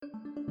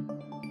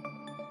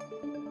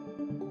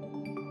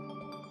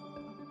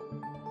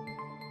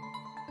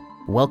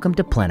Welcome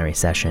to Plenary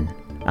Session.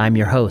 I'm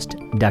your host,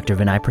 Dr.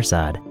 Vinay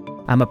Prasad.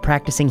 I'm a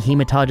practicing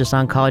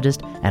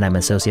hematologist-oncologist, and I'm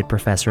associate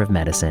professor of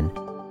medicine.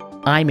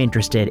 I'm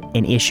interested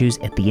in issues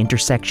at the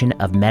intersection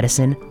of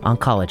medicine,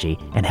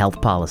 oncology, and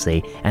health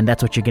policy, and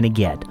that's what you're going to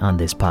get on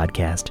this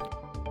podcast.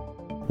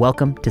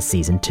 Welcome to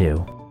Season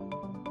 2.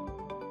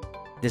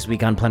 This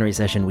week on Plenary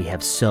Session, we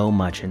have so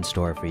much in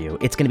store for you.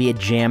 It's going to be a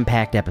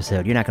jam-packed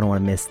episode. You're not going to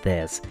want to miss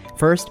this.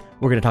 First,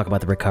 we're going to talk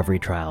about the recovery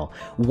trial.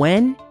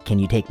 When can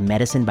you take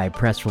medicine by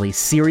press release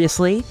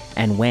seriously?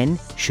 And when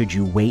should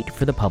you wait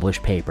for the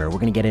published paper? We're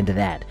going to get into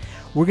that.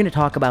 We're going to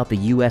talk about the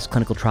U.S.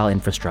 clinical trial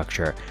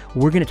infrastructure.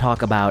 We're going to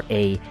talk about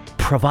a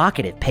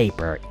provocative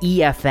paper,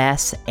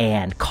 EFS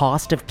and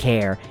cost of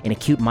care in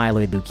acute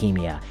myeloid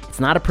leukemia.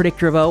 It's not a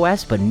predictor of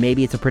OS, but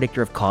maybe it's a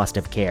predictor of cost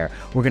of care.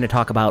 We're going to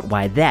talk about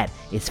why that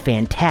is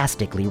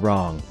fantastically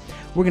wrong.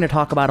 We're going to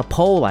talk about a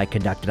poll I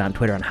conducted on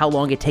Twitter on how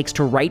long it takes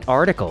to write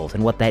articles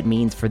and what that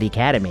means for the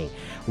Academy.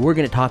 We're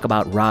going to talk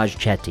about Raj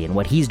Chetty and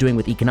what he's doing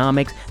with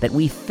economics that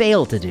we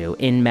fail to do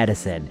in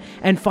medicine.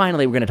 And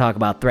finally, we're going to talk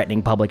about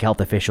threatening public health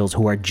officials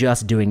who are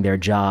just doing their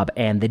job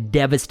and the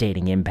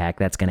devastating impact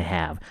that's going to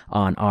have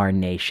on our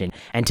nation.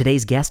 And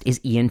today's guest is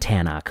Ian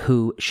Tannock,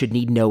 who should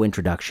need no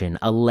introduction,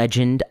 a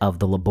legend of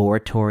the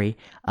laboratory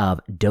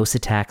of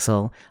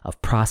docetaxel,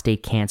 of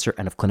prostate cancer,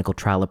 and of clinical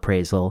trial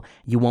appraisal.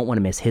 You won't want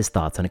to miss his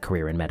thoughts on a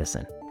career in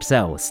medicine.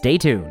 So stay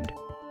tuned.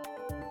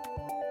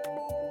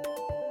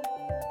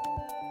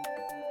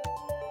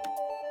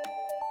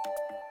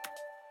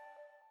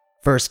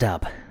 First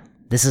up,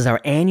 this is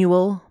our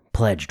annual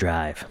pledge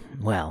drive.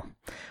 Well,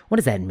 what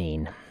does that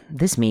mean?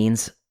 This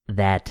means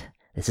that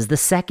this is the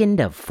second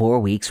of 4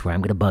 weeks where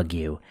I'm going to bug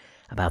you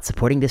about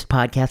supporting this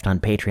podcast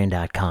on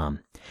patreon.com.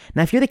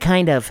 Now, if you're the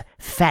kind of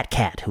fat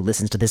cat who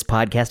listens to this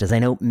podcast, as I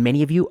know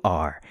many of you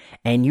are,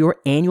 and your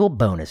annual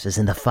bonus is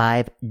in the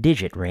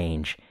 5-digit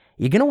range,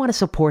 you're going to want to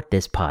support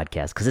this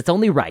podcast because it's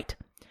only right.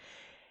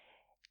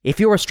 If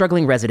you're a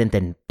struggling resident,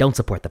 then don't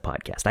support the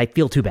podcast. I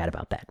feel too bad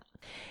about that.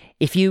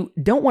 If you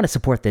don't want to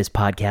support this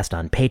podcast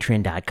on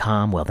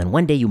patreon.com, well, then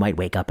one day you might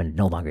wake up and it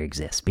no longer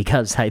exists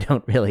because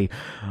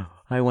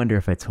I wonder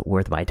if it's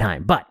worth my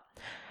time. But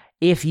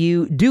if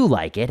you do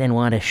like it and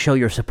want to show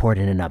your support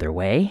in another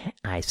way,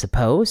 I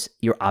suppose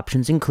your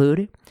options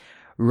include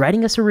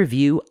writing us a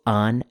review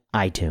on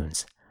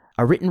iTunes.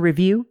 A written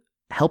review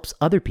helps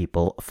other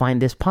people find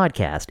this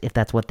podcast if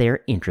that's what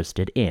they're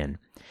interested in.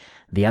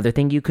 The other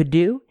thing you could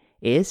do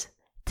is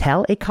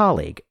tell a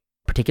colleague,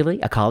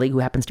 particularly a colleague who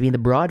happens to be in the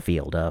broad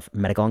field of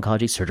medical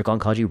oncology, surgical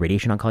oncology,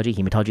 radiation oncology,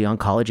 hematology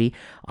oncology,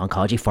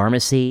 oncology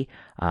pharmacy,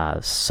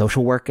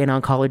 social work in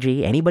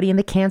oncology, anybody in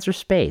the cancer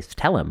space.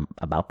 Tell them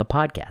about the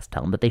podcast.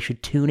 Tell them that they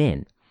should tune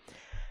in.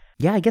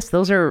 Yeah, I guess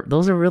those are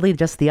really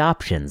just the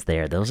options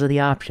there. Those are the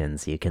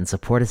options. You can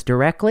support us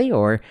directly,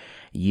 or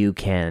you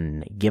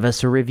can give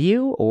us a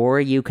review,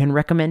 or you can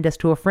recommend us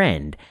to a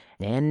friend.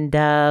 And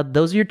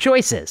those are your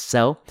choices.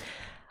 So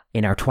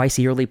in our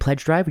twice-yearly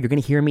pledge drive, you're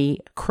going to hear me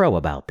crow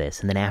about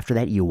this, and then after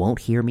that, you won't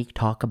hear me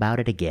talk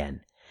about it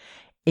again.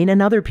 In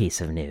another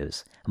piece of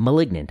news,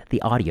 Malignant,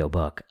 the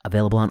audiobook,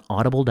 available on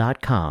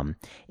audible.com,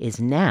 is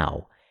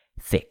now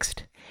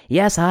fixed.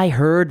 Yes, I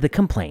heard the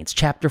complaints.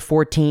 Chapter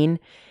 14,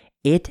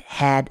 it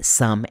had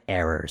some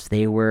errors.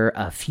 There were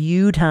a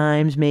few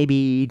times,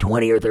 maybe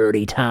 20 or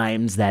 30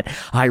 times, that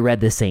I read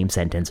the same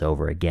sentence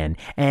over again.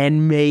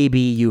 And maybe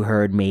you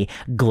heard me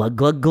glug,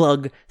 glug,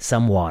 glug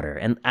some water.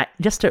 And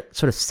just to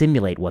sort of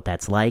simulate what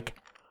that's like,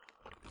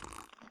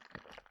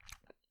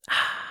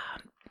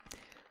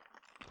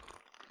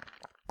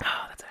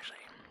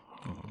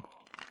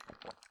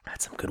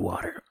 that's some good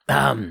water.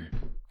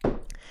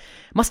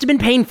 Must have been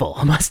painful.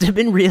 Must have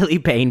been really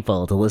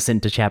painful to listen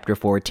to chapter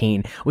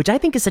 14, which I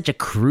think is such a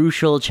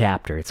crucial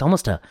chapter. It's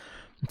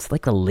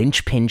like a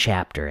linchpin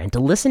chapter, and to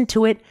listen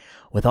to it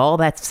with all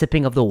that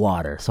sipping of the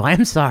water. So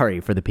I'm sorry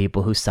for the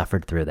people who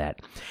suffered through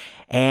that.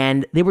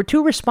 And there were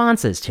two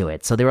responses to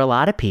it. So there were a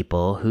lot of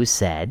people who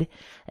said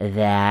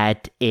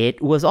that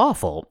it was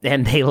awful,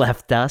 and they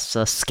left us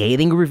a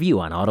scathing review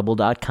on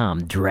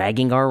audible.com,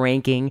 dragging our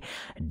ranking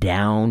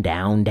down,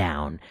 down,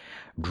 down.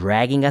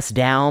 Dragging us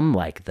down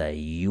like the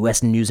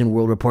U.S. News and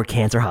World Report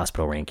cancer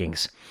hospital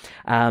rankings.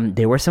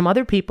 There were some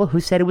other people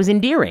who said it was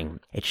endearing.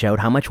 It showed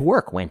how much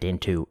work went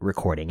into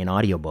recording an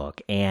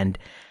audiobook, and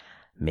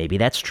maybe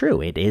that's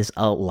true. It is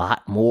a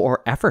lot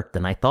more effort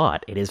than I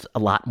thought. It is a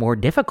lot more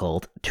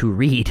difficult to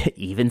read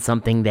even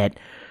something that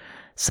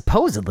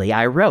supposedly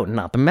I wrote,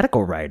 not the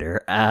medical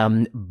writer.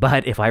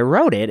 But if I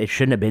wrote it, it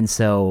shouldn't have been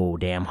so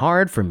damn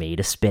hard for me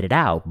to spit it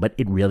out. But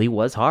it really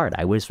was hard.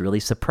 I was really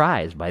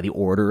surprised by the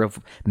order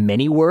of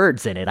many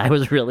words in it. I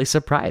was really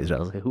surprised. I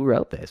was like, who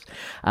wrote this?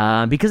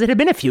 Because it had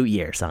been a few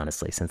years,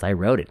 honestly, since I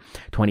wrote it,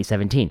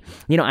 2017.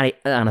 You know,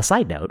 on a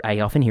side note, I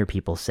often hear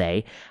people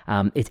say,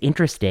 it's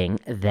interesting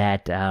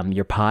that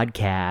your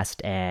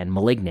podcast and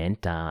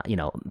Malignant,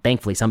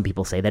 thankfully some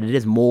people say that it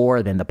is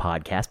more than the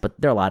podcast, but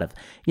there are a lot of,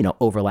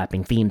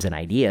 overlapping themes and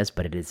ideas,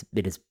 but it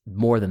is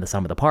more than the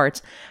sum of the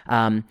parts.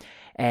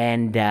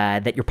 And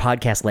that your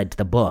podcast led to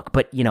the book.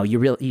 But,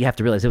 you have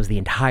to realize it was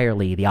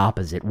entirely the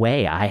opposite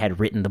way. I had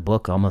written the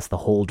book, almost the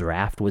whole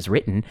draft was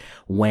written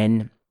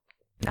when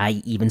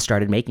I even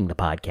started making the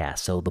podcast.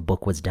 So the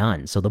book was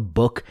done. So the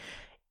book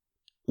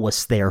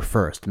was there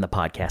first and the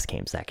podcast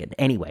came second.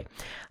 Anyway,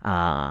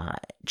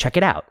 check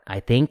it out. I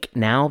think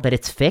now that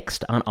it's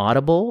fixed on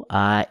Audible,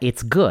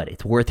 it's good.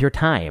 It's worth your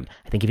time.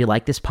 I think if you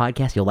like this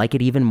podcast, you'll like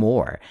it even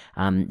more.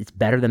 It's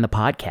better than the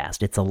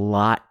podcast. It's a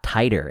lot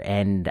tighter,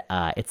 and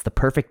it's the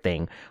perfect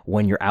thing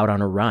when you're out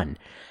on a run.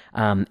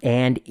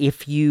 And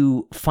if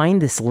you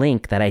find this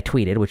link that I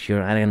tweeted, which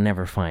I can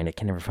never find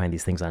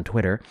these things on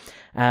Twitter,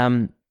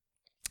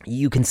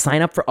 you can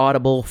sign up for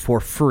Audible for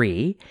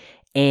free,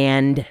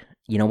 and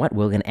you know what?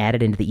 We're going to add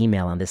it into the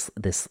email on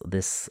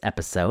this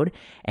episode.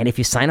 And if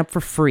you sign up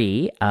for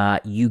free,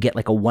 you get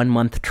like a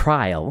 1-month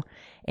trial.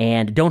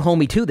 And don't hold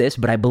me to this,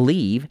 but I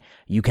believe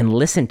you can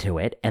listen to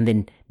it and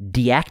then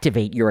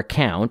deactivate your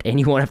account and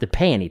you won't have to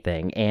pay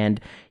anything. And,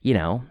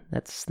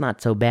 that's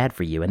not so bad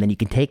for you. And then you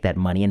can take that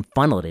money and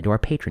funnel it into our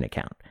Patreon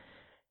account,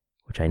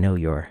 which I know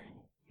you're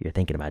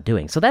thinking about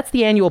doing. So that's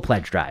the annual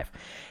pledge drive.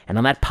 And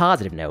on that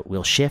positive note,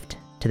 we'll shift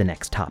to the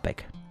next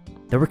topic,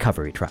 the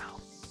recovery trial.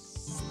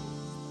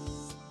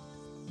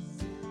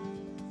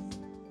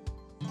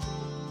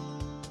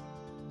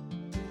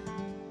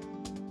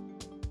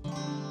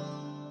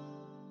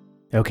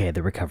 Okay,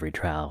 the recovery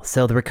trial.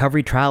 So the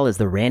recovery trial is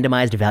the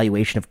randomized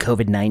evaluation of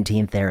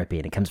COVID-19 therapy,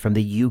 and it comes from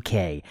the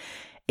UK.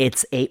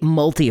 It's a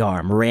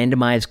multi-arm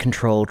randomized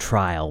control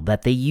trial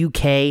that the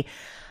UK,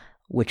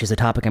 which is a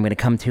topic I'm going to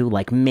come to,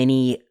 like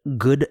many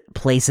good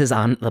places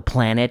on the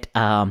planet,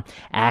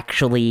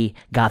 actually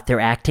got their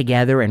act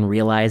together and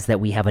realized that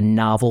we have a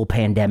novel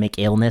pandemic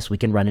illness. We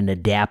can run an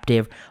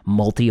adaptive,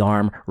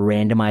 multi-arm,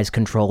 randomized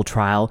control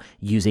trial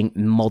using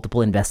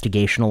multiple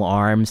investigational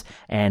arms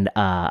and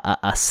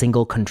a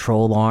single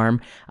control arm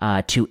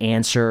to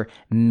answer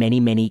many,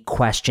 many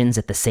questions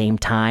at the same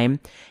time.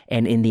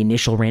 And in the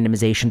initial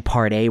randomization,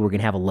 Part A, we're going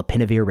to have a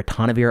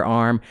lopinavir-ritonavir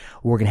arm.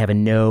 We're going to have a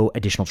no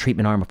additional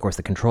treatment arm, of course,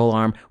 the control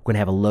arm. We're going to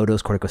have a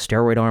low-dose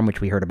corticosteroid arm,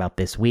 which we heard about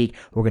this week.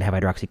 We're going to have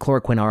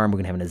hydroxychloroquine arm.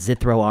 We're going to have an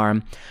azithro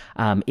arm.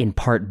 In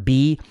Part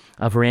B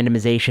of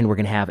randomization, we're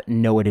going to have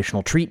no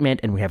additional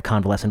treatment, and we have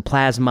convalescent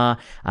plasma,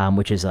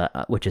 which is a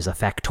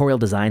factorial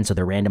design, so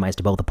they're randomized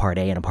to both a Part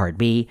A and a Part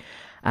B.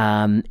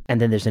 And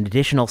then there's an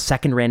additional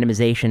second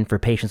randomization for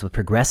patients with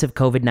progressive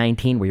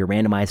COVID-19 where you're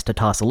randomized to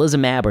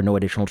tocilizumab or no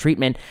additional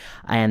treatment.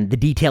 And the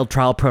detailed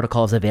trial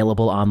protocol is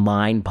available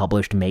online,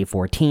 published May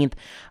 14th.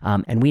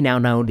 And we now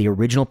know the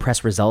original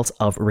press results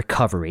of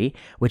Recovery,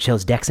 which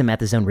shows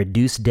dexamethasone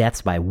reduced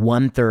deaths by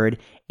 1/3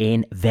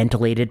 in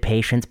ventilated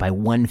patients, by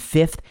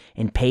 1/5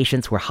 in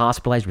patients who were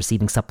hospitalized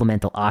receiving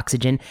supplemental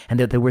oxygen, and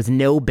that there was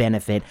no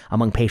benefit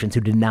among patients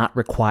who did not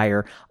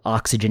require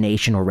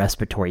oxygenation or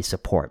respiratory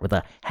support, with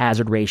a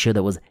hazard ratio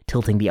that was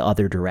tilting the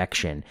other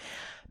direction.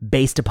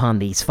 Based upon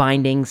these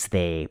findings,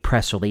 the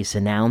press release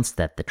announced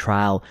that the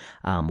trial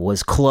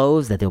was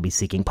closed, that they'll be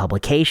seeking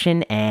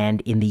publication, and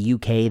in the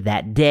UK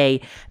that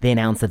day, they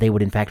announced that they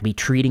would in fact be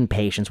treating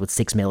patients with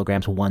 6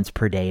 milligrams once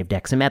per day of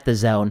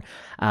dexamethasone,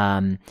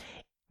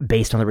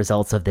 based on the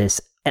results of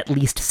this at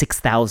least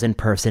 6,000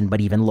 person,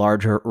 but even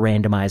larger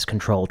randomized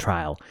control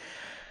trial.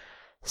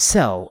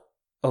 So,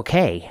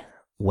 okay,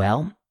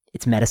 well,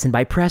 it's medicine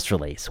by press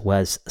release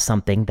was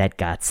something that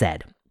got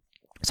said.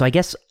 So I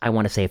guess I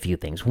want to say a few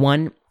things.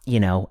 One,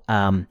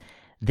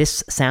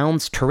 this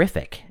sounds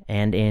terrific.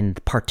 And in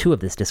part 2 of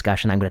this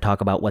discussion, I'm going to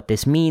talk about what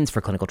this means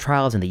for clinical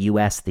trials in the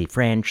US, the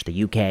French,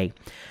 the UK.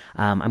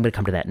 I'm going to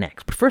come to that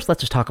next. But first, let's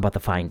just talk about the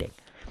finding.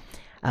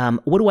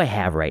 What do I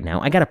have right now?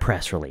 I got a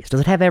press release.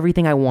 Does it have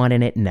everything I want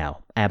in it? No,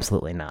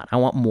 absolutely not. I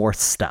want more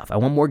stuff. I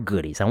want more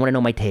goodies. I want to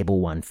know my table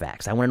 1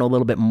 facts. I want to know a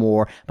little bit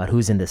more about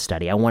who's in this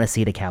study. I want to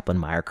see the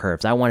Kaplan-Meier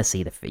curves. I want to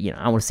see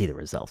I want to see the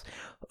results.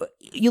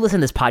 You listen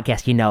to this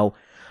podcast,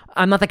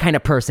 I'm not the kind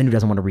of person who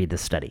doesn't want to read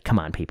this study. Come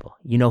on, people.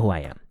 You know who I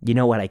am. You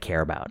know what I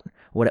care about.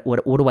 What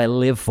do I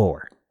live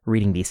for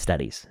reading these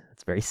studies?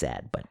 It's very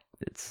sad, but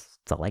it's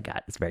all I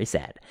got. It's very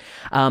sad.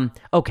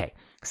 Okay,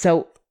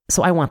 so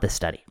I want this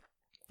study.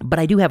 But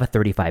I do have a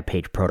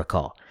 35-page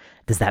protocol.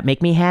 Does that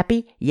make me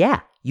happy? Yeah,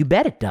 you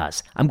bet it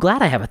does. I'm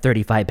glad I have a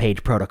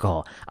 35-page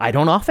protocol. I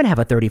don't often have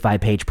a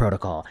 35-page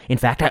protocol. In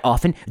fact, I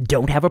often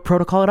don't have a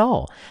protocol at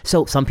all.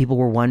 So some people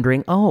were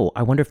wondering,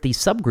 I wonder if these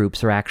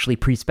subgroups are actually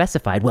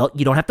pre-specified. Well,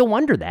 you don't have to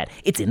wonder that.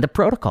 It's in the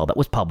protocol that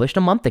was published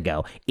a month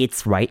ago.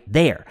 It's right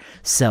there.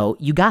 So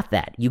you got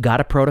that. You got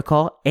a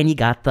protocol, and you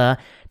got the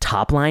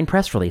top-line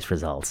press release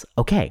results.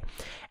 Okay.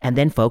 And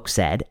then folks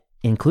said,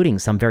 including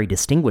some very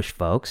distinguished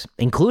folks,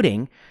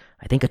 including,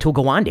 I think Atul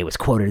Gawande was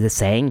quoted as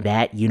saying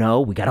that, we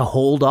got to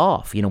hold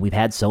off. We've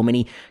had so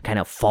many kind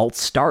of false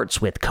starts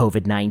with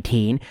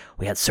COVID-19.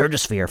 We had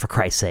Surgisphere, for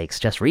Christ's sakes,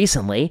 just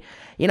recently.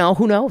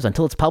 Who knows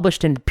until it's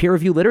published in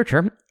peer-reviewed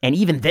literature. And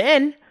even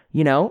then,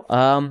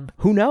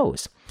 Who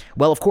knows?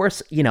 Well, of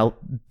course,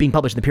 being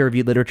published in the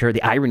peer-reviewed literature,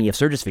 the irony of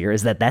Surgisphere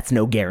is that that's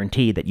no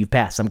guarantee that you've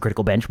passed some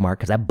critical benchmark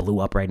because that blew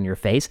up right in your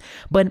face.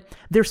 But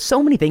there's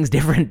so many things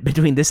different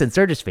between this and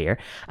Surgisphere,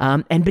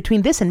 and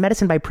between this and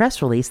Medicine by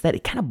Press Release that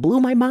it kind of blew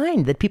my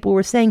mind that people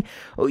were saying,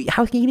 oh,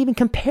 how can you even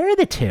compare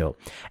the two?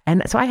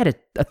 And so I had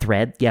a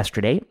thread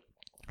yesterday.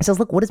 I says,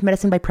 look, what does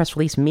Medicine by Press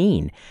Release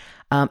mean?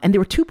 And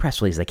there were two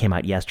press releases that came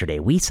out yesterday.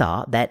 We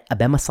saw that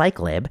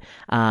abemaciclib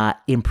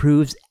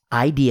improves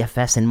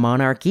IDFS and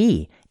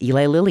monarchy,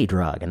 Eli Lilly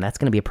drug. And that's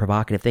going to be a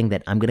provocative thing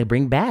that I'm going to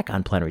bring back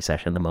on plenary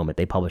session the moment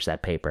they publish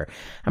that paper.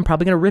 I'm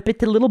probably going to rip it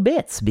to little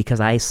bits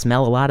because I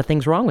smell a lot of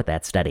things wrong with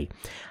that study.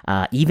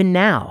 Even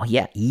now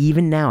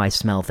I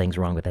smell things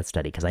wrong with that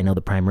study because I know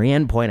the primary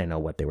endpoint, I know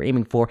what they were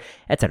aiming for,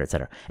 et cetera, et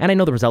cetera. And I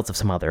know the results of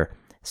some other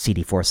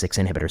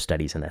CD4/6 inhibitor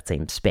studies in that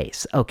same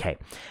space. Okay.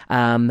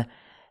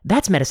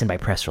 That's Medicine by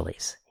Press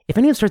Release. If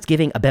anyone starts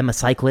giving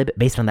abemaciclib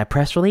based on that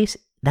press release,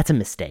 that's a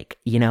mistake.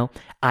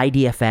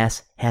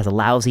 IDFS has a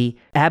lousy,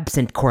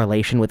 absent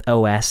correlation with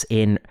OS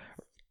in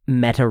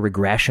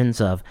meta-regressions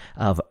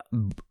of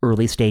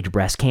early stage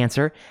breast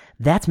cancer.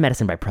 That's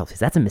Medicine by Press Release.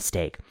 That's a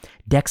mistake.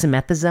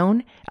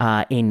 Dexamethasone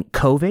in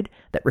COVID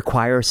that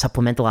requires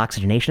supplemental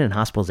oxygenation and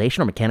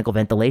hospitalization or mechanical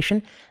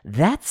ventilation,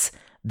 that's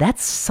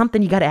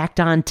something you got to act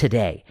on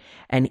today.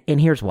 And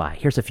here's why.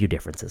 Here's a few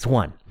differences.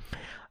 One,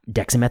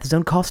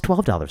 dexamethasone costs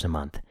 $12 a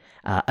month.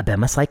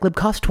 Abemaciclib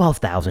costs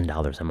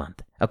 $12,000 a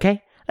month.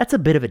 Okay? That's a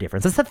bit of a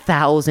difference. That's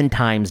 1,000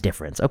 times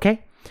difference.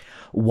 Okay?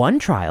 One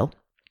trial,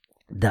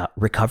 the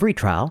recovery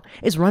trial,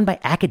 is run by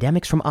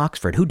academics from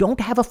Oxford who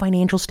don't have a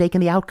financial stake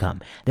in the outcome.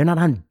 They're not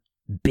on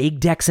big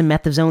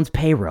dexamethasone's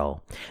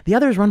payroll. The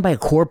other is run by a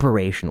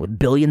corporation with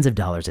billions of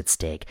dollars at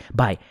stake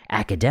by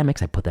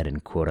academics, I put that in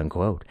quote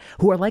unquote,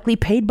 who are likely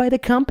paid by the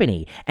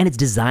company. And it's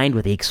designed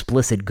with the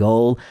explicit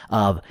goal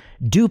of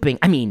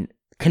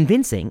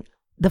convincing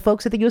the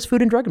folks at the U.S.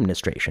 Food and Drug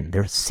Administration,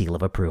 their seal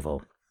of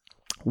approval.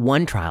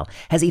 One trial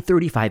has a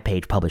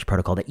 35-page published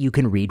protocol that you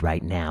can read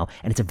right now,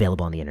 and it's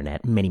available on the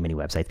internet, many, many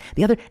websites.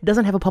 The other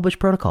doesn't have a published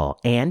protocol,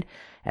 and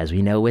as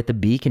we know with the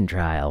Beacon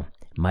trial,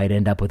 might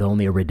end up with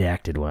only a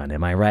redacted one.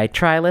 Am I right,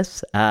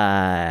 trialists?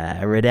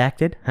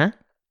 Redacted, huh?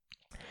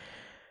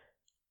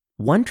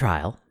 One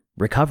trial,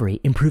 recovery,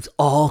 improves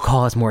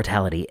all-cause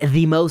mortality,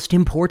 the most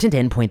important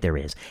endpoint there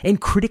is, in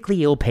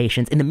critically ill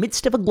patients in the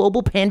midst of a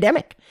global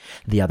pandemic.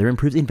 The other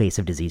improves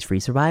invasive disease-free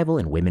survival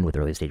in women with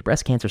early-stage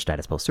breast cancer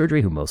status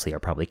post-surgery, who mostly are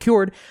probably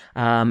cured.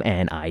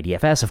 And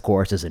IDFS, of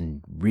course, is a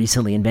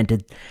recently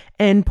invented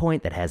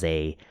endpoint that has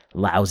a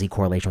lousy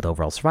correlation with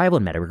overall survival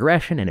and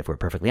meta-regression, and if we're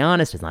perfectly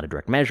honest, it's not a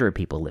direct measure of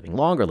people living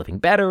longer, living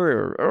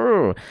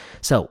better.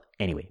 So,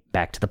 anyway,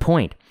 back to the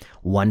point.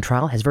 One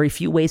trial has very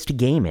few ways to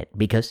game it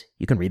because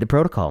you can read the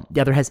protocol. The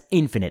other has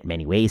infinite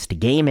many ways to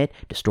game it,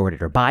 distort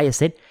it, or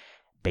bias it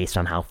based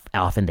on how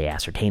often they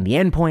ascertain the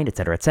endpoint, et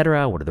cetera, et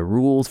cetera. What are the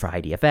rules for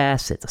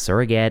IDFS? It's a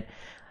surrogate.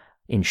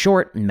 In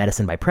short,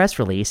 Medicine by Press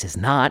Release is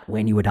not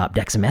when you adopt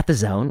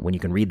dexamethasone, when you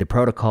can read the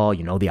protocol,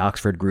 the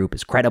Oxford group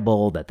is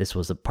credible, that this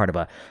was a part of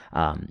a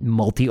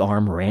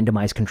multi-arm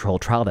randomized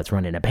controlled trial that's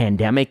run in a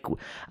pandemic.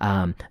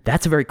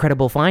 That's a very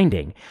credible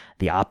finding.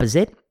 The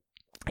opposite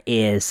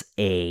is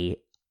a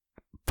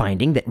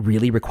finding that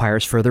really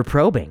requires further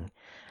probing.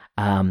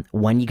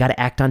 One you got to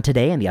act on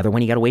today, and the other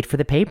one you got to wait for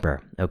the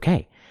paper.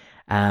 Okay.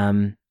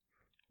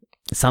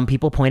 Some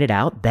people pointed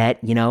out that,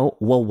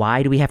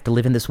 why do we have to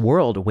live in this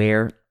world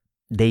where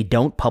they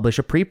don't publish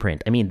a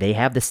preprint? They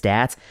have the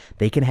stats.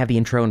 They can have the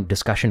intro and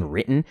discussion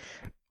written.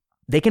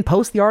 They can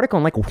post the article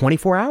in like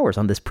 24 hours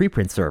on this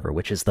preprint server,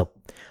 which is the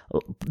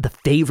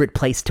favorite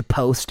place to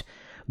post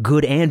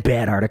good and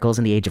bad articles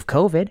in the age of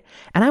COVID.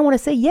 And I want to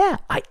say, yeah,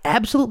 I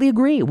absolutely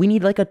agree. We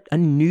need like a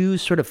new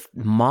sort of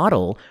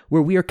model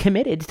where we are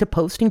committed to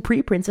posting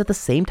preprints at the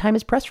same time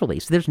as press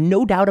release. There's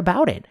no doubt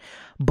about it.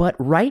 But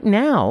right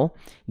now,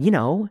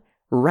 you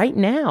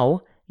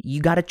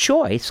got a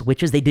choice,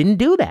 which is they didn't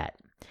do that.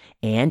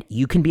 And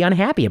you can be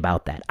unhappy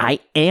about that. I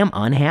am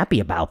unhappy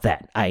about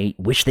that. I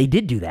wish they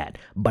did do that,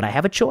 but I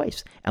have a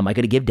choice. Am I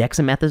going to give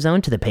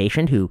dexamethasone to the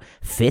patient who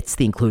fits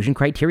the inclusion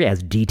criteria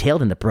as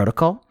detailed in the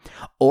protocol?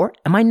 Or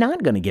am I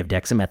not going to give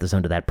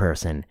dexamethasone to that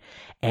person?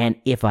 And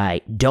if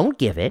I don't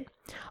give it,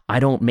 I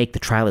don't make the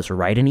trialists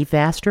write any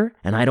faster,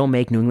 and I don't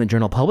make New England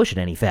Journal publish it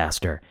any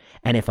faster.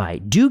 And if I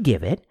do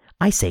give it,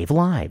 I save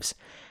lives.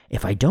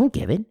 If I don't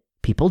give it,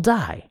 people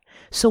die.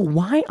 So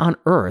why on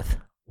earth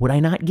would I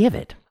not give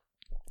it?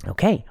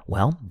 Okay,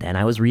 well, then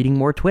I was reading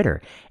more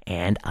Twitter,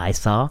 and I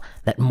saw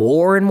that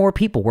more and more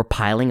people were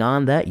piling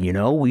on that,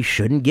 we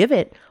shouldn't give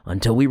it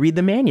until we read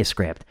the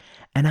manuscript.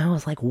 And I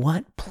was like,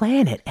 what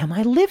planet am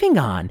I living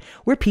on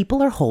where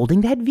people are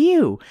holding that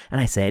view? And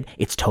I said,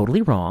 it's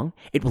totally wrong.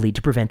 It will lead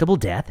to preventable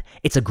death.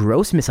 It's a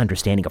gross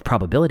misunderstanding of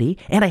probability.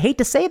 And I hate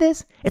to say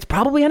this, it's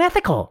probably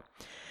unethical.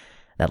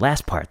 That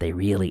last part they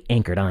really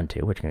anchored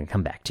onto, which I'm going to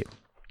come back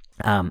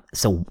to.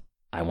 So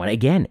I want to,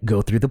 again,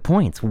 go through the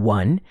points.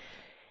 One,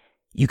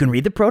 You can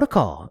read the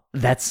protocol.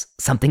 That's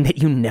something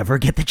that you never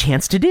get the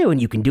chance to do,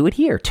 and you can do it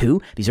here.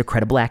 2, these are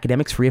credible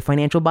academics free of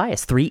financial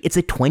bias. 3, it's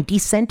a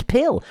 20-cent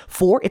pill.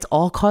 4, it's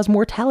all-cause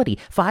mortality.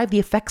 5, the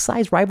effect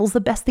size rivals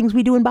the best things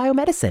we do in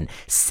biomedicine.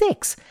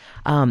 6,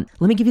 let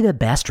me give you the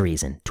best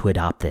reason to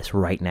adopt this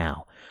right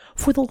now.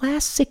 For the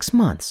last 6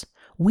 months,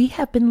 we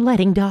have been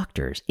letting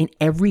doctors in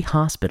every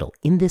hospital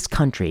in this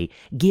country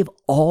give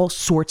all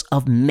sorts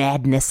of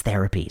madness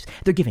therapies.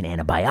 They're giving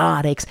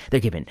antibiotics,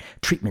 they're giving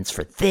treatments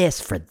for this,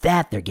 for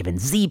that, they're giving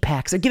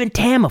Z-Paks, they're giving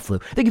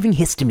Tamiflu, they're giving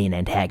histamine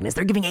antagonists,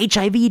 they're giving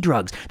HIV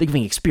drugs, they're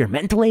giving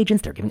experimental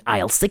agents, they're giving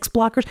IL-6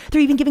 blockers,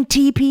 they're even giving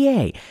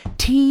TPA.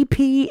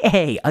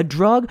 TPA, a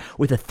drug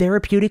with a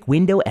therapeutic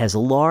window as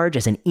large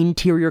as an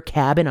interior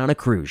cabin on a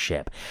cruise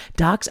ship.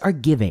 Docs are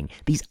giving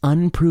these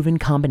unproven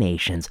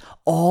combinations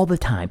all the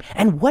time.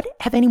 And what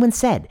have anyone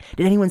said?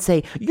 Did anyone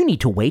say, you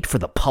need to wait for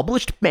the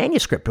published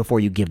manuscript before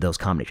you give those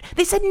combinations?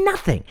 They said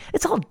nothing.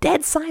 It's all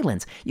dead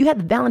silence. You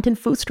had Valentin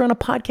Fuster on a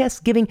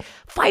podcast giving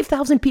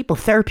 5,000 people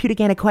therapeutic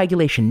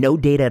anticoagulation, no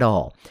data at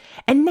all.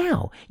 And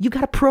now you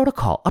got a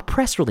protocol, a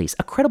press release,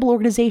 a credible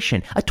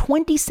organization, a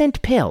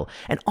 20-cent pill,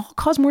 an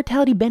all-cause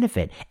mortality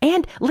benefit.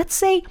 And let's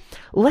say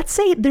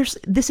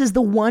this is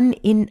the 1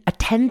 in a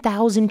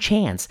 10,000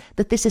 chance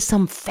that this is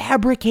some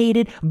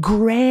fabricated,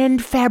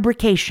 grand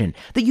fabrication.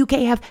 The UK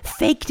have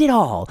faked it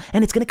all,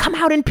 and it's going to come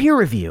out in peer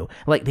review.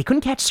 Like, they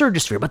couldn't catch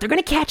Surgisphere, but they're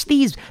going to catch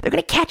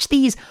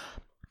these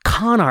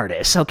con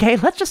artists, okay?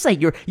 Let's just say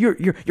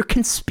your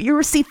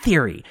conspiracy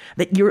theory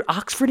that your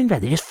Oxford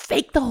invented, they just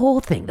faked the whole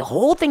thing. The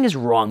whole thing is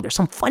wrong. There's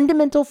some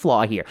fundamental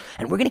flaw here,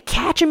 and we're going to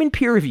catch them in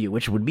peer review,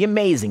 which would be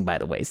amazing, by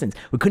the way, since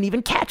we couldn't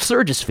even catch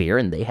Surgisphere,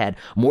 and they had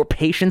more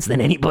patients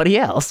than anybody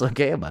else,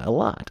 okay, by a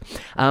lot.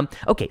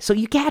 Okay, so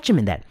you catch them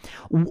in that.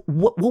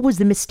 What was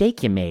the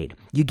mistake you made?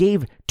 You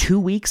gave 2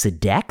 weeks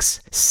of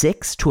Dex,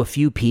 6 to a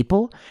few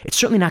people. It's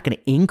certainly not going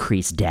to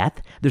increase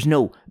death. There's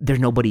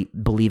nobody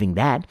believing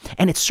that,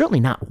 and it's certainly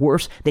not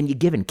worse than you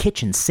giving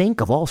kitchen sink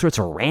of all sorts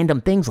of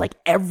random things, like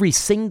every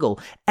single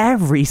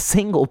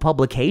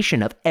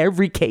publication of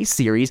every case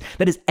series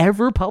that is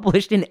ever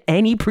published in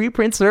any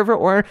preprint server.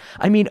 Or,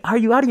 I mean, are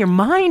you out of your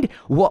mind?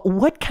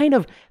 What kind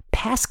of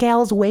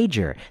Pascal's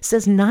wager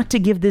says not to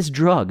give this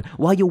drug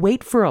while you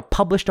wait for a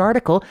published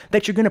article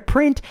that you're going to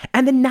print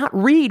and then not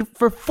read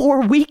for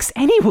 4 weeks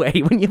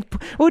anyway?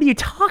 What are you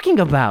talking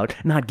about?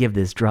 Not give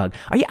this drug.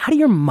 Are you out of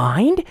your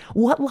mind?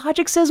 What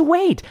logic says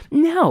wait?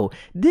 No,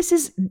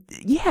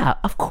 yeah,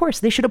 of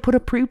course they should have put a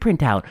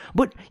preprint out.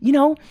 But,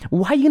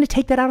 why are you going to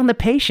take that out on the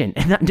patient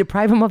and not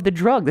deprive him of the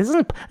drug? This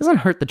doesn't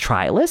hurt the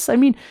trialists. I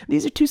mean,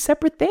 these are two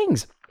separate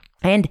things.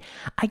 And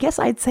I guess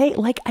I'd say,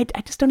 I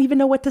just don't even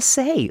know what to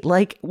say.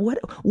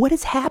 What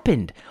has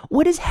happened?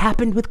 What has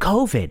happened with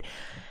COVID?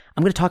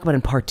 I'm going to talk about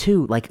in part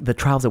 2, the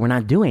trials that we're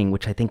not doing,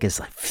 which I think is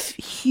a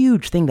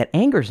huge thing that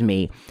angers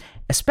me,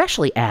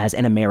 especially as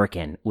an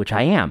American, which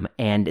I am.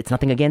 And it's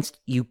nothing against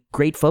you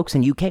great folks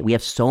in UK. We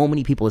have so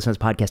many people listening to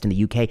this podcast in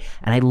the UK,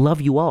 and I love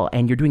you all,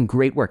 and you're doing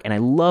great work. And I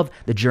love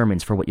the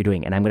Germans for what you're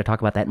doing, and I'm going to talk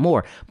about that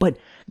more. But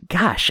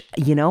gosh,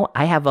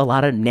 I have a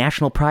lot of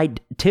national pride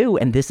too,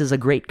 and this is a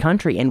great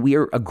country, and we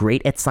are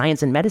great at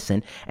science and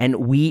medicine,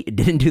 and we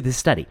didn't do this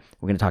study.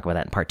 We're going to talk about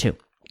that in part 2.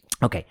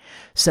 Okay,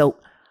 so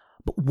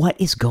but what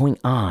is going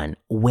on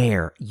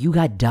where you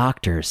got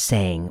doctors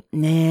saying,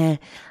 nah,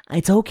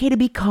 it's okay to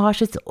be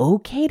cautious, it's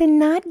okay to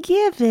not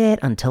give it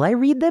until I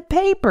read the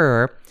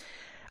paper?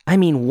 I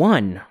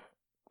mean,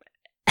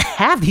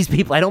 half these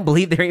people, I don't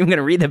believe they're even going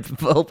to read the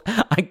full.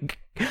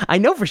 I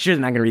know for sure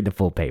they're not going to read the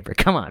full paper.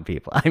 Come on,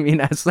 people. I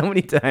mean, so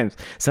many times,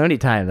 I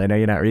know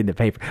you're not reading the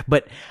paper.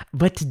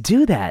 But to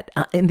do that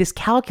in this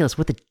calculus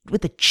with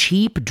a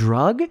cheap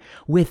drug,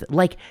 with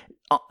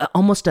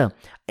almost a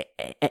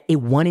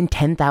 1 in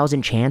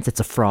 10,000 chance it's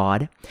a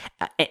fraud.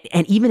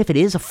 And even if it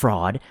is a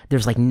fraud,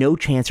 there's no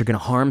chance you're going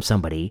to harm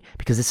somebody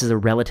because this is a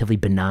relatively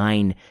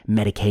benign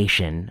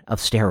medication of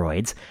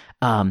steroids.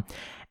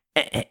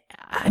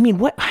 I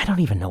mean, I don't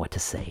even know what to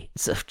say.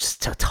 It's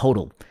just a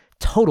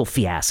total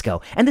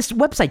fiasco. And this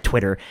website,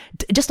 Twitter,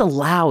 just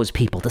allows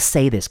people to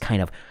say this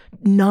kind of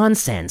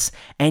nonsense.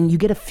 And you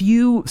get a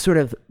few sort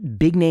of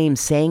big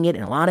names saying it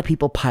and a lot of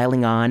people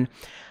piling on.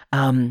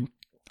 And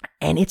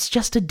it's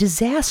just a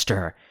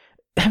disaster.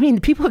 I mean,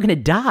 people are going to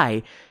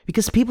die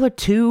because people are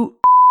too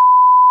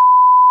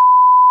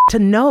to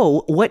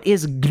know what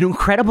is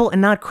credible and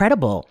not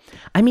credible.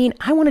 I mean,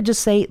 I want to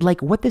just say,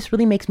 what this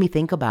really makes me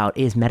think about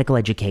is medical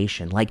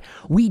education.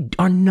 We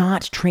are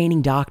not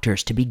training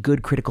doctors to be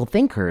good critical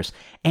thinkers.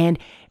 And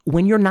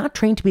when you're not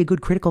trained to be a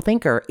good critical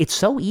thinker, it's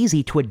so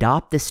easy to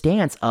adopt the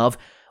stance of,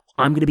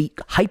 I'm going to be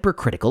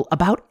hypercritical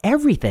about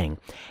everything.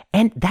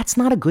 And that's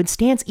not a good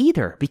stance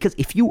either, because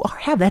if you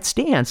have that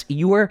stance,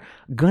 you are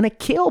going to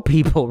kill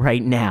people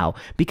right now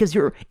because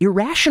you're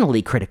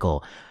irrationally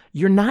critical.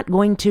 You're not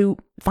going to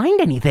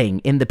find anything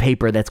in the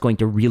paper that's going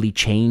to really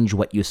change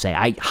what you say.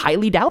 I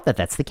highly doubt that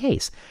that's the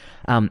case.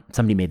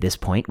 Somebody made this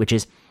point, which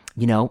is,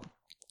 you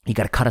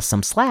got to cut us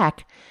some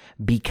slack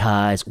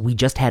because we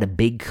just had a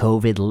big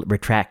COVID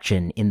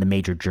retraction in the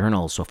major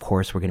journals. So, of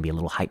course, we're going to be a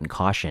little heightened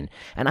caution.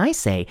 And I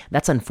say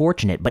that's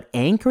unfortunate, but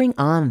anchoring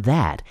on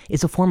that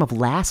is a form of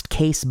last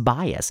case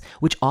bias,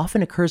 which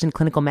often occurs in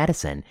clinical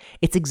medicine.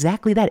 It's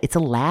exactly that. It's a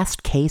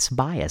last case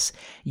bias.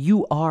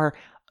 You are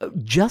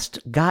just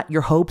got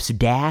your hopes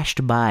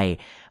dashed by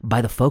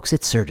the folks at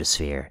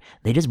Surgisphere.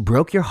 They just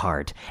broke your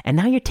heart, and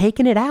now you're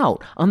taking it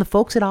out on the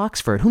folks at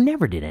Oxford who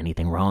never did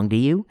anything wrong to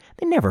you.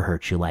 They never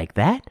hurt you like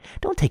that.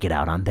 Don't take it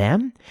out on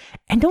them,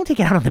 and don't take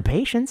it out on the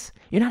patients.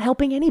 You're not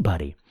helping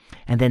anybody.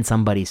 And then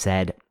somebody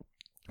said,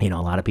 a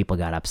lot of people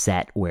got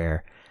upset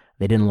where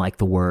they didn't like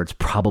the words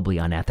probably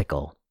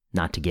unethical,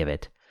 not to give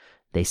it.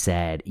 They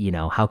said,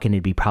 how can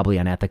it be probably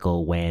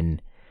unethical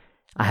when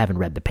I haven't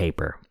read the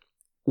paper?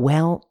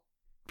 Well,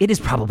 it is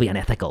probably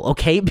unethical,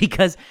 okay?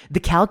 Because the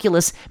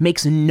calculus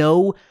makes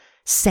no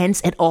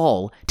sense at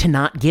all to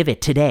not give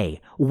it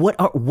today.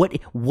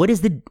 What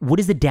is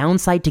the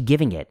downside to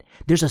giving it?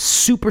 There's a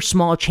super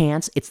small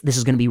chance this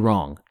is going to be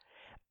wrong.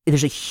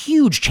 There's a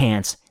huge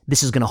chance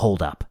this is going to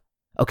hold up,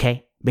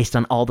 okay? Based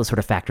on all the sort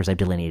of factors I've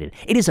delineated.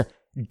 It is a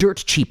dirt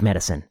cheap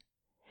medicine.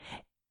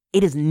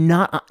 It is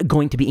not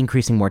going to be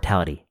increasing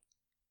mortality.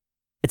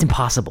 It's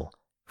impossible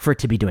for it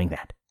to be doing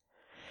that.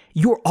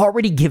 You're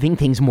already giving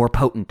things more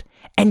potent,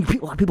 and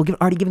a lot of people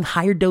already giving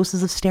higher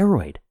doses of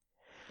steroid.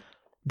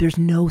 There's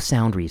no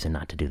sound reason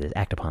not to do this,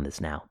 act upon this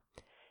now.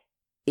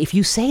 If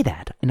you say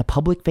that in a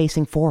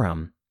public-facing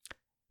forum,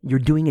 you're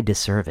doing a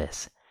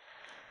disservice.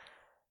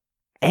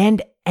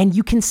 And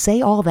you can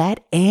say all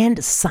that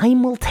and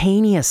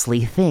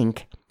simultaneously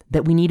think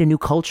that we need a new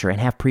culture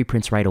and have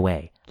preprints right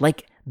away.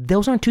 Like,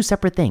 those aren't two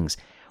separate things.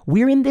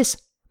 We're in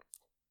this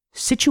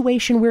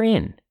situation we're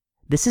in.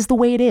 This is the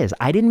way it is.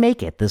 I didn't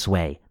make it this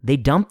way. They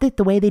dumped it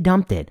the way they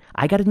dumped it.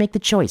 I got to make the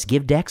choice.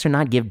 Give Dex or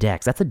not give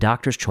Dex. That's a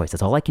doctor's choice.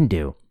 That's all I can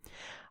do.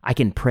 I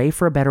can pray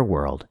for a better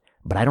world,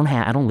 but I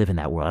don't live in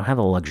that world. I don't have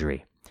the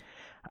luxury.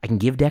 I can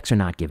give Dex or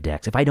not give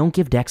Dex. If I don't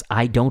give Dex,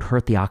 I don't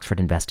hurt the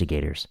Oxford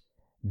investigators.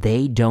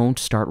 They don't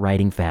start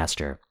writing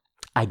faster.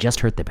 I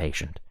just hurt the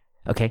patient.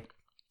 Okay?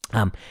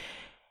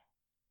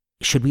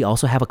 Should we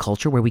also have a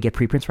culture where we get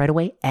preprints right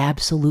away?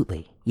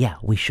 Absolutely. Yeah,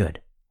 we should.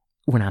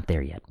 We're not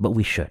there yet, but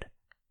we should.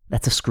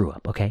 That's a screw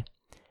up, okay?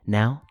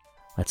 Now,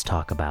 let's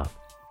talk about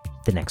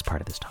the next part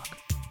of this talk.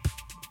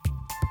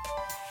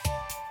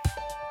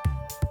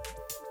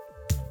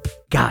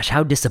 Gosh,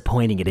 how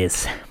disappointing it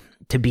is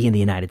to be in the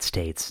United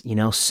States.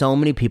 So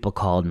many people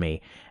called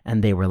me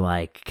and they were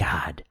like,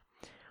 God,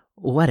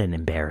 what an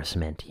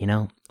embarrassment,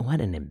 what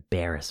an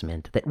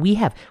embarrassment that we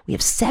have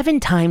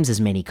 7 times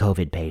as many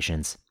COVID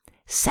patients,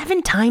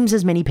 7 times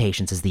as many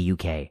patients as the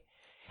UK.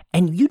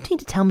 And you need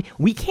to tell me,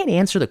 we can't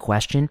answer the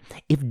question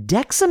if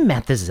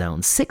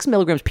dexamethasone, 6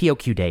 milligrams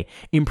POQ day,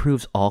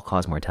 improves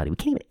all-cause mortality. We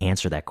can't even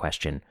answer that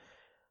question.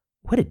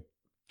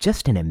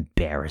 Just an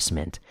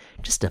embarrassment.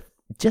 Just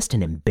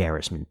an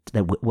embarrassment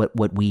that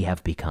what we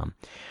have become.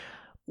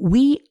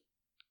 We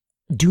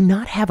do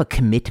not have a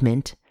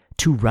commitment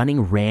to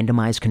running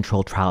randomized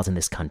controlled trials in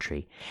this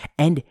country.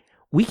 And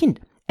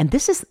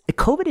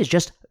COVID is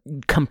just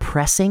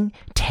compressing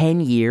 10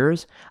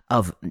 years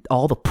of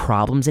all the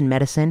problems in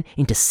medicine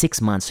into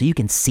 6 months so you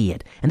can see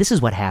it. And this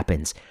is what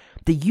happens.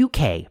 The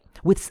UK,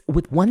 with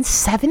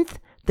 1/7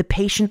 the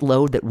patient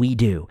load that we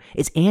do,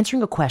 is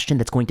answering a question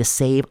that's going to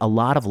save a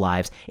lot of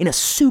lives in a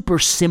super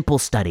simple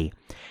study.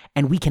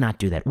 And we cannot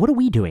do that. What are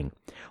we doing?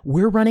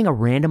 We're running a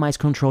randomized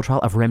control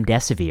trial of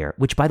remdesivir,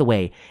 which, by the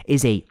way,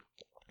 is going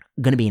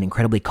to be an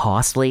incredibly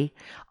costly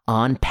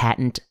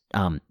on-patent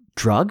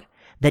drug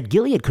that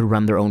Gilead could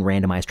run their own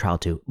randomized trial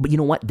to. But you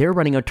know what? They're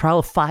running a trial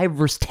of 5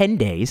 versus 10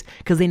 days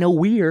because they know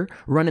we're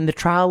running the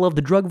trial of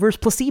the drug versus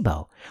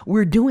placebo.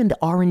 We're doing the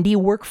R&D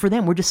work for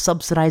them. We're just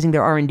subsidizing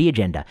their R&D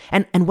agenda.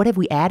 And what have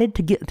we added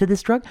to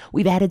this drug?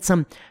 We've added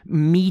some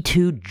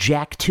Me2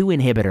 JAK2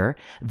 inhibitor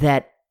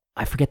that,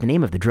 I forget the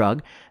name of the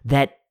drug,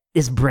 that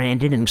is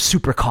branded and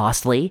super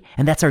costly.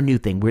 And that's our new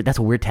thing. That's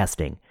what we're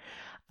testing.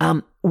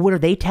 What are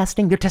they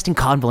testing? They're testing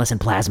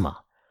convalescent plasma.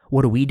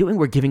 What are we doing?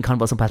 We're giving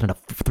convalescent plasma to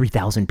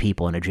 3,000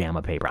 people in a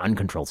JAMA paper,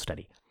 uncontrolled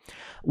study.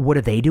 What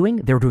are they doing?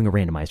 They're doing a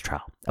randomized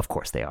trial. Of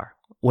course they are.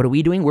 What are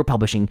we doing? We're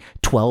publishing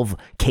 12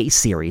 case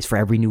series for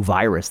every new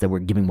virus that we're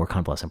giving more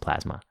convalescent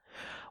plasma.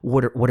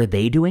 What are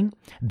they doing?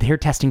 They're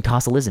testing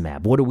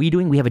tocilizumab. What are we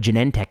doing? We have a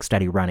Genentech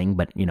study running,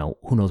 but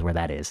who knows where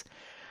that is.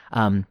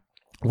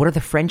 What are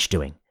the French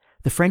doing?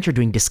 The French are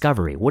doing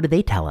discovery. What did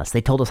they tell us?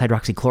 They told us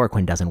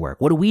hydroxychloroquine doesn't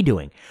work. What are we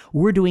doing?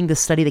 We're doing this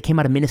study that came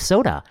out of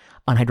Minnesota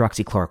on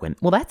hydroxychloroquine.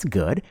 Well, that's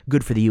good.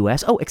 Good for the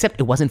U.S. Oh,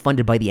 except it wasn't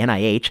funded by the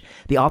NIH.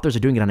 The authors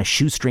are doing it on a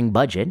shoestring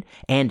budget.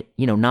 And,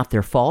 not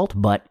their fault,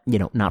 but,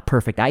 not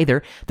perfect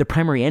either. The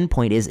primary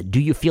endpoint is,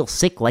 do you feel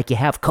sick like you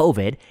have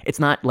COVID? It's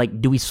not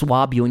like, do we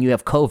swab you when you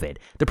have COVID?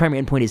 The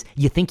primary endpoint is,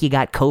 you think you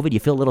got COVID,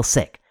 you feel a little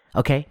sick.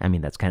 Okay? I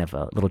mean, that's kind of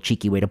a little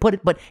cheeky way to put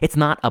it, but it's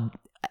not a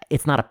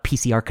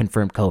PCR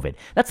confirmed COVID.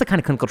 That's the kind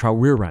of clinical trial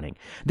we're running.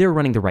 They're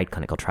running the right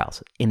clinical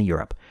trials in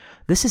Europe.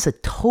 This is a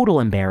total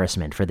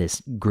embarrassment for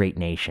this great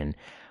nation.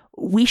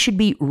 We should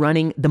be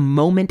running the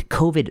moment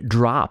COVID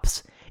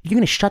drops. If you're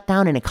going to shut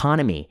down an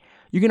economy,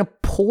 you're going to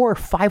pour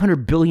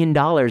 $500 billion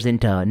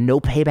into no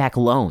payback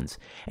loans.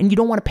 And you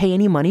don't want to pay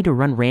any money to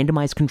run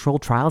randomized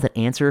controlled trials that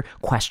answer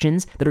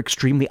questions that are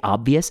extremely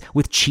obvious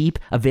with cheap,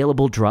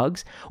 available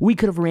drugs. We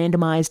could have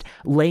randomized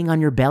laying on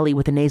your belly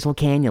with a nasal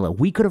cannula.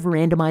 We could have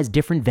randomized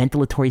different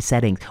ventilatory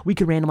settings. We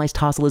could have randomized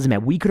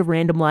tocilizumab. We could have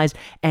randomized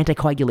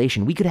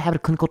anticoagulation. We could have had a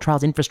clinical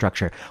trials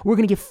infrastructure. We're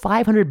going to give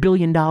 $500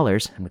 billion, I'm going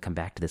to come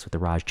back to this with the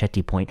Raj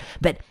Chetty point,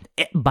 that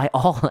by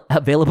all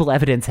available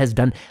evidence has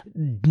done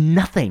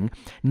nothing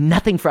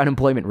for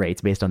unemployment rates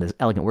based on this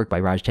elegant work by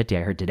Raj Chetty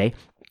I heard today.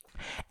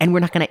 And we're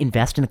not going to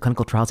invest in a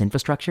clinical trials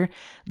infrastructure.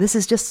 This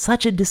is just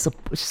such a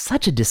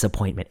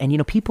disappointment.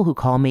 And, people who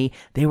call me,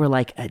 they were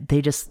like,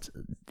 they just,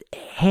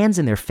 hands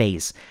in their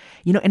face.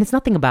 And it's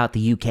nothing about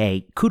the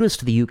UK. Kudos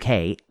to the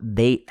UK.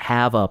 They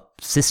have a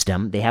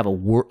system. They have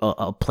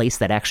a place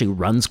that actually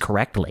runs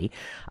correctly,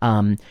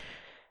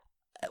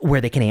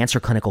 where they can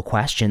answer clinical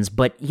questions.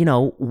 But,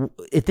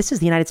 if this is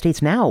the United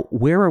States now,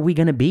 where are we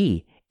going to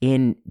be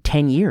in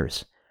 10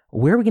 years?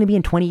 Where are we going to be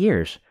in 20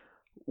 years?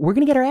 We're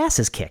going to get our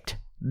asses kicked.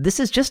 This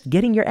is just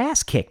getting your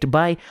ass kicked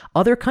by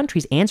other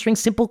countries answering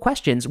simple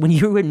questions when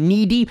you're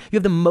knee-deep. You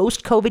have the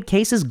most COVID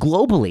cases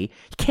globally.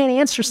 You can't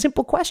answer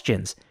simple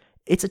questions.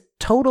 It's a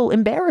total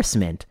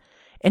embarrassment.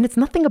 And it's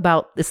nothing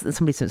about this.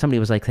 Somebody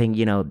was like saying,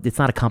 it's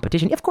not a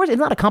competition. Of course, it's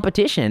not a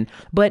competition,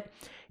 but,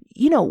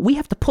 we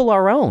have to pull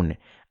our own.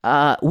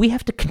 We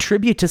have to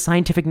contribute to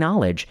scientific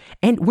knowledge.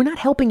 And we're not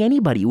helping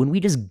anybody when we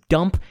just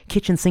dump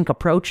kitchen sink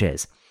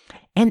approaches.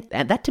 And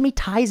that to me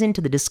ties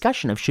into the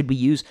discussion of should we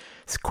use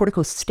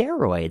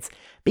corticosteroids,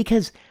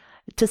 because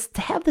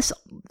to have this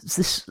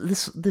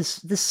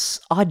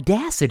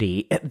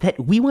audacity that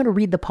we want to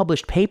read the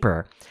published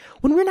paper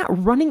when we're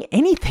not running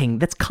anything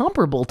that's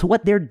comparable to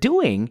what they're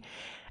doing,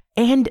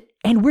 and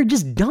we're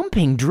just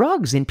dumping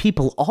drugs in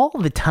people all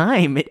the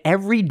time,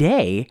 every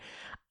day.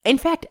 In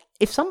fact,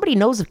 if somebody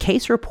knows a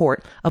case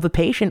report of a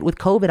patient with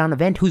COVID on a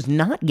vent who's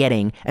not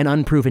getting an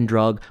unproven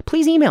drug,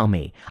 please email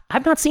me.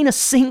 I've not seen a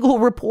single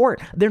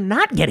report. They're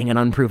not getting an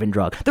unproven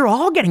drug. They're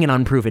all getting an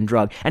unproven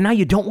drug. And now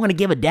you don't want to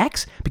give a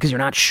dex because you're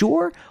not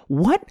sure?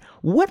 What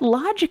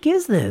logic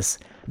is this?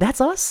 That's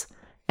us.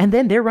 And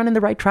then they're running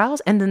the right trials.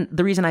 And then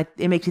the reason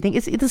it makes you think,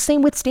 it's the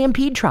same with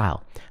Stampede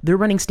trial. They're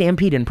running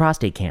Stampede in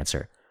prostate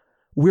cancer.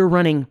 We're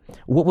running,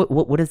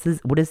 what is this?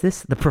 What is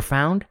this?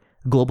 The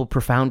Global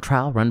Profound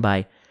trial run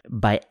by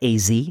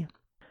AZ.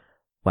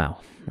 Wow,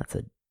 that's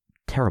a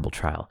terrible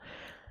trial.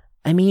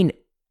 I mean,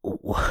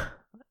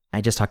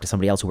 I just talked to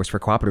somebody else who works for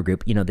a cooperative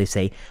group. They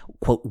say,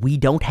 quote, "We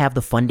don't have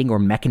the funding or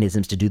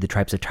mechanisms to do the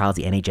types of trials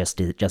the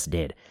NHS just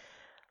did."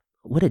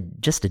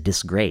 Just a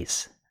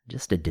disgrace.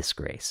 Just a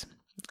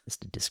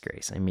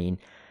disgrace. I mean,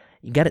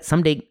 you got to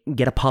someday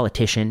get a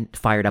politician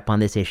fired up on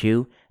this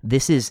issue.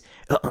 This is,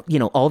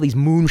 all these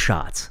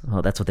moonshots.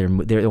 Oh, that's what they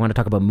want to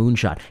talk about,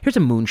 moonshot. Here's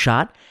a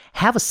moonshot.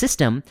 Have a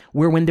system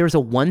where when there's a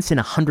once in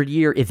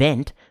 100-year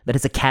event that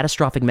is a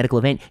catastrophic medical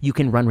event, you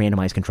can run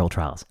randomized controlled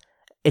trials.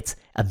 It's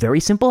a very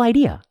simple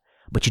idea,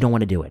 but you don't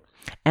want to do it.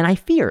 And I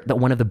fear that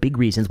one of the big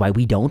reasons why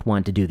we don't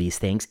want to do these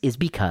things is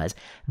because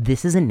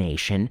this is a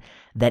nation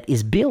that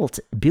is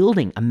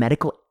building a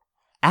medical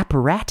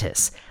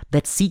apparatus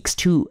that seeks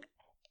to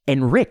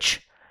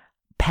enrich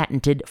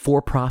patented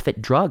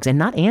for-profit drugs and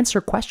not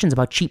answer questions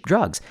about cheap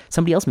drugs.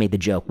 Somebody else made the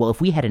joke, well,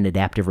 if we had an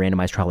adaptive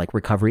randomized trial like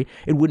Recovery,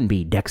 it wouldn't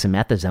be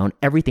dexamethasone.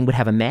 Everything would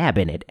have a MAB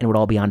in it and it would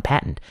all be on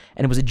patent.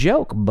 And it was a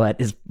joke, but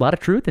there's a lot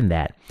of truth in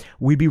that.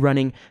 We'd be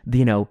running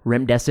the,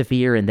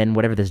 remdesivir and then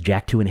whatever this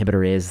JAK2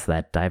 inhibitor is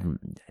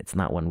it's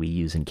not one we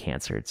use in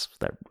cancer. It's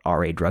the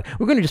RA drug.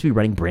 We're going to just be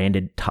running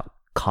branded,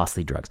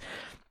 costly drugs.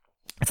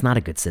 It's not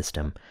a good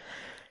system.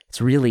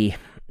 It's really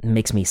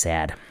makes me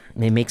sad.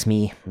 It makes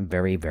me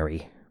very,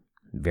 very,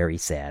 very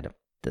sad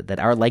that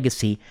our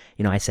legacy.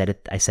 I said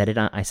it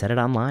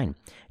online.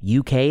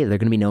 UK, they're going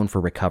to be known for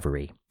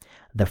recovery.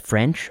 The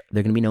French,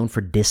 they're going to be known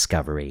for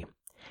discovery,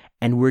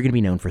 and we're going to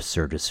be known for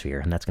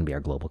Surgisphere, and that's going to be our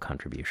global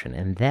contribution.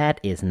 And that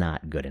is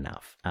not good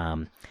enough.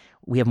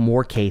 We have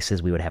more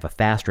cases. We would have a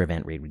faster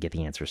event rate. We'd get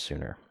the answers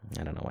sooner.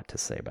 I don't know what to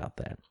say about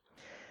that.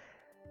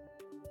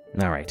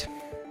 All right,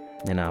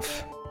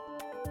 enough.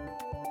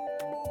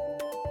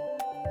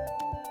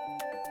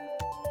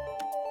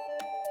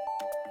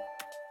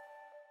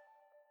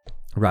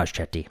 Raj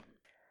Chetty.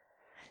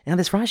 Now,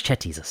 this Raj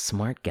Chetty's a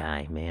smart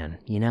guy, man.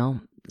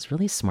 He's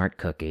really a smart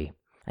cookie.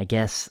 I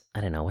guess, I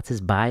don't know, what's his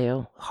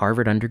bio?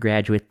 Harvard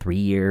undergraduate, 3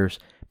 years.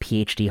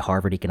 PhD,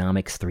 Harvard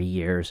Economics, 3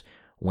 years.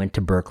 Went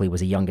to Berkeley,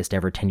 was the youngest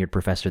ever tenured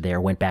professor there.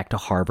 Went back to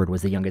Harvard,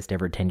 was the youngest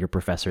ever tenured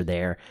professor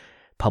there.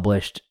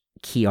 Published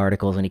key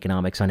articles in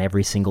economics on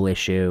every single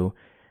issue.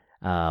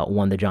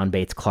 Won the John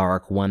Bates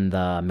Clark, won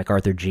the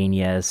MacArthur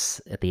Genius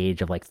at the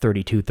age of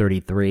 32,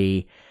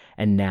 33.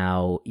 And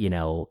now,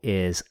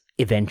 is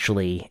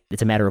eventually,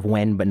 it's a matter of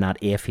when, but not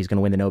if, he's going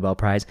to win the Nobel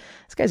Prize.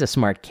 This guy's a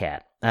smart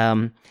cat.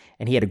 And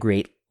he had a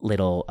great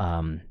little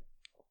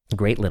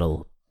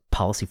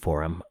policy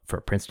forum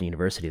for Princeton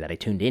University that I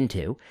tuned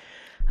into.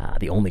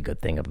 The only good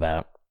thing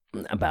about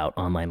about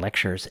online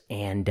lectures,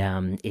 and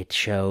it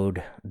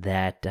showed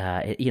that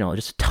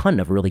just a ton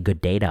of really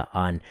good data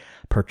on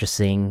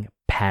purchasing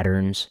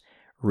patterns,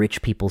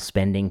 rich people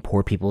spending,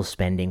 poor people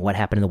spending, what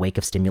happened in the wake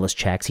of stimulus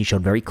checks. He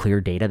showed very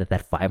clear data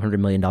that $500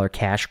 million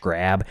cash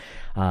grab,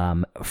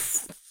 no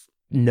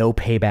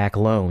payback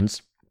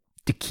loans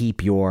to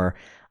keep your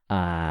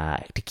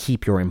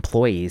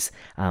employees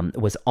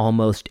was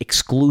almost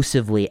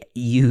exclusively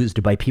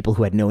used by people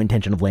who had no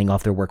intention of laying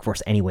off their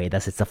workforce anyway.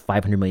 Thus, it's a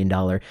 $500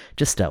 million,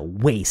 just a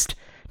waste,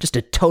 just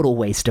a total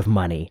waste of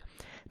money.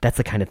 That's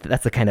the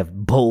kind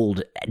of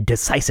bold,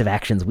 decisive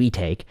actions we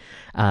take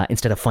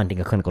instead of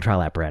funding a clinical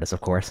trial apparatus, of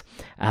course.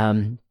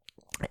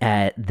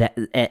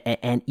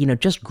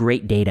 Just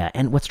great data.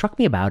 And what struck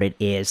me about it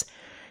is,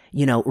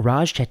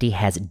 Raj Chetty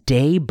has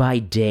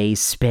day-by-day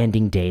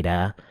spending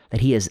data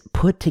that he has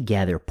pulled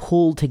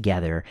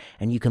together,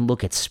 and you can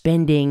look at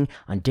spending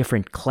on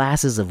different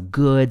classes of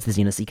goods. There's,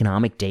 this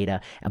economic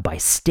data by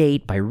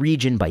state, by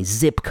region, by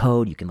zip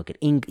code. You can look at,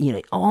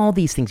 all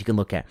these things you can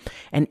look at.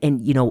 And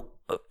in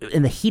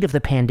the heat of the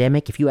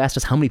pandemic, if you asked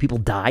us how many people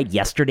died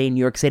yesterday in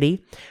New York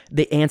City,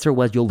 the answer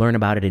was you'll learn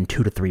about it in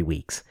 2 to 3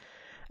 weeks.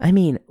 I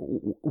mean,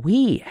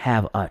 we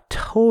have a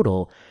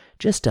total,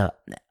 just a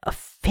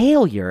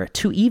failure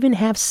to even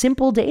have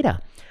simple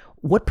data.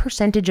 What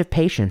percentage of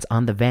patients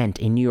on the vent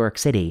in New York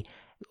City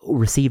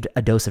received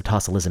a dose of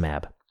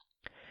tocilizumab?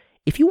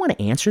 If you want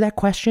to answer that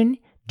question,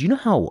 do you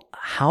know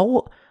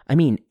how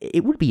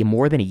it would be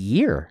more than a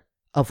year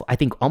of, I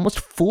think, almost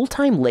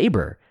full-time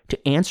labor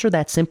to answer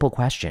that simple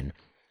question.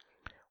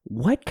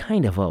 What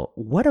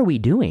are we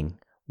doing?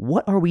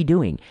 What are we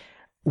doing?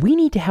 We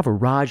need to have a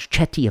Raj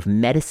Chetty of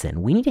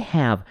medicine. We need to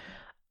have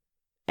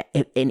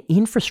an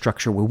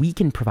infrastructure where we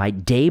can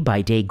provide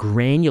day-by-day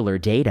granular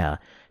data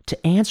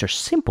to answer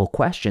simple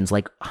questions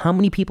like how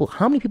many people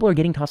are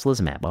getting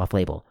tocilizumab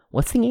off-label?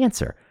 What's the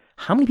answer?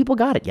 How many people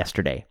got it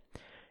yesterday?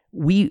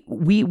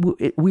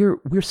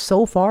 We're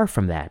so far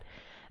from that.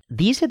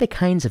 These are the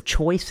kinds of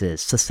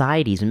choices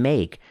societies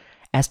make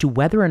as to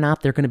whether or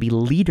not they're going to be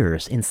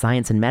leaders in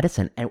science and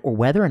medicine, or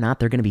whether or not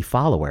they're going to be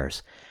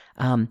followers.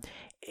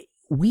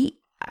 It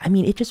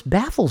just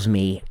baffles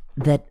me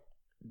that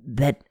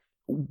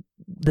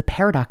the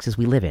paradoxes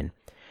we live in.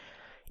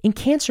 In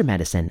cancer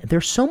medicine,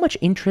 there's so much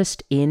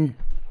interest in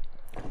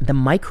the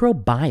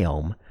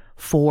microbiome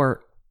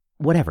for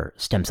whatever,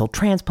 stem cell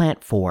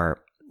transplant,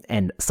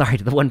 and sorry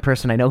to the one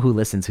person I know who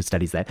listens who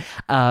studies that,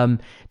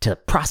 to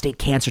prostate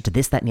cancer, to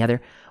this, that, and the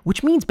other,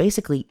 which means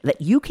basically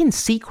that you can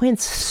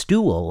sequence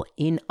stool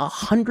in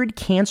 100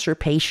 cancer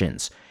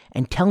patients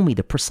and tell me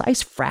the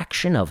precise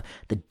fraction of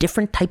the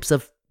different types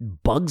of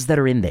bugs that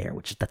are in there,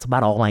 that's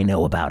about all I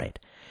know about it.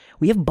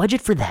 We have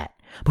budget for that.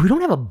 But we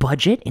don't have a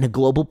budget in a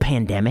global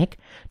pandemic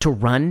to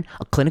run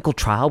a clinical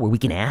trial where we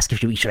can ask,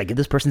 should I give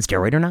this person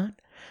steroid or not?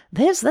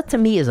 That to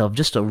me is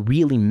just a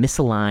really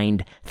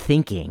misaligned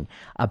thinking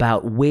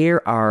about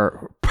where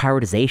our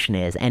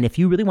prioritization is. And if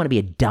you really want to be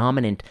a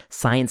dominant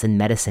science and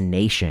medicine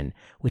nation,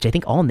 which I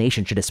think all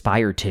nations should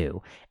aspire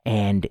to,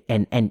 and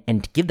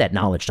give that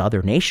knowledge to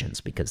other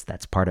nations, because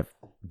that's part of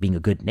being a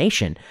good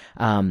nation,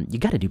 you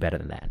got to do better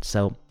than that.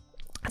 So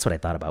that's what I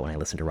thought about when I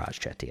listened to Raj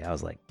Chetty. I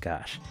was like,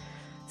 gosh,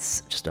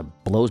 it just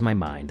blows my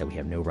mind that we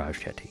have no Raj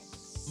Chetty.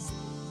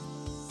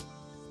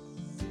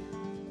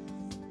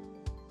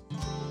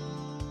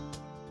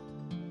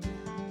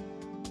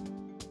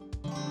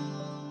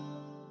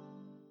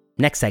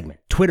 Next segment,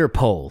 Twitter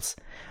polls.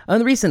 In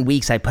the recent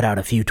weeks, I put out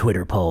a few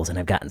Twitter polls, and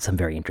I've gotten some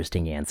very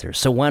interesting answers.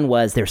 So one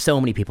was, there's so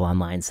many people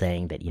online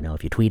saying that,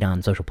 if you tweet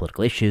on social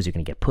political issues, you're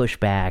going to get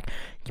pushback.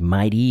 You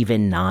might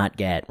even not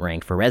get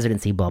ranked for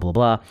residency, blah, blah,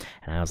 blah.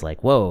 And I was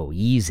like, whoa,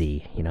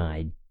 easy.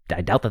 I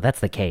doubt that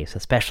that's the case,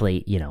 especially,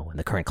 in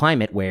the current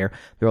climate where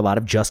there are a lot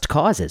of just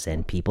causes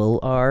and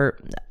people are,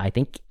 I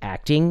think,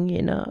 acting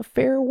in a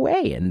fair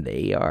way, and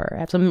they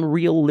have some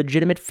real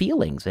legitimate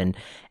feelings, and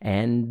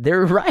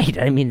they're right.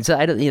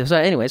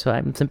 So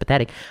I'm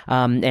sympathetic.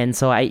 And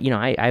so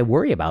I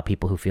worry about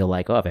people who feel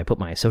like, if I put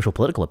my social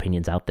political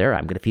opinions out there,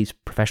 I'm going to face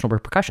professional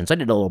repercussions. So I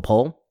did a little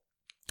poll.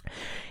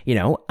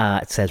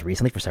 It says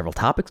recently for several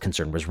topics,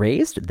 concern was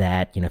raised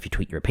that, if you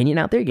tweet your opinion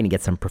out there, you're going to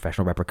get some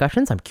professional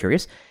repercussions. I'm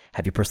curious,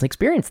 have you personally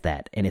experienced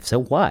that? And if so,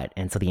 what?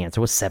 And so the answer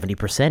was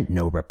 70%,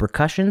 no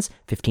repercussions.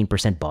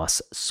 15%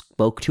 boss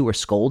spoke to or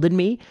scolded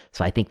me.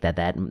 So I think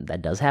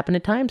that does happen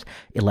at times.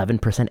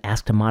 11%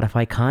 asked to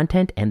modify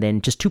content, and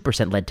then just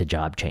 2% led to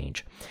job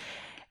change.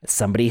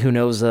 Somebody who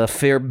knows a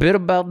fair bit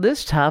about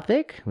this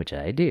topic, which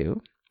I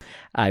do,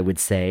 I would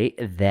say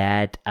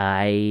that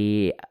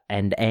I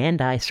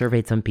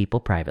surveyed some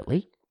people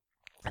privately,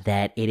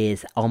 that it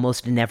is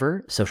almost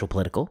never social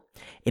political.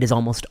 It is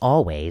almost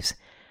always,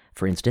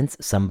 for instance,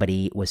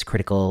 somebody was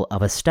critical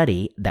of a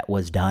study that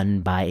was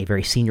done by a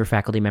very senior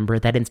faculty member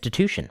at that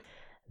institution.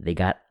 They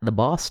got the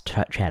boss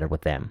chatted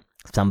with them.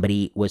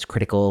 Somebody was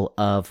critical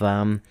of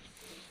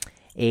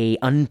a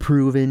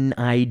unproven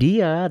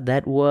idea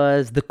that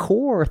was the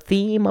core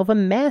theme of a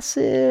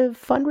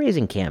massive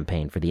fundraising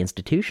campaign for the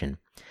institution.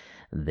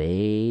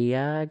 they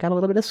got a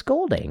little bit of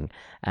scolding.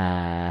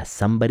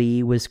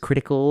 Somebody was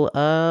critical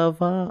of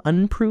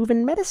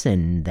unproven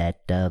medicine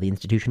that the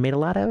institution made a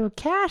lot of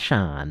cash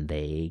on.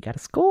 They got a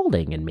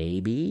scolding, and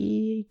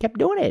maybe kept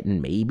doing it,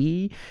 and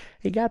maybe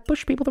it got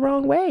pushed people the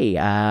wrong way.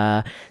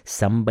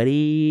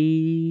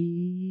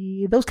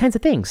 Those kinds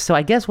of things. So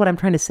I guess what I'm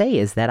trying to say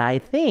is that I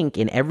think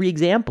in every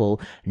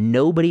example,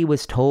 nobody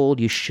was told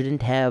you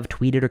shouldn't have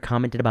tweeted or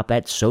commented about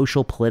that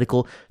social,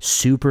 political,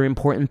 super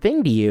important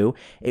thing to you.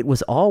 It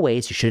was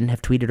always you shouldn't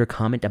have tweeted or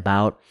commented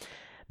about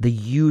the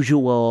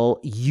usual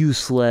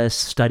useless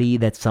study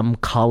that some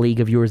colleague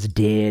of yours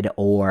did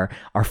or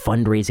our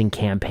fundraising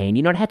campaign.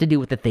 It had to do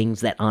with the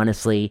things that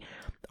honestly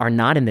are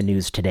not in the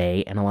news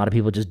today and a lot of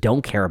people just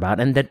don't care about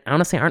and that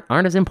honestly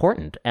aren't as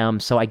important.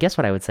 So I guess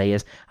what I would say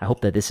is I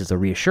hope that this is a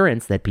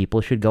reassurance that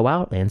people should go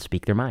out and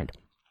speak their mind.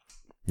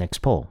 Next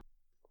poll.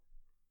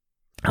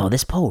 Oh,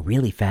 this poll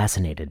really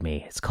fascinated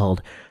me. It's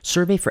called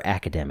Survey for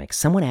Academics.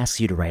 Someone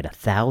asks you to write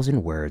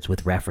 1,000 words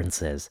with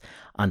references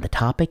on the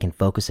topic and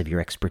focus of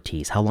your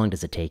expertise. How long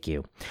does it take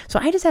you? So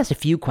I just asked a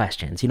few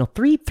questions,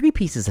 three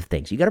pieces of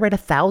things. You got to write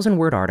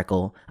 1,000-word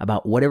article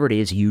about whatever it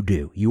is you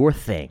do, your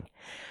thing.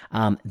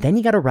 Then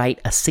you got to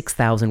write a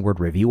 6,000-word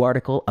review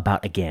article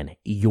about, again,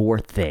 your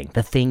thing,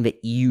 the thing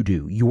that you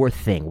do, your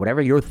thing.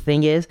 Whatever your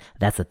thing is,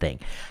 that's the thing.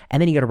 And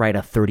then you got to write a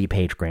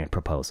 30-page grant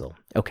proposal.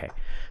 Okay,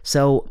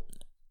 so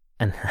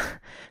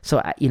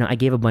I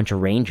gave a bunch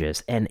of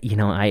ranges, and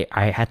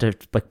I had to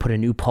put a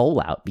new poll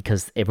out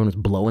because everyone was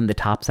blowing the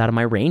tops out of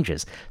my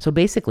ranges. So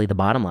basically, the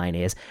bottom line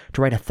is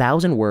to write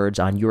 1,000 words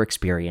on your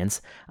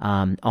experience.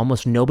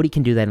 Almost nobody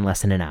can do that in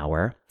less than an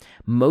hour.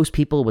 Most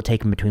people will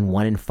take them between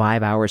 1 and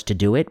 5 hours to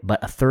do it,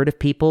 but a third of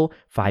people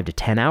 5 to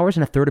 10 hours,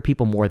 and a third of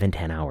people more than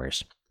 10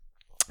 hours.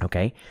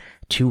 Okay,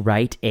 to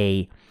write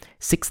a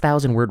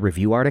 6,000-word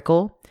review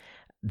article.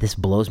 This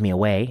blows me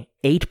away.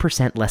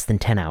 8% less than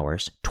 10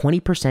 hours,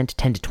 20%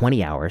 10 to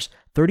 20 hours,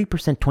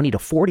 30% 20 to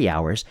 40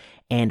 hours,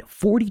 and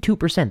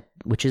 42%,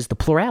 which is the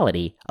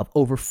plurality, of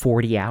over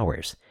 40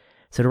 hours.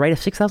 So to write a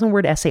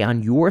 6,000-word essay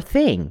on your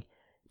thing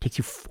takes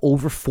you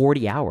over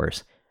 40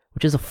 hours,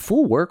 which is a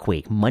full work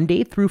week,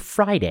 Monday through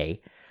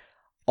Friday.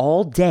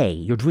 All day,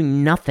 you're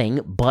doing nothing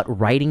but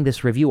writing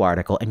this review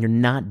article, and you're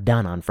not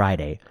done on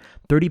Friday.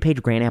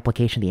 30-page grant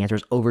application, the answer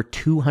is over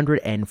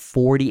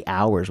 240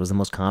 hours was the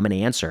most common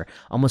answer.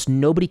 Almost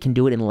nobody can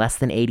do it in less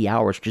than 80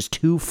 hours, just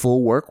 2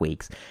 full work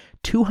weeks.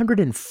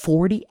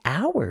 240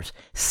 hours,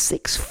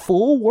 6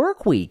 full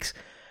work weeks.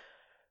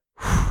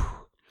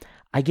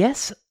 I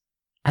guess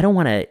I don't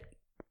want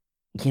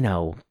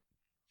to,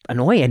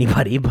 annoy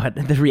anybody, but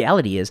the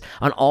reality is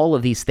on all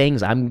of these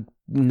things,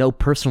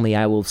 personally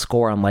I will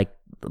score on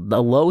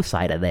the low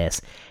side of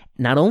this.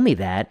 Not only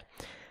that,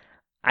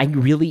 I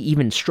really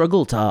even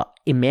struggle to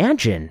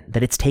imagine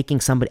that it's taking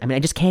somebody. I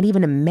just can't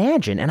even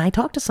imagine. And I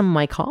talked to some of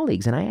my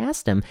colleagues and I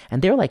asked them,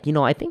 and they're like,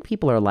 I think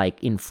people are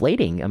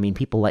inflating.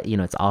 People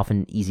it's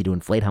often easy to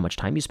inflate how much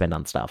time you spend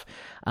on stuff.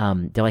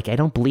 They're like, I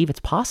don't believe it's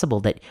possible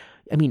that,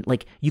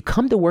 you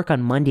come to work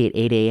on Monday at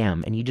 8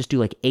 a.m. and you just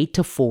do 8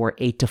 to 4,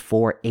 8 to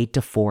 4, 8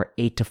 to 4,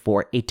 8 to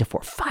 4, 8 to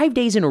 4, 5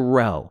 days in a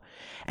row.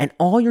 And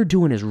all you're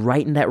doing is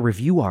writing that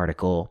review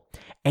article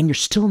and you're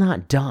still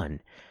not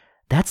done.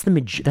 That's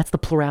the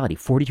plurality,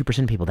 42%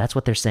 of people. That's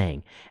what they're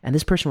saying. And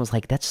this person was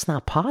like, that's just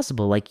not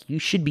possible. You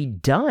should be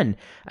done.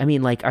 Are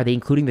they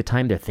including the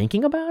time they're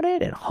thinking about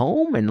it at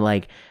home?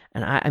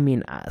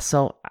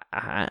 So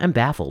I'm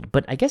baffled.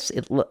 But I guess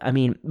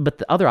but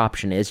the other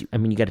option is,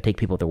 you got to take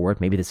people at their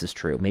word. Maybe this is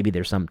true. Maybe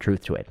there's some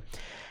truth to it.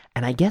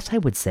 And I guess I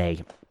would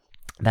say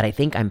that I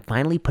think I'm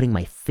finally putting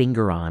my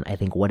finger on,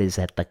 what is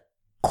at the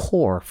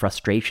core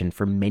frustration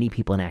for many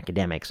people in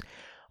academics,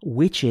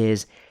 which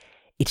is,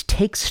 it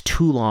takes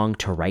too long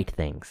to write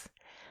things.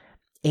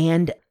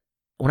 And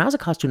when I was a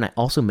college student, I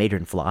also majored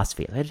in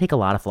philosophy. I had to take a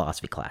lot of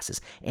philosophy classes.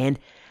 And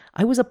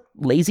I was a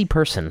lazy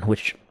person,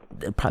 which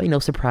probably no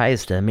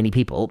surprise to many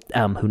people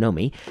who know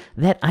me,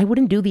 that I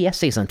wouldn't do the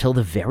essays until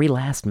the very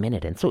last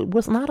minute. And so it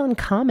was not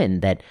uncommon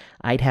that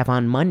I'd have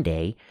on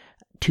Monday,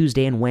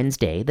 Tuesday, and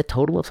Wednesday the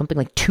total of something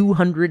like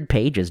 200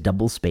 pages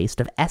double-spaced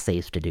of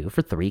essays to do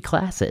for 3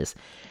 classes.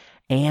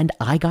 And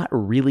I got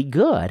really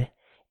good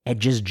at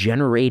just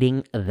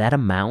generating that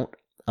amount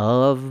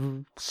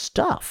of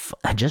stuff,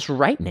 just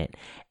writing it.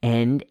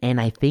 And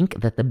I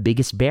think that the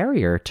biggest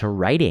barrier to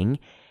writing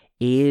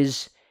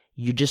is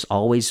you're just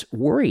always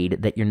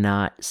worried that you're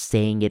not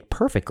saying it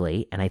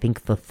perfectly. And I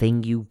think the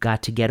thing you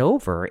got to get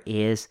over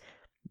is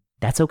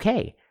that's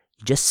okay.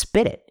 You just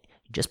spit it.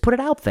 You just put it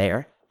out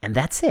there, and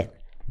that's it.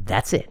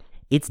 That's it.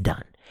 It's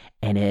done.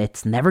 And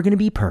it's never going to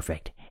be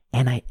perfect.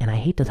 And I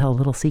hate to tell a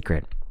little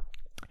secret.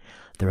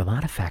 There are a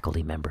lot of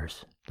faculty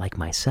members like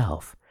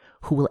myself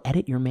who will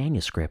edit your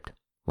manuscript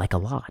a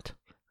lot.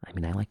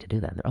 I like to do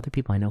that. There are other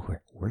people I know who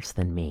are worse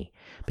than me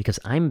because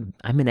I'm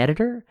an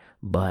editor,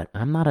 but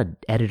I'm not an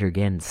editor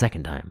again the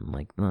second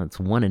time. It's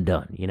one and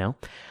done,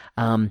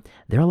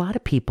 There are a lot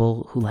of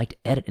people who like to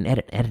edit and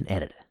edit and edit and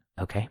edit,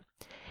 okay?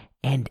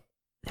 And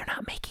they're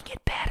not making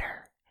it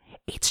better.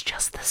 It's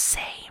just the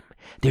same.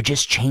 They're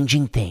just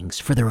changing things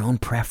for their own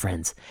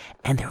preference,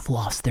 and they've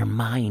lost their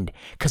mind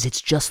because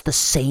it's just the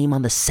same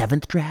on the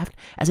 7th draft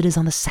as it is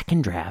on the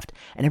 2nd draft.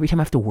 And every time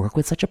I have to work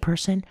with such a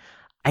person,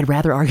 I'd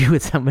rather argue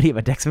with somebody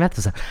about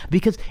dexamethasone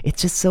because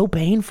it's just so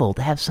painful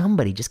to have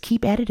somebody just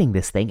keep editing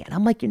this thing. And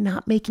I'm like, you're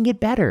not making it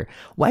better.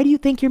 Why do you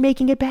think you're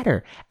making it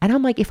better? And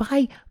I'm like, if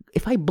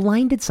I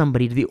blinded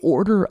somebody to the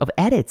order of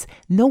edits,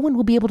 no one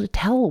will be able to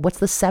tell what's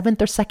the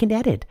 7th or 2nd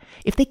edit.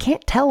 If they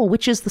can't tell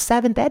which is the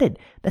 7th edit,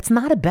 that's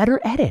not a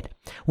better edit.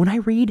 When I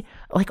read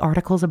like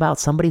articles about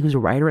somebody who's a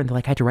writer and they're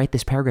like, I had to write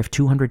this paragraph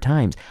 200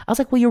 times. I was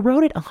like, well, you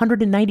wrote it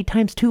 190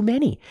 times too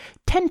many.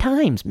 10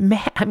 times.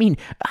 I mean,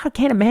 I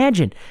can't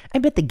imagine. I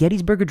bet the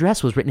Gettysburg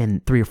Address was written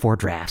in 3 or 4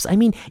 drafts. I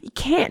mean, you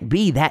can't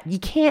be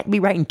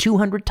writing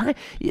 200 times.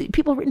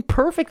 People have written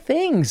perfect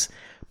things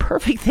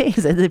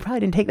that they probably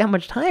didn't take that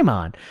much time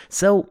on.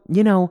 So,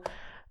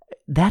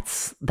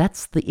 that's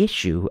the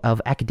issue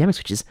of academics,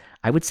 which is,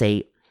 I would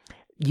say,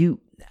 you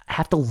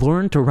have to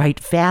learn to write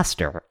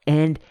faster.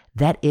 And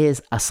that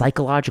is a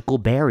psychological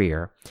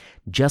barrier,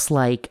 just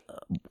like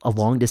a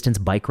long distance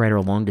bike ride or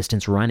a long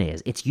distance run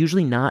is. It's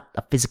usually not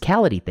a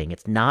physicality thing.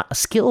 It's not a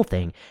skill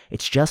thing.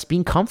 It's just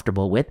being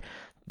comfortable with,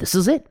 this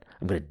is it.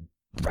 I'm going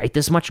to write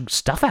this much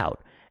stuff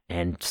out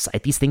and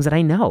cite these things that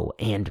I know.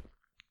 And,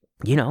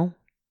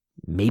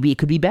 maybe it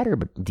could be better,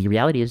 but the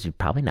reality is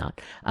probably not.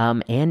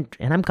 And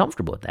I'm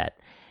comfortable with that.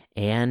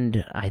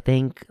 And I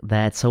think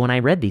that, so when I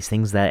read these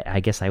things, that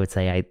I guess I would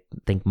say I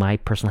think my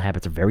personal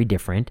habits are very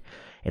different.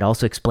 It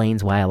also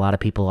explains why a lot of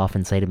people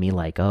often say to me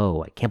like,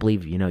 oh, I can't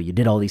believe, you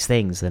did all these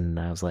things. And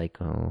I was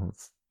like, oh, it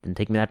didn't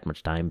take me that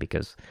much time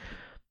because,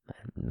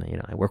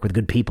 I work with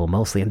good people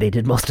mostly, and they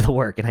did most of the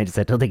work. And I just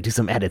had to do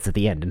some edits at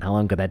the end. And how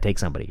long could that take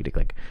somebody? You take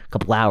like a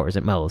couple hours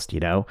at most,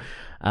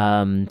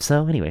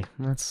 So anyway,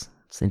 it's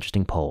an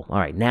interesting poll. All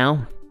right,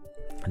 now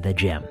the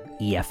gem,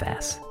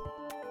 EFS.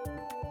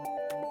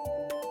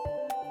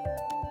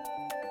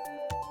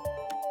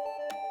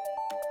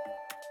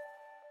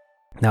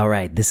 All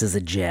right, this is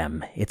a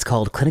gem. It's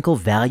called Clinical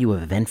Value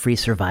of Event-Free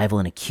Survival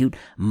in Acute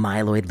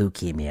Myeloid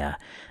Leukemia.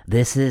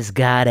 This has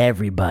got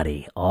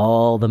everybody,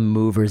 all the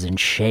movers and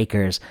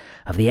shakers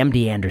of the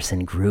MD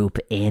Anderson group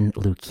in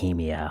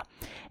leukemia.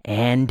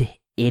 And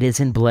it is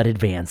in Blood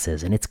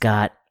Advances, and it's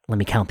got, let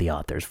me count the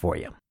authors for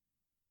you.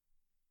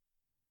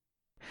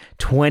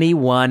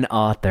 21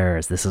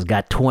 authors. This has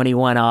got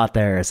 21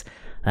 authors.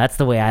 That's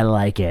the way I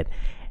like it.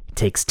 It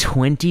takes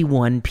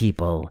 21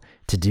 people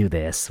to do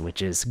this,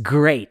 which is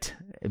great,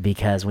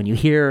 because when you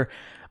hear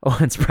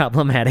what's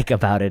problematic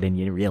about it and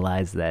you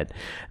realize that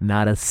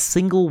not a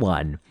single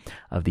one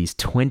of these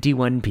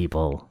 21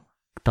 people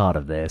thought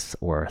of this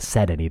or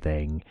said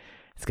anything,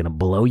 it's going to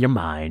blow your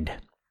mind.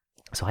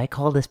 So I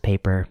call this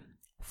paper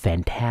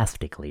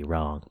fantastically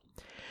wrong.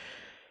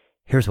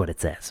 Here's what it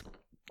says.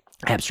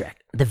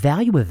 Abstract. The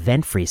value of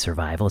event-free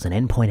survival as an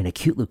endpoint in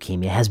acute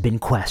leukemia has been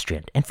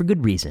questioned, and for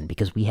good reason,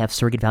 because we have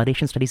surrogate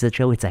validation studies that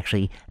show it's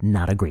actually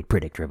not a great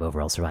predictor of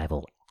overall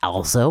survival.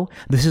 Also,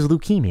 this is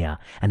leukemia,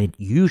 and it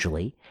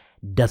usually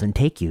doesn't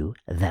take you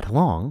that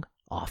long,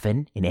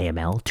 often in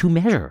AML, to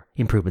measure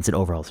improvements in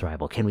overall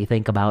survival. Can we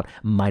think about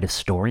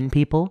midostaurin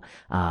people,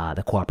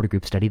 the cooperative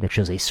group study that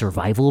shows a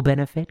survival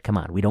benefit? Come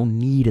on, we don't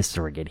need a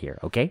surrogate here,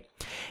 okay?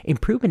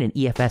 Improvement in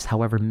EFS,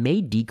 however, may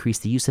decrease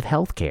the use of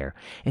healthcare.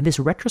 In this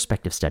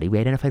retrospective study, we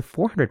identified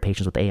 400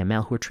 patients with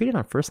AML who were treated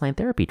on first-line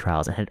therapy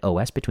trials and had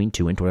OS between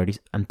 2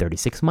 and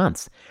 36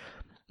 months.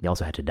 They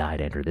also had to die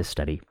to enter this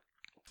study.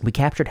 We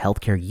captured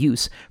healthcare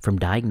use from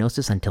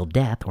diagnosis until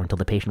death or until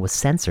the patient was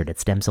censored at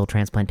stem cell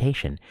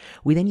transplantation.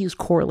 We then used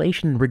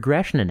correlation and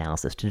regression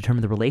analysis to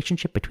determine the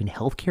relationship between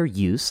healthcare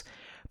use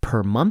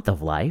per month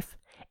of life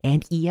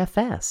and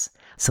EFS.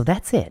 So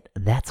that's it.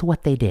 That's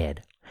what they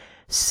did.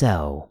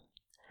 So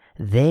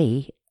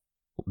they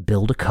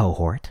build a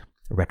cohort,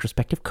 a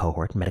retrospective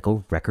cohort,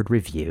 medical record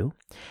review.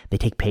 They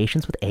take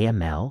patients with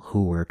AML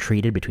who were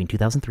treated between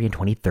 2003 and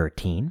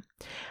 2013.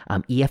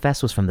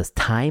 EFS was from the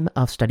time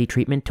of study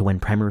treatment to when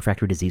primary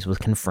refractory disease was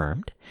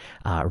confirmed,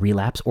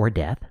 relapse or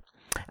death.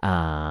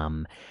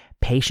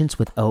 Patients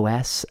with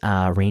OS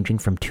ranging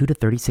from 2 to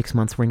 36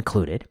 months were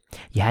included.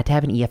 You had to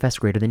have an EFS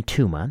greater than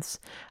 2 months,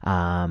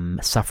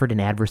 suffered an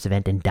adverse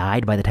event and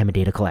died by the time of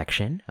data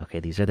collection. Okay,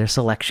 these are their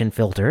selection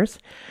filters.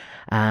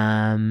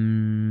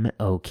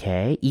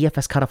 Okay.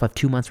 EFS cutoff of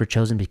 2 months were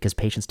chosen because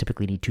patients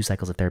typically need 2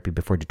 cycles of therapy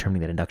before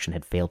determining that induction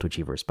had failed to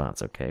achieve a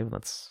response. Okay, well,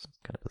 that's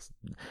kind of,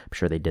 I'm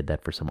sure they did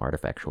that for some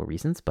artifactual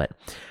reasons, but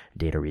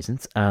data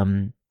reasons.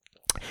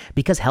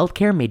 Because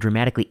healthcare may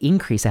dramatically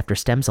increase after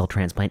stem cell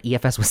transplant,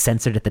 EFS was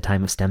censored at the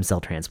time of stem cell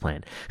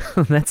transplant.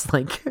 That's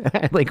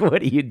like,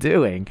 what are you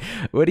doing?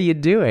 What are you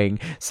doing?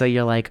 So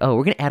you're like, oh,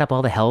 we're going to add up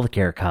all the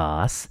healthcare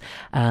costs.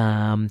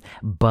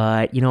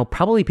 But,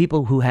 probably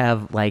people who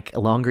have like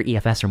longer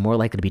EFS are more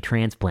likely to be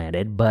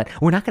transplanted, but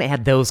we're not going to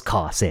add those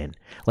costs in.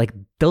 Like,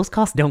 those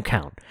costs don't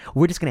count.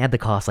 We're just going to add the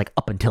costs like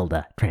up until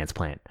the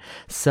transplant.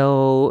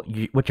 So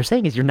what you're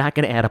saying is you're not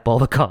going to add up all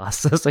the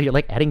costs. So you're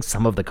like adding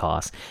some of the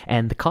costs,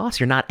 and the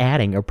costs you're not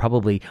adding are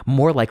probably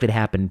more likely to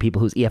happen in people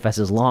whose EFS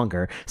is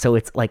longer. So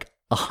it's like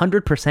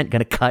 100% going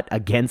to cut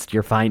against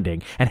your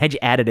finding. And had you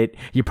added it,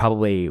 you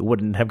probably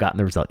wouldn't have gotten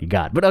the result you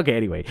got. But okay,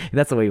 anyway,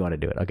 that's the way you want to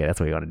do it. Okay, that's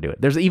the way you want to do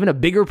it. There's even a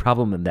bigger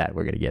problem than that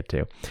we're going to get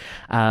to.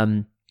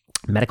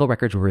 Medical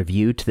records were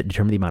reviewed to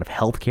determine the amount of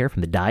health care from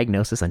the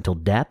diagnosis until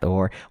death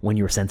or when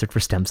you were censored for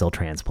stem cell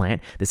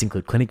transplant. This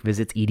include clinic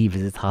visits, ED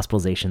visits,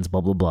 hospitalizations, blah,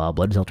 blah, blah,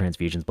 blood cell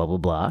transfusions, blah,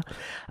 blah,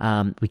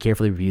 blah. We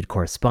carefully reviewed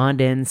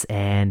correspondence,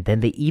 and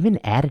then they even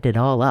added it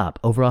all up.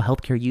 Overall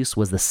healthcare use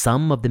was the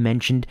sum of the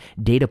mentioned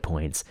data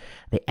points.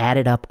 They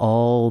added up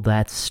all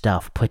that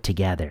stuff put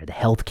together, the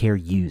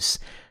healthcare use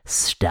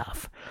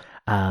stuff.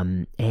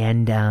 And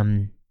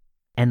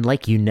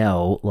like,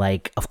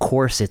 like, of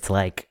course it's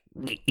like,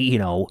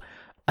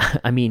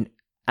 I mean,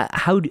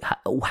 how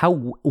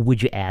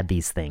would you add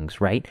these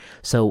things, right?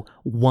 So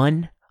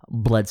 1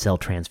 blood cell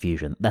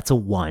transfusion, that's a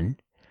 1.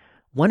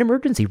 1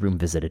 emergency room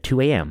visit at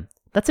 2 a.m.,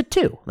 that's a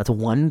 2. That's a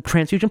 1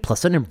 transfusion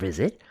plus an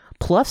visit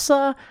plus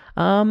an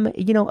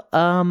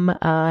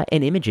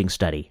imaging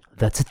study,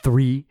 that's a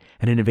 3,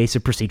 and an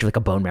invasive procedure like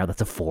a bone marrow,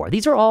 that's a 4.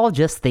 These are all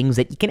just things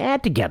that you can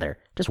add together.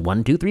 Just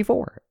 1, 2, 3,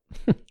 4.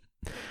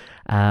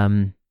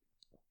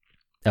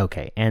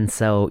 Okay, and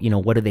so,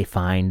 what do they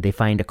find? They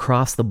find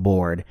across the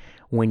board,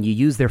 when you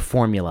use their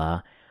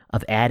formula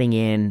of adding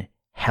in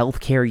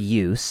healthcare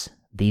use,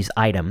 these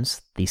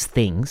items, these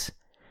things,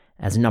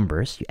 as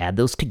numbers, you add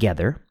those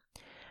together,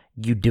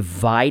 you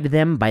divide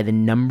them by the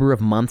number of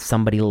months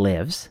somebody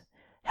lives,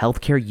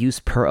 healthcare use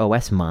per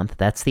OS month,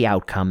 that's the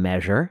outcome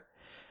measure.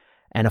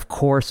 And of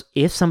course,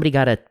 if somebody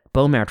got a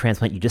bone marrow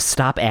transplant, you just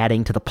stop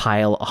adding to the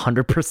pile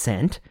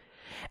 100%.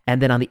 And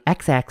then on the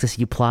x-axis,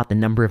 you plot the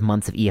number of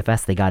months of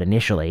EFS they got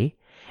initially,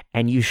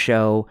 and you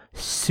show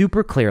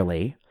super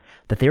clearly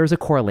that there is a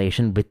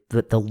correlation with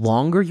the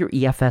longer your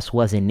EFS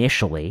was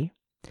initially,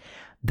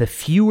 the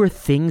fewer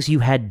things you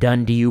had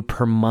done to you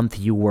per month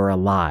you were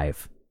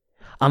alive.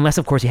 Unless,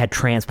 of course, you had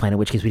transplant, in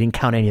which case we didn't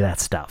count any of that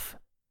stuff.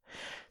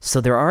 So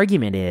their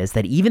argument is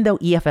that even though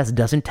EFS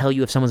doesn't tell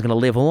you if someone's going to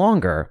live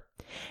longer,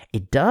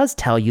 it does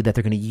tell you that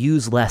they're going to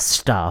use less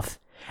stuff,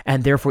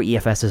 and therefore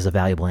EFS is a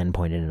valuable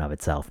endpoint in and of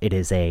itself. It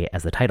is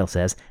as the title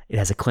says, it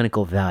has a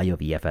clinical value of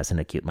EFS in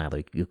acute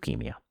myeloid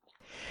leukemia.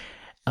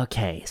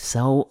 Okay,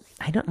 so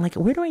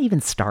where do I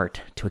even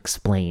start to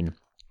explain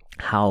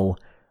how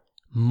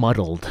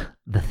muddled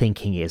the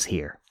thinking is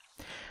here?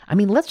 I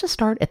mean, let's just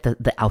start at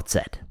the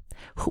outset.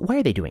 Why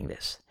are they doing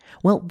this?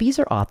 Well, these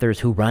are authors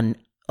who run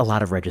a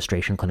lot of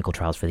registration clinical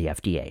trials for the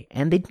FDA,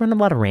 and they run a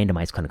lot of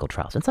randomized clinical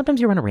trials. And sometimes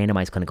you run a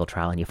randomized clinical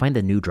trial and you find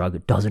the new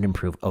drug doesn't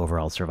improve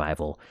overall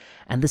survival.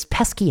 And this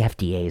pesky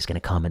FDA is going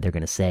to come and they're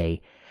going to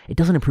say, it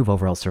doesn't improve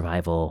overall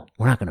survival,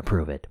 we're not going to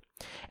prove it.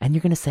 And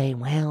you're going to say,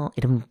 well,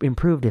 it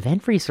improved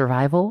event-free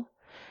survival.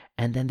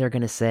 And then they're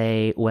going to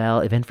say, well,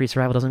 event-free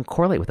survival doesn't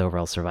correlate with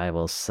overall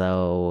survival.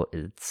 So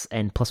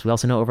and plus we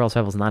also know overall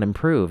survival is not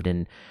improved.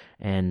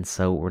 And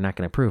so we're not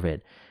going to prove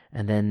it.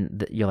 And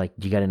then you're like,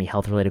 do you got any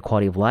health-related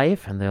quality of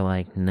life? And they're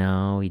like,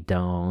 no, we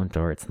don't,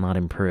 or it's not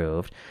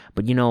improved.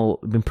 But,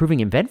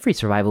 improving event-free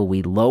survival,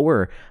 we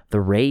lower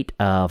the rate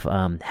of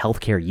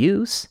healthcare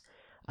use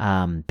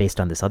based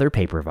on this other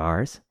paper of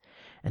ours.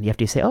 And the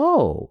FDA say,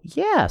 oh,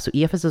 yeah, so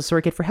EFS is a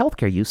surrogate for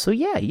healthcare use, so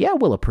yeah,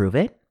 we'll approve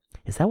it.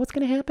 Is that what's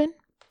going to happen?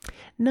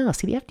 No,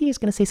 see, the FDA is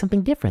going to say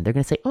something different. They're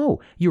going to say,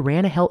 oh, you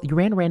ran a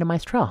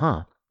randomized trial,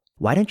 huh?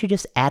 Why don't you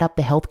just add up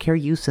the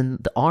healthcare use in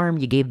the arm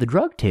you gave the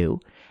drug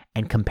to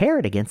and compare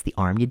it against the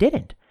arm you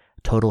didn't?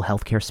 Total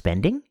healthcare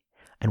spending?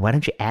 And why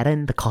don't you add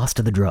in the cost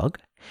of the drug?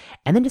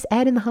 And then just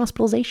add in the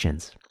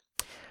hospitalizations.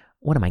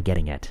 What am I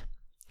getting at?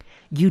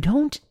 You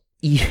don't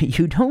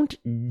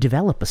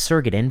develop a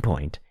surrogate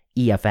endpoint,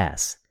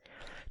 EFS,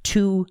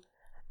 to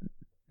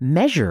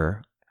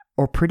measure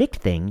or predict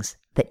things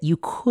that you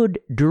could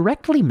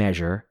directly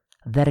measure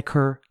that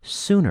occur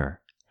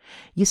sooner.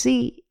 You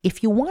see,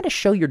 if you want to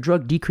show your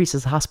drug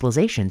decreases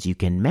hospitalizations, you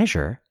can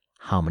measure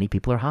how many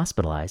people are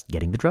hospitalized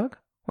getting the drug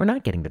or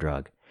not getting the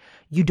drug.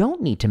 You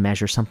don't need to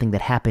measure something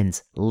that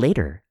happens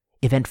later,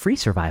 event-free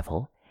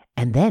survival,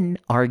 and then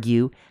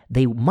argue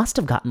they must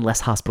have gotten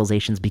less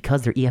hospitalizations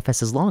because their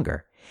EFS is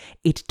longer.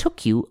 It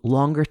took you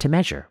longer to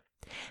measure.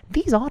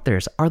 These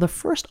authors are the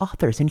first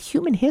authors in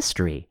human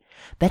history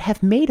that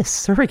have made a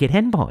surrogate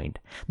endpoint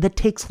that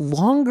takes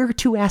longer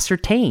to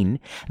ascertain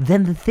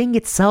than the thing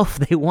itself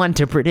they want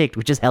to predict,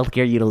 which is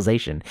healthcare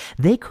utilization.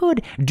 They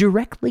could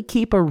directly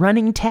keep a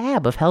running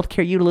tab of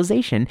healthcare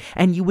utilization,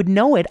 and you would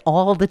know it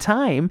all the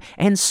time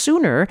and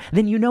sooner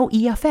than you know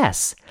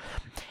EFS.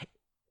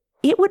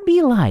 It would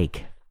be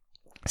like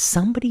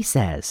somebody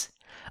says,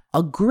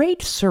 a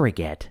great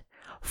surrogate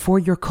for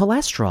your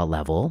cholesterol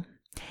level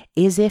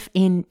is if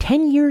in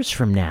 10 years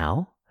from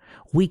now,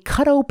 we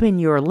cut open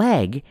your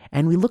leg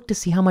and we look to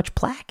see how much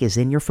plaque is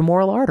in your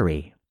femoral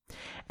artery.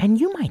 And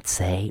you might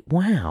say,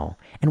 wow,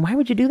 and why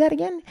would you do that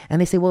again?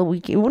 And they say, well,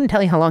 it wouldn't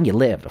tell you how long you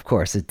lived. Of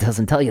course, it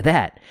doesn't tell you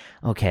that.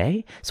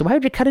 Okay, so why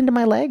would you cut into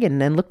my leg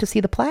and then look to see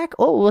the plaque?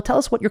 Oh, well, tell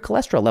us what your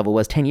cholesterol level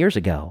was 10 years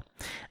ago.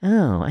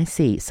 Oh, I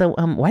see. So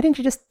why didn't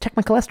you just check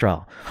my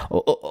cholesterol?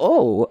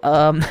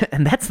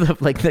 And that's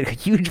the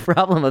huge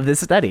problem of this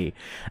study.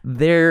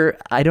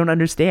 I don't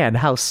understand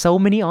how so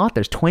many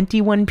authors,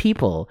 21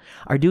 people,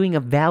 are doing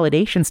a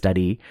validation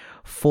study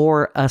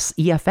for us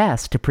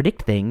EFS to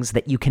predict things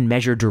that you can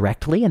measure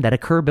directly and that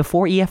occur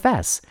before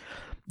EFS.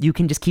 You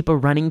can just keep a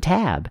running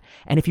tab.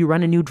 And if you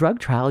run a new drug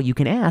trial, you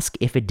can ask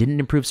if it didn't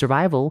improve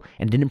survival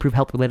and didn't improve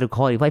health-related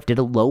quality of life, did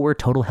it lower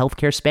total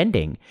healthcare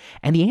spending?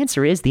 And the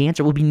answer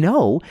will be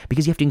no,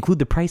 because you have to include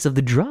the price of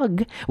the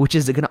drug, which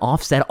is going to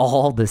offset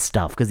all this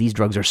stuff because these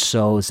drugs are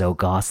so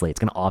costly. It's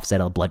going to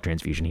offset a blood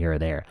transfusion here or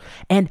there.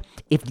 And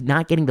if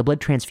not getting the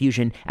blood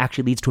transfusion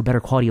actually leads to a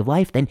better quality of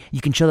life, then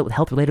you can show that with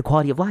health-related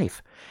quality of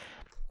life.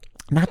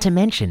 Not to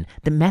mention,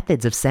 the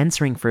methods of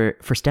censoring for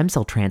stem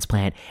cell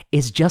transplant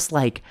is just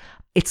like,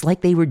 it's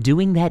like they were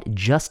doing that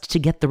just to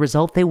get the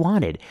result they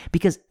wanted,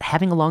 because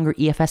having a longer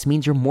EFS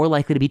means you're more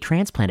likely to be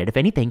transplanted. If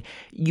anything,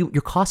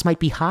 your costs might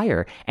be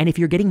higher. And if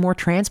you're getting more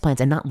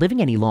transplants and not living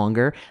any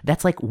longer,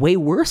 that's like way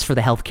worse for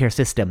the healthcare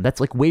system. That's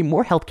like way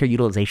more healthcare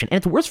utilization, and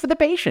it's worse for the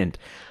patient.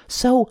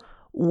 So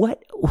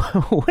what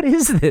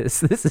is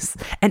this?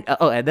 And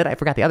then I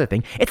forgot the other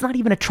thing. It's not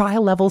even a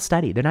trial level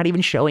study. They're not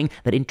even showing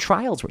that in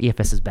trials where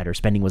EFS is better,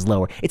 spending was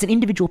lower. It's an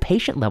individual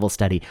patient level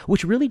study,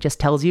 which really just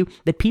tells you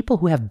that people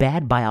who have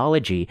bad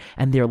biology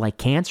and they're like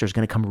cancer is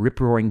going to come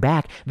rip-roaring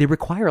back, they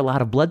require a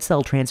lot of blood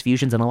cell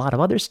transfusions and a lot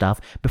of other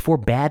stuff before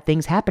bad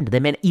things happen to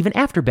them, and even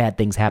after bad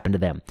things happen to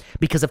them,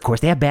 because of course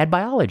they have bad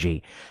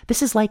biology.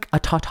 This is like a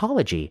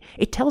tautology.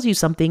 It tells you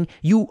something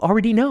you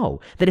already know,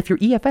 that if your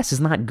EFS is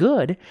not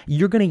good,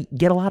 you're going to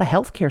get a lot of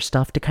healthcare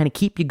stuff to kind of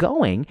keep you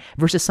going,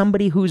 versus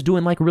somebody who's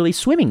doing like really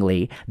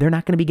swimmingly, they're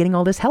not going to be getting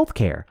all this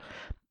healthcare.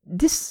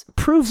 This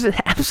proves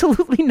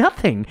absolutely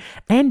nothing.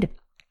 And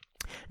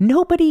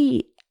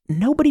nobody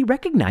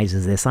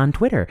recognizes this on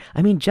Twitter.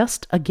 I mean,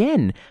 just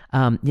again,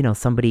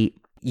 somebody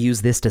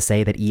used this to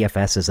say that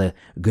EFS is a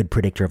good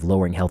predictor of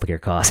lowering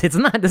healthcare costs. It's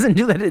not. It doesn't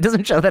do that. It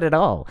doesn't show that at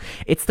all.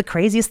 It's the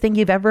craziest thing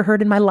you've ever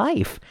heard in my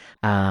life.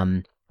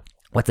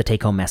 What's the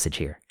take-home message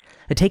here?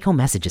 The take-home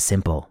message is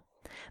simple.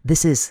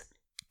 This is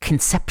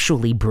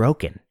conceptually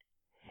broken.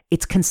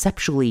 It's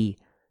conceptually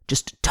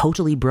just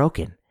totally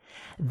broken.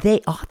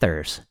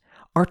 Authors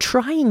are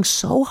trying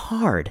so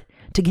hard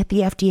to get the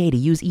FDA to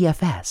use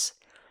EFS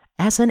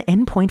as an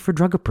endpoint for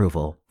drug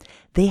approval.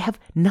 They have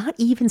not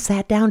even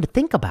sat down to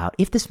think about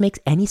if this makes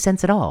any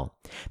sense at all.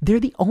 They're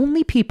the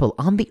only people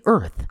on the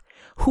earth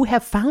who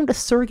have found a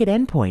surrogate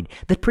endpoint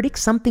that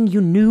predicts something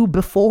you knew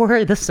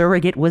before the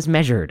surrogate was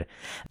measured.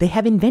 They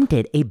have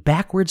invented a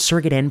backwards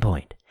surrogate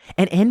endpoint.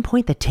 An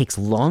endpoint that takes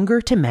longer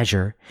to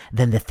measure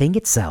than the thing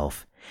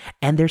itself,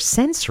 and they're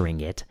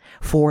censoring it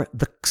for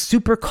the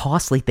super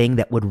costly thing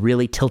that would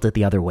really tilt it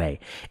the other way.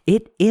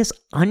 It is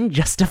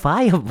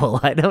unjustifiable.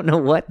 I don't know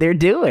what they're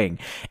doing.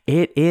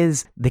 It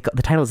is, the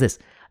title is this: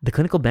 The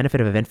Clinical Benefit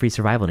of Event-Free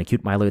Survival in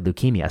Acute Myeloid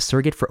Leukemia, a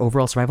Surrogate for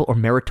Overall Survival or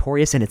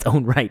Meritorious in its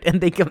Own Right.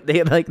 And they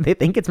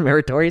think it's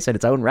meritorious in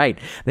its own right.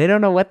 They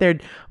don't know what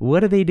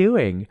are they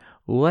doing?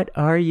 What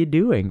are you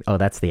doing? Oh,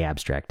 that's the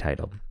abstract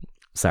title.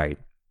 Sorry.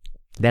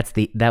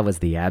 That was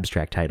the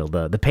abstract title.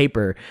 The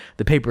paper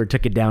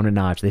took it down a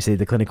notch. They say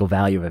the clinical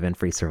value of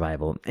event-free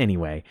survival.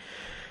 Anyway,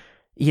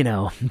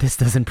 this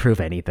doesn't prove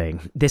anything.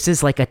 This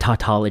is like a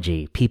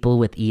tautology. People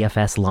with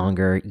EFS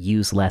longer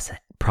use less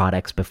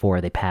products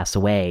before they pass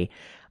away.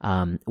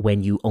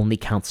 When you only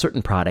count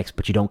certain products,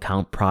 but you don't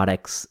count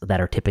products that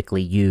are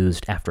typically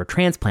used after a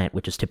transplant,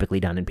 which is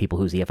typically done in people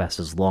whose EFS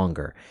is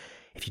longer.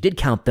 If you did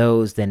count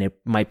those, then it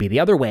might be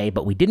the other way,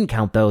 but we didn't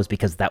count those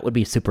because that would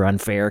be super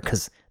unfair,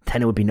 because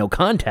then it would be no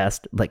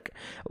contest. Like,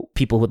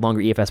 people with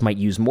longer EFS might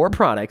use more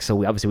products, so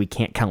we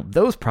can't count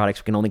those products.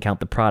 We can only count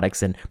the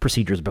products and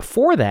procedures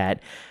before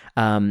that.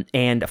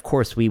 And of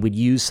course, we would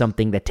use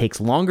something that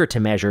takes longer to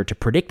measure to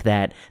predict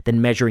that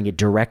than measuring it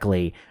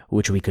directly,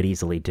 which we could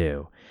easily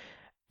do.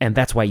 And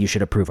that's why you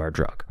should approve our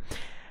drug.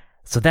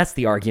 So that's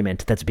the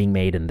argument that's being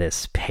made in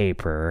this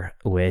paper,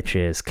 which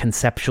is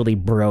conceptually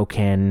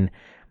broken,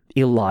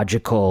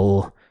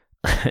 illogical,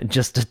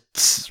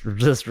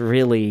 just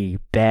really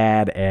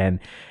bad, and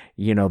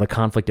the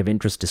conflict of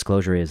interest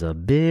disclosure is a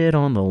bit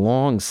on the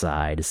long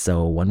side,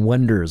 so one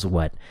wonders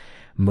what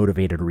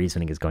motivated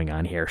reasoning is going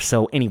on here.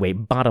 So anyway,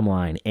 bottom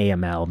line,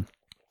 AML,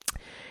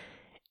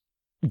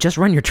 just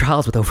run your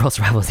trials with overall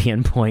survival as the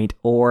endpoint,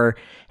 or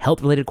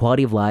health-related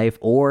quality of life,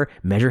 or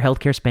measure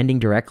healthcare spending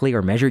directly,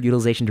 or measure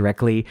utilization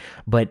directly,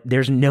 but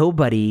there's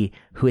nobody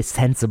who is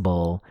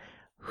sensible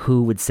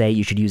who would say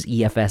you should use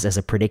EFS as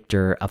a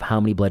predictor of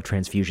how many blood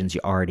transfusions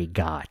you already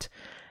got.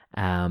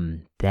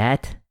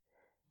 That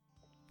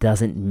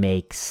doesn't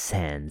make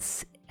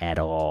sense at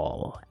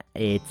all.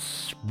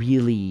 It's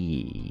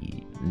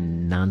really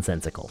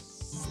nonsensical.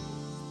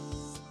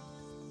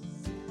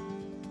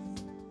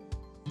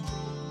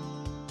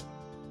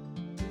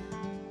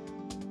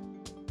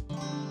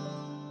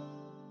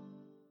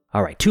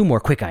 All right, two more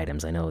quick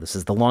items. I know this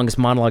is the longest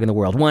monologue in the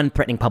world. One,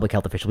 threatening public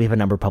health officials. We have a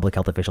number of public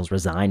health officials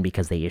resign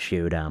because they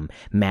issued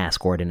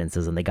mask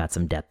ordinances and they got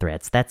some death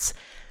threats. That's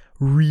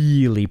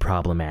really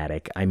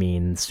problematic. I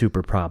mean,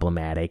 super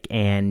problematic.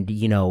 And,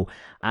 you know,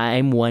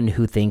 I'm one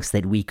who thinks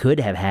that we could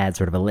have had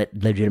sort of a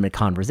legitimate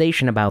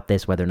conversation about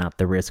this, whether or not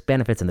the risk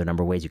benefits and the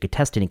number of ways you could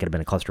test it. It could have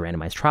been a cluster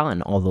randomized trial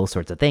and all those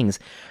sorts of things.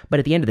 But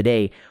at the end of the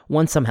day,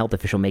 once some health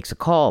official makes a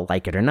call,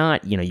 like it or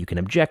not, you know, you can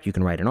object, you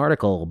can write an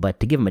article, but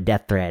to give them a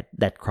death threat,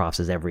 that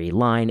crosses every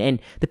line.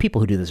 And the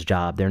people who do this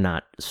job, they're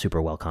not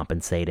super well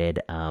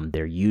compensated.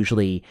 They're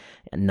usually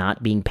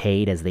not being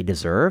paid as they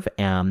deserve.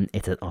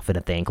 It's often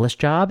a thankless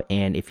job.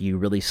 And if you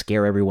really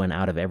scare everyone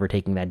out of ever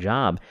taking that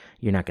job,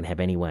 you're not going to have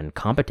anyone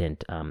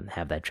competent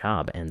have that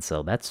job. And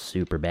so that's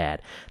super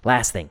bad.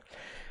 Last thing,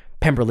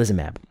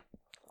 pembrolizumab.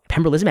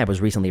 Pembrolizumab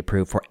was recently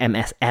approved for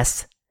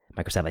MSS,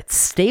 microsatellite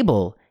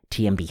stable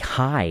TMB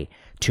high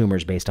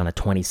tumors based on a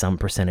 20-some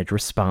percentage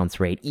response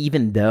rate,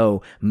 even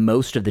though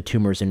most of the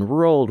tumors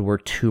enrolled were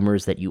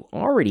tumors that you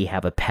already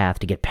have a path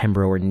to get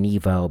Pembro or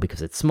Nivo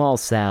because it's small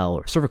cell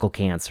or cervical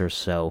cancer,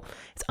 so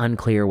it's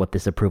unclear what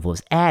this approval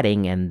is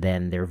adding, and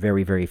then there are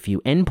very, very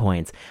few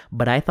endpoints.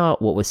 But I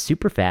thought what was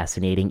super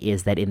fascinating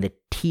is that in the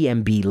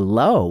TMB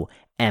low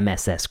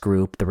MSS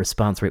group, the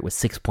response rate was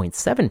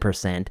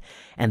 6.7%,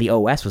 and the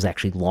OS was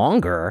actually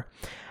longer,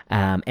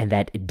 and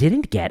that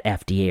didn't get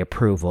FDA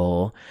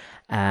approval,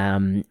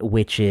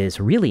 which is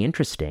really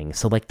interesting.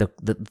 So like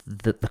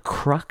the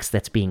crux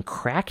that's being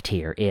cracked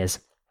here is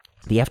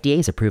the FDA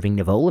is approving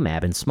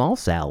nivolumab in small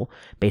cell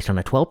based on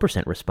a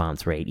 12%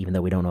 response rate, even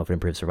though we don't know if it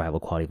improves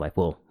survival, quality of life.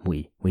 Well,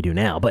 we do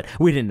now, but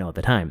we didn't know at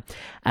the time.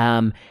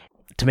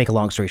 To make a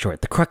long story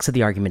short, the crux of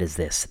the argument is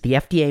this. The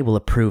FDA will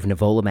approve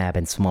nivolumab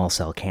in small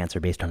cell cancer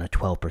based on a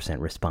 12%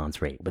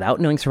 response rate. Without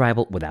knowing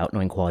survival, without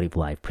knowing quality of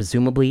life,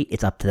 presumably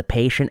it's up to the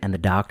patient and the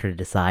doctor to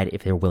decide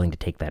if they're willing to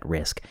take that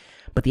risk.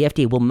 But the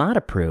FDA will not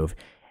approve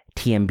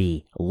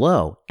TMB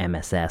low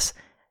MSS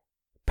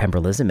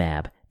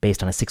pembrolizumab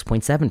based on a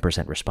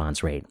 6.7%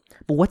 response rate.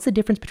 But what's the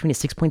difference between a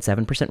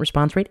 6.7%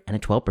 response rate and a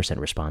 12%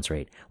 response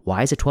rate?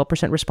 Why is a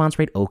 12% response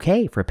rate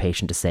okay for a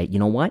patient to say, you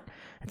know what,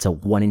 it's a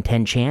 1 in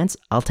 10 chance,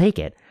 I'll take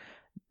it?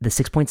 The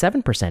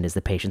 6.7% is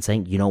the patient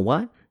saying, you know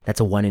what,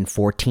 that's a 1 in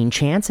 14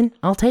 chance and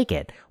I'll take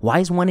it. Why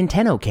is 1 in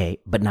 10 okay,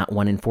 but not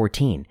 1 in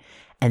 14?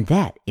 And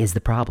that is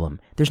the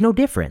problem. There's no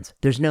difference.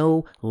 There's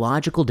no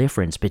logical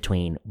difference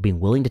between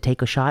being willing to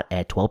take a shot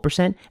at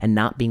 12% and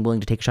not being willing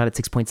to take a shot at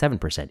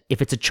 6.7%.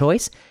 If it's a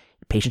choice,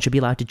 the patient should be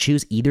allowed to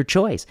choose either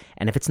choice.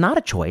 And if it's not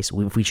a choice,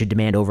 if we should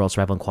demand overall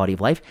survival and quality of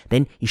life,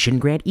 then you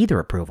shouldn't grant either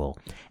approval.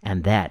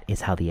 And that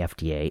is how the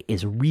FDA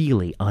is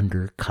really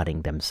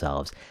undercutting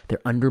themselves. They're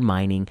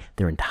undermining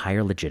their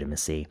entire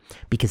legitimacy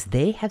because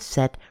they have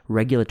set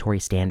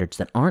regulatory standards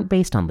that aren't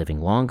based on living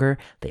longer.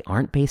 They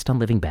aren't based on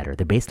living better.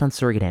 They're based on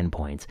surrogate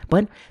endpoints.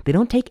 But they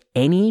don't take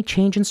any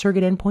change in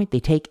surrogate endpoint. They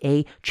take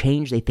a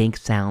change they think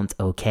sounds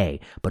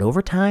okay. But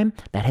over time,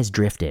 that has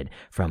drifted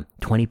from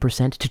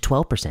 20% to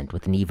 12%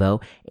 with Nivo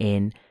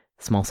in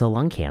small cell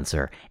lung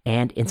cancer,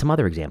 and in some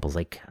other examples,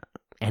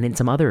 and in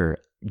some other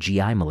GI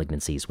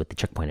malignancies with the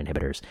checkpoint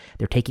inhibitors.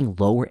 They're taking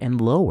lower and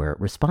lower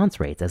response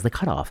rates as the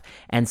cutoff.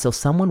 And so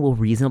someone will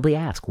reasonably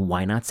ask,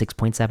 why not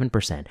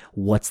 6.7%?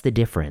 What's the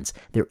difference?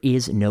 There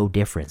is no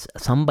difference.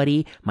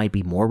 Somebody might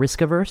be more risk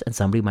averse and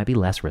somebody might be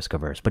less risk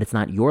averse, but it's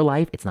not your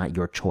life, it's not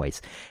your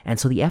choice. And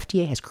so the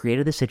FDA has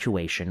created a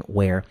situation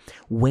where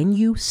when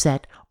you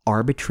set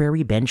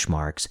arbitrary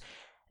benchmarks,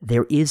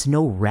 there is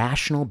no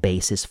rational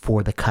basis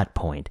for the cut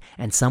point,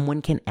 and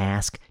someone can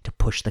ask to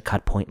push the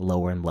cut point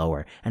lower and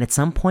lower. And at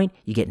some point,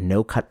 you get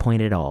no cut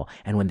point at all.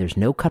 And when there's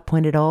no cut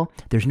point at all,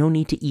 there's no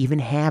need to even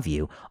have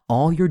you.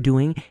 All you're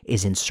doing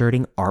is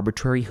inserting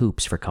arbitrary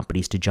hoops for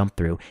companies to jump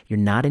through. You're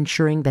not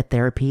ensuring that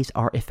therapies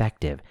are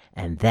effective,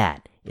 and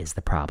that is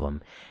the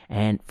problem.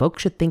 And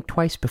folks should think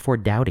twice before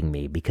doubting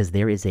me, because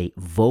there is a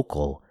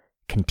vocal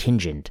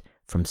contingent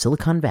from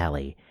Silicon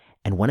Valley,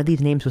 and one of these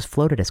names was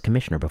floated as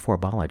commissioner before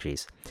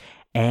Balaji's.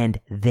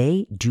 And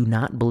they do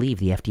not believe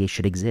the FDA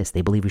should exist.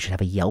 They believe we should have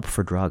a Yelp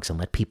for drugs and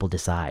let people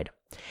decide.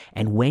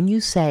 And when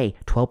you say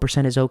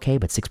 12% is okay,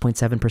 but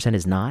 6.7%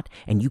 is not,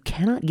 and you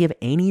cannot give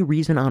any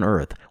reason on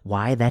earth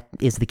why that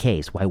is the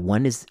case, why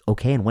one is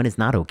okay and one is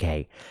not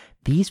okay,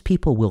 these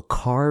people will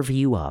carve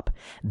you up.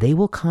 They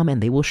will come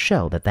and they will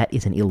show that that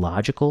is an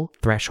illogical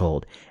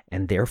threshold,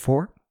 and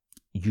therefore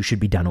you should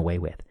be done away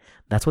with.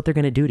 That's what they're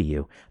going to do to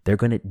you. They're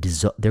going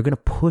to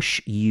push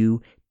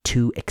you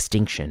to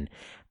extinction.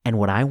 And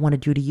what I want to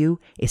do to you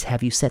is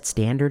have you set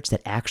standards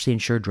that actually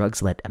ensure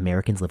drugs let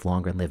Americans live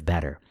longer and live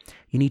better.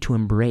 You need to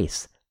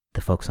embrace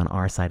the folks on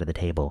our side of the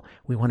table.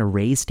 We want to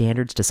raise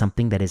standards to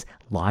something that is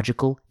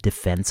logical,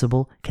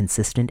 defensible,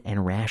 consistent,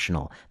 and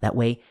rational. That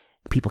way,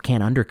 people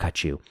can't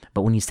undercut you.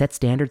 But when you set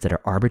standards that are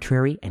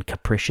arbitrary and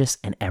capricious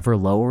and ever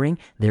lowering,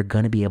 they're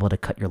going to be able to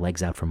cut your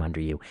legs out from under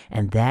you.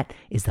 And that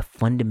is the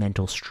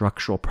fundamental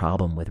structural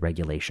problem with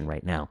regulation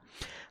right now.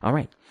 All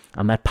right.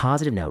 On that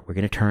positive note, we're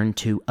going to turn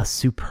to a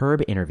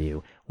superb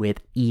interview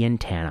with Ian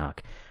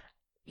Tannock.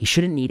 He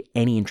shouldn't need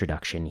any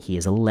introduction. He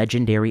is a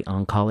legendary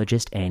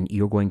oncologist, and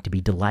you're going to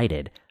be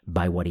delighted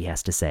by what he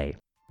has to say.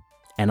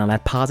 And on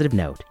that positive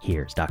note,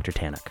 here's Dr.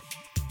 Tanak.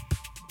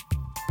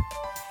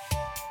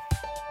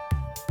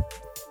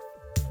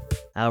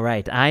 All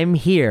right, I'm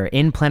here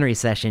in plenary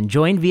session,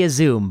 joined via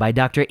Zoom by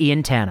Dr.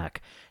 Ian Tanak.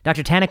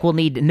 Dr. Tanak will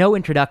need no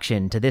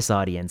introduction to this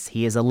audience.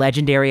 He is a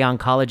legendary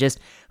oncologist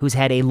who's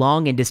had a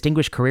long and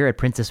distinguished career at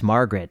Princess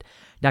Margaret.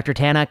 Dr.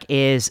 Tanak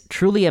is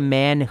truly a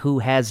man who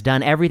has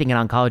done everything in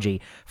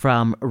oncology,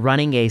 from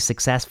running a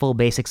successful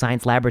basic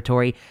science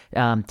laboratory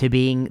to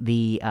being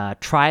the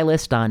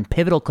trialist on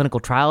pivotal clinical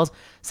trials,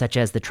 such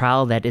as the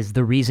trial that is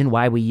the reason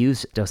why we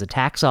use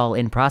docetaxel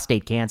in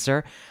prostate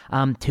cancer,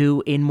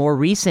 to, in more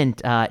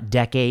recent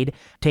decade,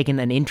 taken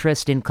an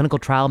interest in clinical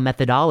trial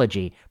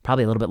methodology,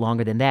 probably a little bit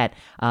longer than that,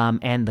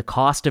 and the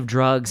cost of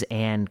drugs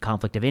and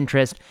conflict of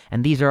interest.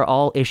 And these are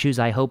all issues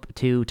I hope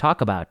to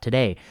talk about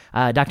today.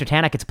 Dr.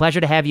 Tanak, it's a pleasure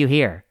to have you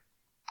here.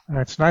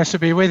 It's nice to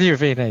be with you,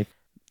 Vinay.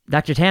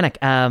 Dr. Tanak,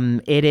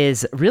 it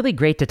is really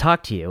great to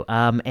talk to you,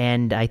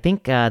 and I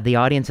think the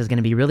audience is going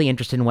to be really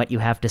interested in what you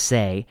have to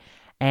say.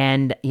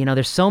 And,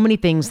 there's so many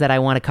things that I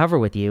want to cover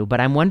with you, but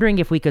I'm wondering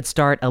if we could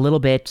start a little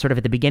bit sort of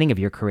at the beginning of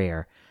your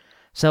career.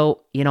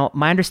 So,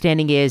 my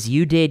understanding is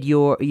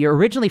you're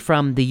originally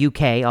from the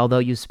UK, although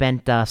you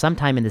spent some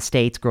time in the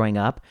States growing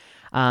up.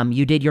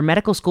 You did your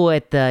medical school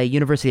at the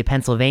University of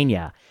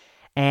Pennsylvania.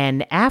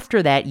 And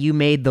after that, you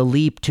made the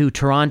leap to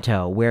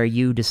Toronto, where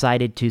you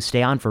decided to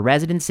stay on for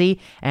residency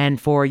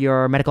and for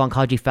your medical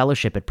oncology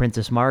fellowship at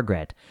Princess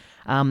Margaret.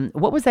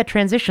 What was that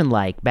transition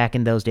like back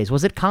in those days?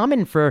 Was it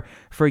common for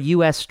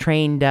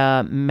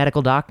U.S.-trained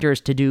medical doctors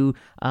to do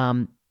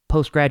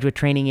postgraduate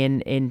training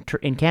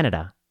in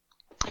Canada?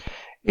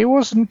 It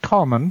wasn't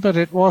common, but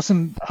it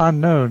wasn't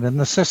unknown, and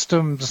the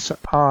systems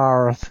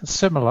are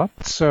similar,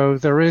 so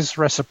there is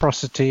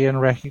reciprocity in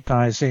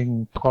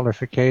recognizing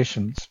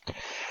qualifications.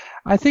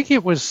 I think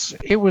it was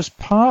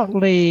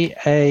partly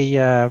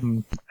a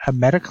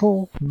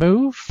medical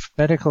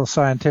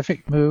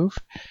scientific move,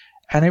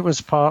 and it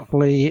was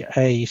partly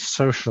a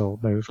social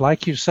move.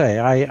 Like you say,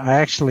 I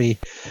actually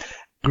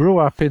grew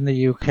up in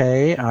the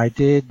UK. I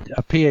did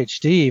a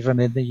PhD even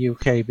in the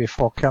UK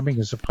before coming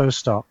as a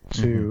postdoc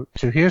to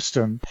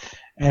Houston,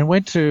 and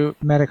went to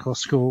medical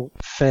school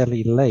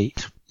fairly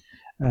late.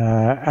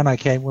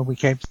 And when we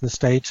came to the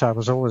States, I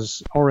was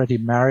already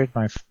married.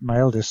 My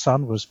eldest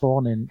son was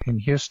born in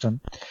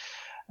Houston.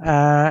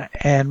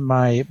 And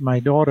my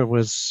daughter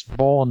was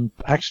born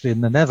actually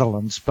in the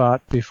Netherlands,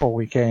 but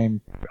before I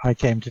came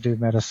to do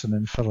medicine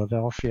in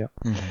Philadelphia.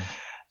 Mm-hmm.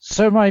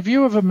 So my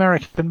view of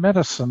American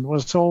medicine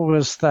was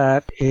always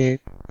that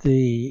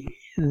the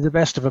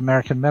best of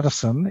American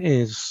medicine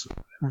is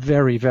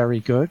very,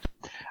 very good.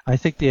 I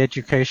think the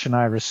education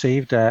I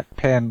received at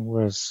Penn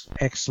was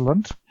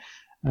excellent.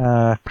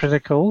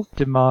 Critical,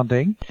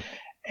 demanding,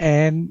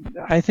 and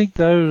I think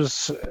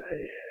those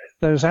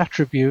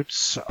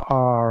attributes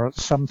are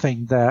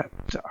something that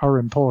are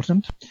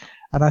important.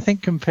 And I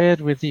think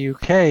compared with the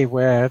UK,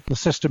 where the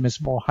system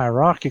is more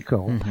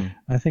hierarchical,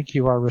 I think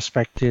you are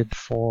respected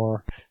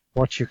for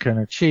what you can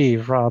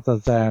achieve rather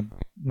than,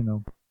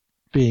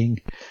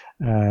 being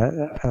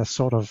a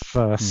sort of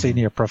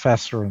senior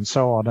professor and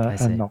so on,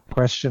 and not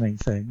questioning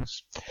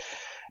things.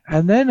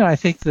 And then I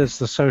think there's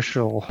the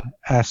social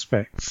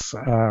aspects.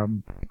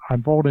 I'm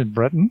born in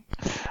Britain.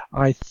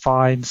 I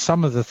find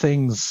some of the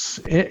things,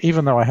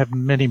 even though I have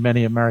many,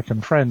 many American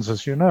friends,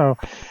 as you know,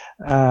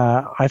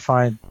 I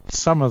find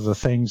some of the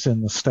things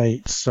in the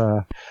States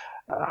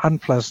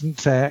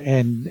unpleasant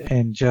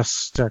and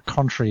just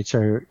contrary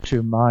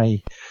to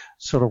my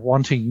sort of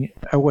wanting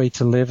a way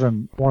to live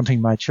and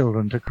wanting my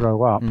children to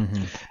grow up.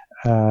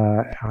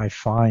 I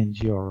find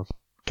your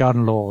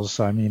gun laws,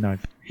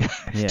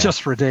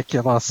 just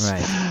ridiculous.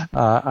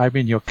 Right.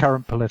 Your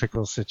current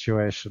political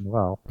situation,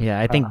 well. Yeah,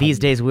 I think these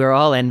days we're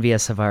all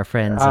envious of our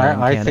friends in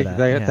Canada. I think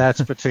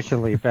that's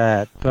particularly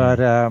bad. But,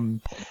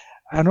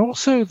 and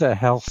also the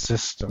health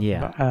system.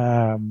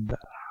 Yeah.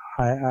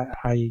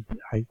 I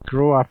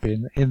grew up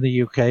in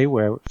the UK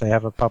where they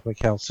have a public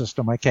health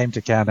system. I came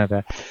to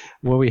Canada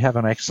where we have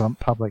an excellent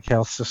public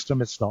health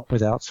system. It's not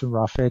without some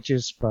rough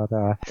edges, but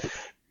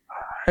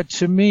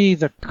to me,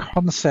 the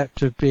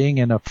concept of being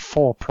in a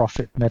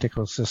for-profit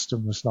medical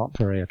system was not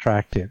very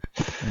attractive.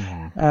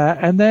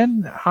 And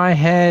then I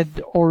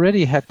had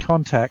already had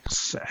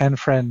contacts and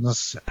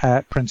friends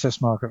at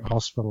Princess Margaret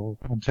Hospital,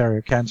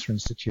 Ontario Cancer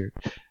Institute,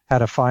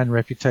 had a fine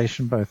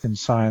reputation both in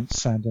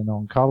science and in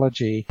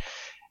oncology.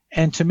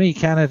 And to me,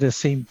 Canada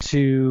seemed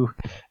to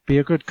be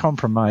a good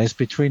compromise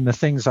between the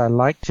things I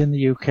liked in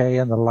the UK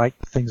and the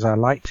things I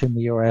liked in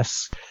the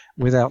US,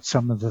 without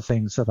some of the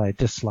things that I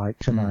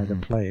disliked in either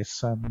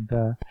place. And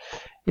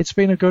it's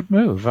been a good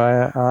move.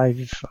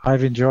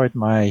 I've enjoyed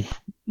my,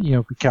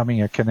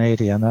 becoming a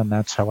Canadian, and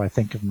that's how I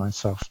think of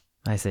myself.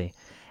 I see.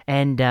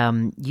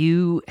 And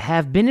you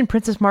have been in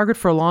Princess Margaret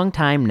for a long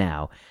time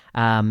now.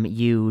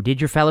 You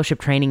did your fellowship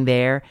training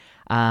there,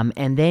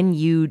 and then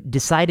you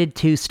decided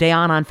to stay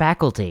on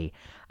faculty.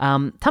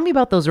 Tell me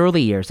about those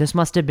early years. This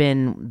must have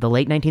been the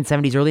late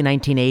 1970s, early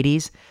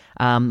 1980s,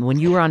 when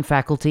you were on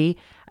faculty,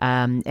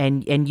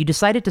 and you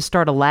decided to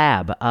start a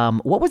lab.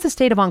 What was the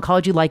state of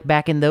oncology like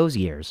back in those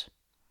years?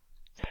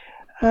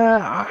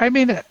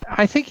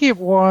 I think it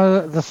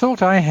was the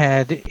thought I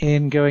had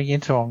in going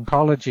into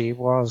oncology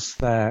was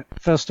that,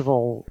 first of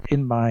all,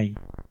 in my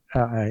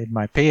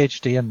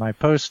PhD and my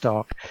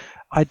postdoc,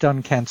 I'd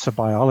done cancer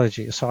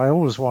biology, so I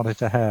always wanted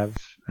to have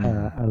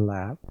a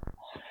lab.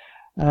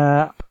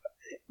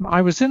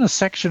 I was in a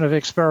section of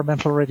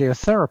experimental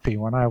radiotherapy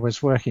when I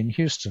was working in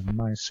Houston.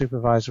 My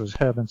supervisor was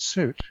Herman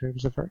Soot, who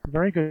was a very,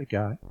 very good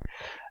guy.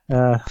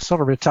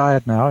 Sort of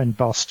retired now in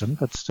Boston,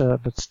 but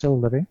still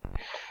living.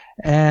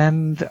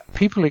 And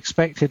people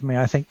expected me,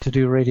 I think, to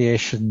do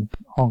radiation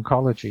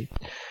oncology.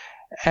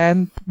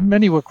 And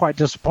many were quite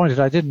disappointed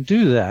I didn't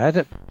do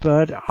that,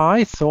 but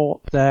I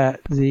thought that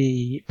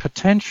the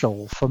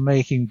potential for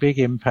making big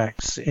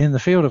impacts in the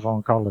field of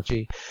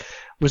oncology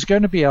was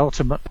going to be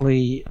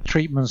ultimately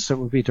treatments that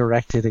would be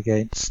directed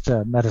against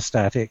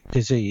metastatic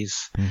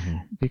disease,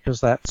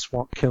 because that's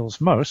what kills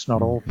most,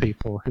 not all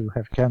people who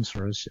have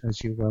cancer,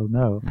 as you well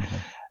know.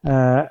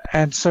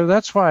 And so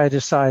that's why I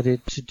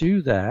decided to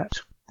do that.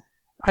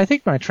 I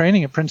think my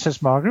training at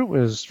Princess Margaret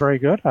was very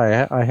good.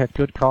 I had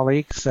good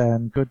colleagues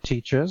and good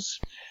teachers.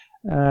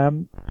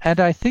 And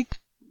I think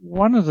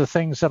one of the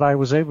things that I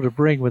was able to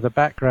bring with a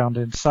background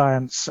in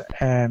science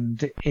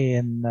and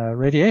in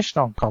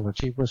radiation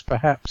oncology was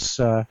perhaps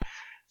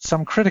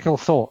some critical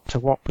thought to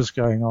what was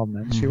going on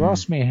then. So you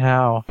asked me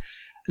how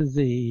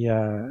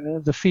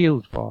the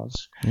field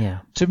was. Yeah.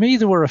 To me,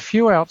 there were a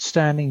few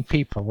outstanding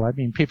people. I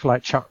mean, people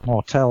like Chuck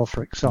Mortel,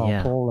 for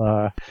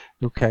example,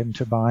 who came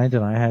to mind,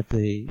 and I had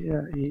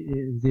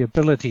the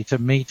ability to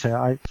meet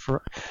her.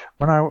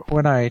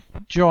 When I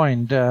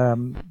joined,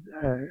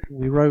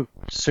 we wrote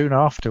soon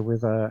after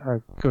with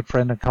a good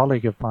friend and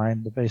colleague of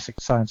mine the Basic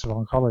Science of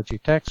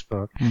Oncology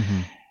textbook.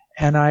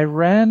 And I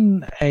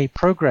ran a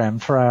program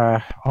for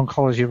our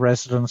oncology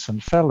residents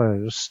and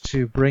fellows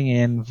to bring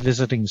in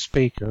visiting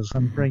speakers,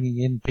 and bringing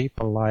in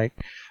people like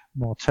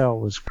Mortel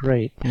was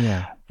great.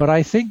 Yeah. But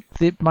I think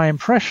that my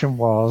impression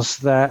was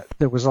that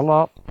there was a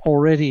lot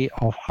already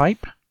of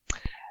hype,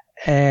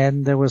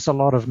 and there was a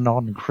lot of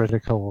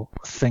non-critical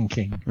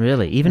thinking.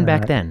 Really? Even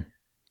back then?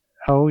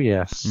 Oh,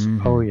 yes.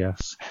 Oh,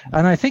 yes.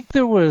 And I think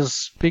there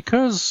was,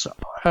 because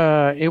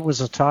it was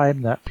a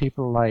time that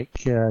people like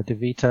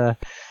DeVita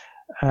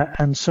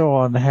and so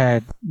on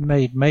had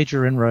made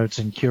major inroads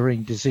in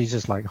curing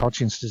diseases like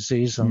Hodgkin's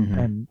disease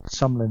and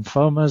some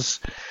lymphomas,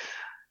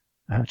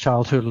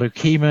 childhood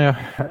leukemia,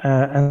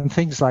 and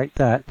things like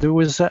that. There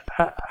was a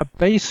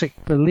basic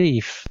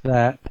belief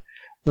that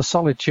the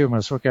solid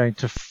tumors were going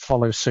to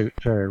follow suit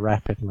very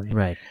rapidly.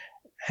 Right.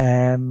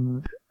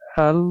 And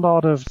a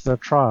lot of the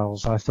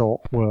trials, I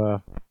thought,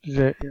 were,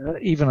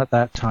 even at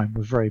that time,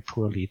 were very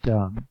poorly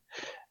done.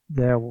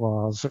 There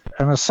was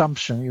an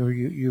assumption,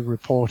 you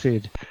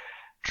reported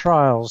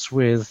trials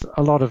with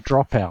a lot of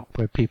dropout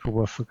where people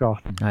were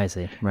forgotten. I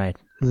see, right.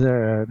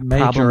 The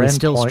major problem we endpoint,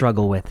 still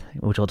struggle with,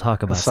 which we'll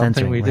talk about. something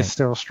censoring, we right?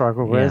 still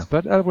struggle with,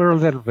 but we're a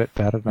little bit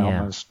better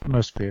now,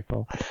 most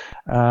people.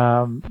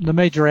 The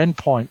major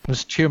endpoint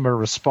was tumor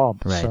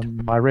response, right.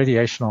 and my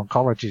radiation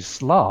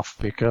oncologists laugh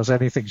because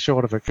anything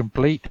short of a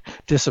complete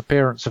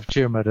disappearance of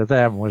tumor to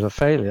them was a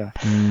failure.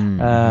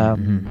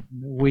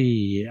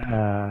 We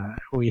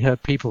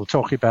heard people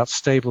talking about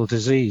stable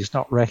disease,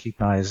 not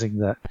recognizing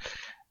that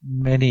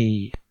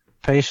many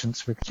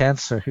patients with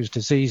cancer whose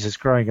disease is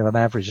growing at an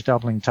average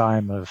doubling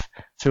time of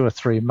 2 or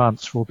 3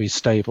 months will be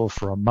stable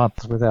for a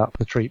month without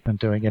the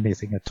treatment doing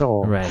anything at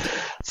all. Right.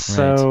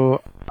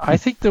 So I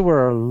think there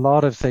were a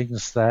lot of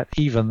things that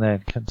even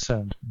then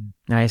concerned me.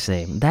 I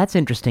see. That's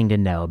interesting to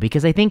know,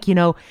 because I think,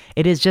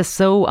 it is just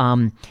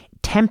so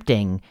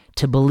tempting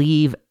to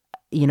believe,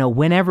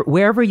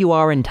 wherever you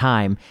are in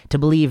time, to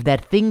believe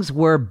that things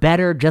were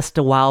better just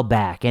a while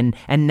back, and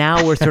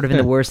now we're sort of in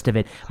the worst of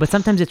it. But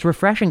sometimes it's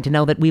refreshing to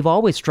know that we've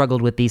always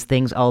struggled with these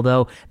things,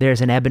 although there's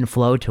an ebb and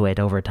flow to it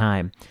over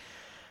time.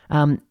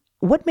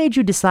 What made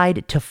you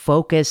decide to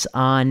focus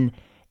on,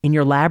 in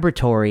your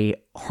laboratory,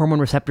 hormone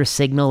receptor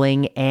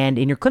signaling, and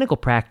in your clinical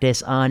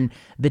practice on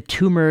the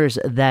tumors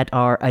that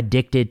are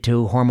addicted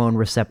to hormone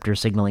receptor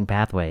signaling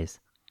pathways?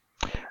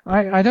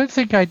 I don't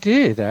think I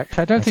did,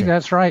 actually. I don't think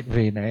that's right,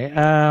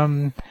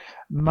 Vinay.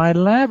 My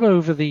lab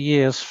over the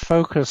years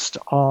focused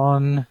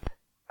on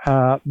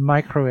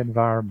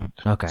microenvironment.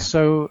 Okay.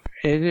 So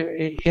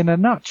in a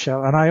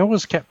nutshell, and I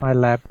always kept my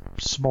lab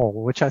small,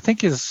 which I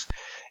think is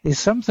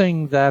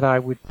something that I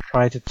would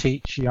try to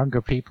teach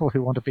younger people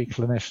who want to be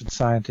clinician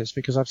scientists,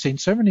 because I've seen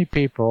so many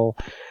people,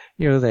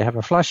 they have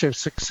a flash of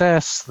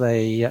success,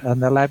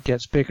 and their lab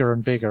gets bigger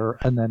and bigger,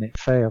 and then it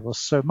fails.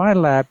 So my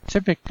lab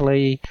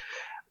typically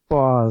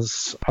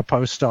was a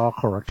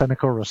postdoc or a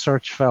clinical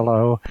research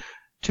fellow,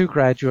 2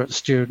 graduate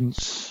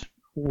students,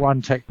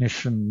 1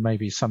 technician,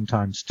 maybe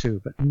sometimes 2,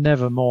 but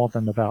never more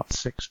than about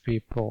 6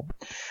 people.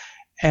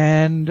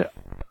 And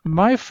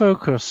my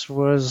focus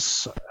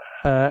was,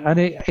 and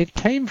it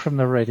came from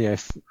the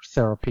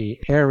therapy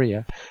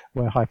area,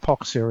 where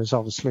hypoxia is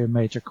obviously a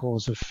major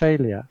cause of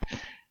failure.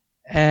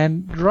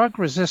 And drug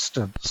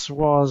resistance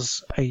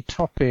was a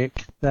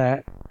topic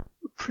that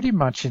pretty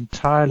much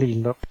entirely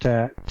looked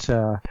at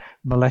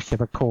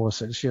molecular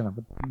causes,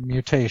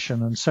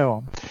 mutation and so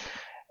on.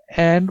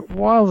 And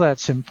while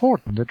that's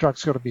important, the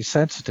drug's got to be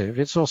sensitive,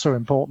 it's also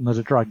important that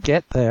a drug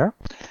get there.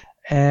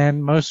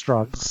 And most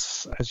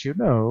drugs, as you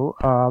know,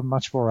 are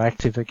much more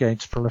active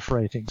against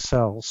proliferating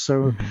cells.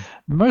 So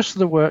most of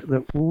the work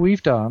that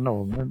we've done,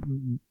 or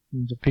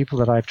the people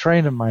that I've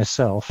trained and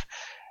myself,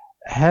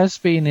 has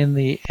been in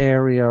the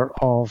area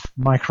of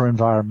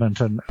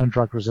microenvironment and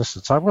drug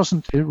resistance. I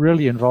wasn't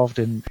really involved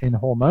in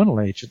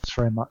hormonal agents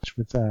very much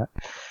with that.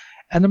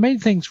 And the main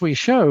things we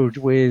showed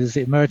with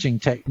emerging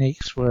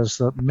techniques was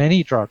that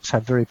many drugs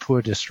have very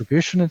poor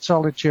distribution in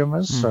solid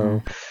tumors.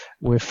 So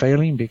we're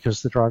failing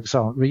because the drugs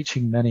aren't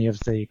reaching many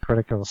of the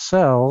critical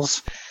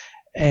cells.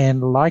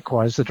 And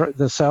likewise,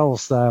 the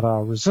cells that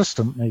are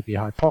resistant may be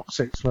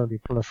hypoxic, slowly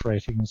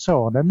proliferating, and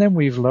so on. And then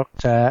we've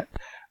looked at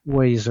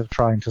ways of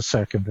trying to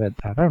circumvent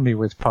that, only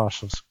with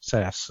partial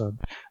success. And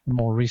in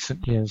more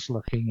recent years,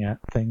 looking at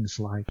things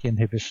like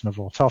inhibition of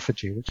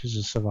autophagy, which is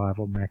a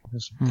survival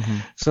mechanism.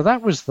 So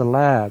that was the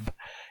lab.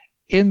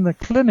 In the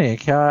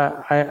clinic,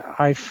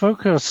 I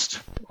focused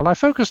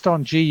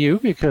on GU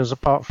because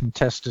apart from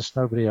testis,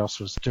 nobody else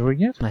was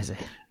doing it. I see.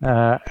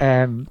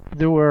 And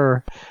there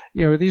were,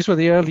 these were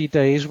the early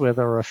days where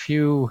there were a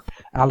few.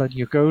 Alan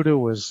Yagoda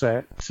was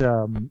at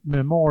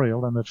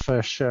Memorial and had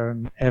first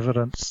shown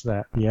evidence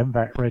that the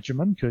MVAC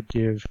regimen could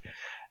give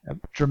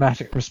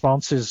dramatic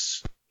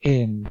responses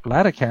in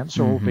bladder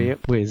cancer,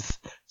 albeit with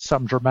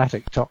some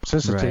dramatic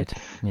toxicity. Right.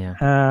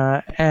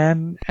 Yeah.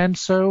 And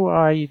so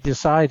I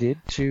decided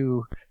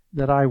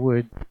that I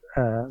would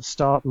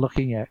start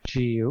looking at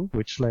GU,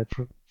 which led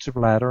to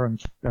bladder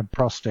and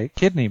prostate,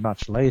 kidney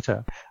much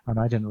later, and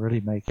I didn't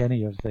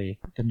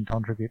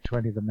contribute to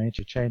any of the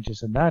major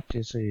changes in that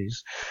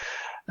disease.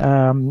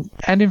 And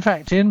in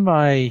fact, in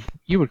my,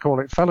 you would call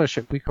it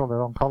fellowship, we call it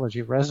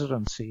oncology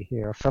residency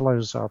here.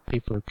 Fellows are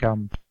people who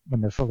come when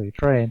they're fully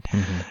trained.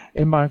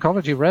 In my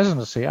oncology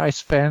residency, I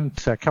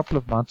spent a couple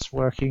of months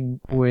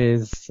working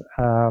with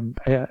a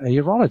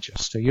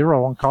urologist, a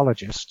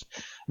uro-oncologist,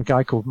 a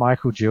guy called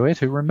Michael Jewett,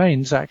 who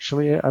remains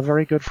actually a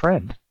very good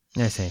friend.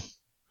 I see.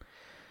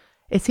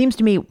 It seems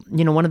to me,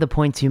 one of the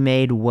points you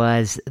made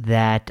was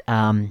that,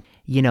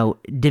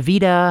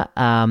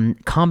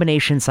 DaVita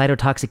combination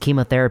cytotoxic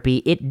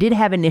chemotherapy, it did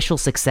have initial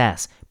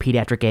success,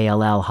 pediatric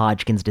ALL,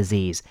 Hodgkin's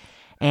disease.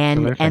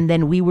 And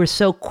then we were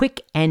so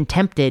quick and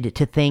tempted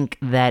to think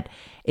that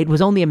it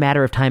was only a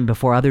matter of time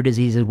before other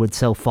diseases would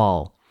so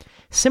fall.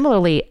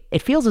 Similarly,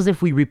 it feels as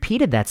if we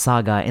repeated that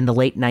saga in the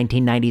late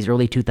 1990s,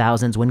 early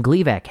 2000s when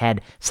Gleevec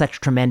had such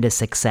tremendous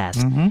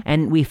success.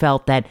 And we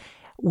felt that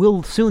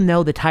we'll soon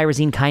know the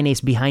tyrosine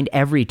kinase behind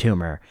every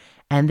tumor.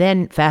 And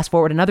then fast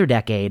forward another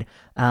decade,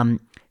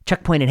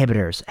 checkpoint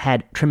inhibitors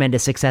had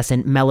tremendous success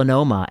in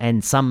melanoma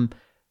and some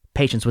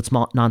patients with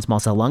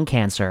non-small cell lung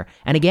cancer.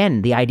 And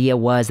again, the idea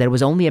was that it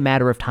was only a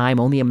matter of time,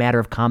 only a matter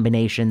of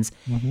combinations.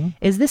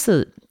 Is this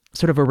a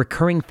sort of a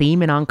recurring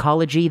theme in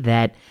oncology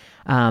that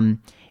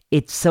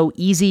it's so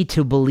easy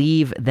to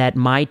believe that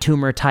my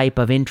tumor type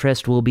of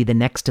interest will be the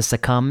next to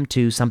succumb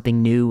to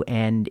something new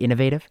and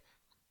innovative?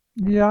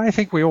 Yeah, I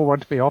think we all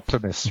want to be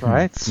optimists,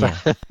 right?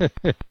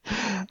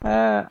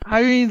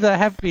 I mean, there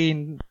have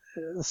been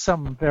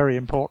some very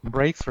important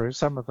breakthroughs.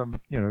 Some of them,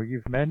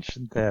 you've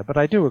mentioned there, but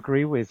I do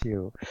agree with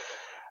you.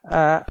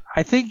 I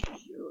think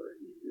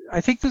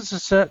there's a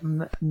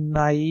certain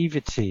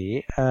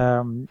naivety,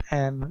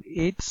 and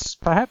it's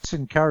perhaps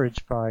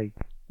encouraged by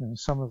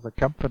some of the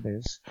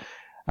companies.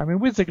 I mean,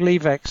 with the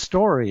Gleevec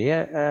story,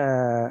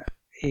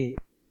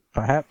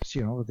 perhaps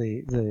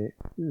the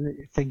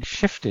things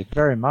shifted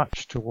very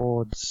much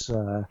towards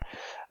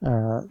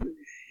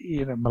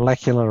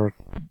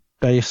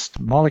molecular-based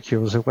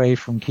molecules away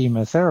from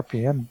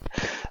chemotherapy, and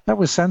that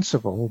was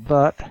sensible.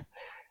 But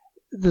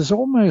there's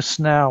almost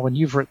now, and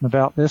you've written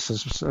about this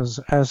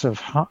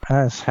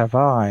as have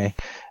I,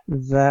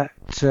 that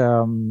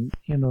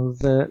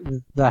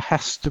there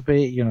has to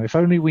be, if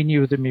only we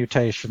knew the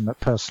mutation, that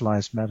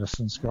personalized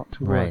medicine's got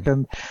to work. Right.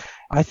 And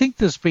I think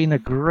there's been a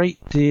great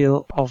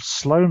deal of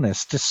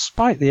slowness,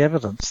 despite the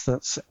evidence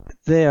that's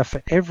there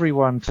for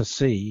everyone to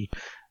see,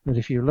 that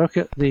if you look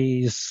at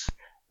these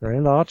very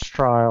large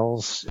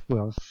trials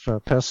for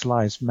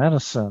personalized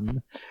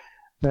medicine,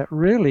 that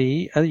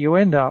really you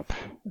end up,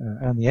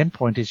 and the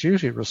endpoint is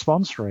usually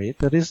response rate,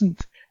 that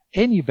isn't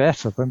any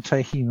better than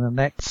taking the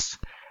next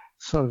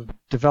sort of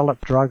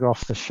developed drug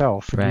off the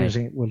shelf and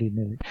using it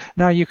willy-nilly.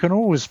 Now, you can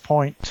always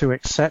point to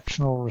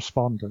exceptional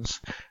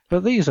responders,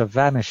 but these are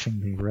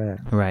vanishingly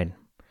rare. Right.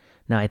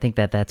 No, I think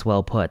that's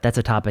well put. That's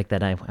a topic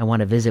that I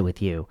want to visit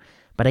with you.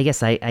 But I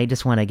guess I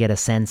just want to get a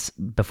sense,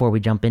 before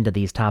we jump into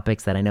these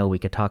topics that I know we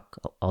could talk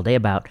all day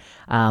about,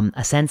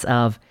 a sense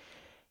of,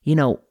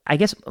 I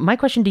guess my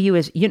question to you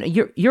is,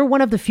 you're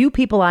one of the few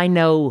people I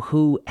know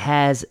who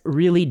has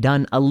really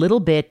done a little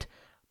bit,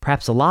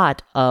 perhaps a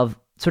lot, of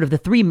sort of the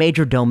three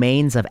major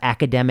domains of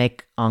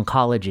academic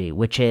oncology,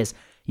 which is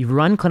you've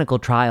run clinical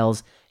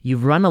trials,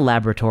 you've run a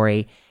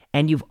laboratory,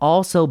 and you've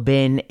also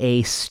been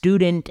a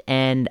student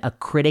and a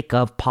critic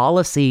of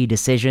policy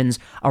decisions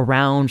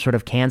around sort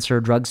of cancer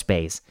drug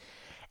space.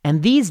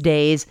 And these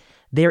days,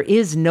 there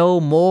is no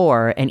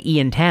more an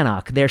Ian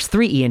Tannock. There's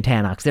three Ian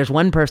Tannocks. There's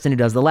one person who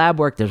does the lab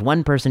work. There's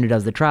one person who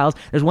does the trials.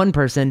 There's one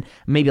person,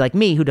 maybe like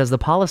me, who does the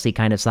policy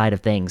kind of side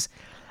of things.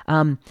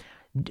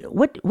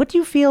 What do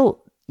you feel,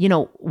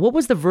 what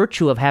was the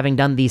virtue of having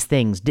done these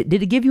things? Did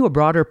it give you a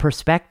broader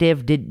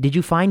perspective? Did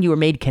you find you were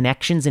made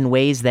connections in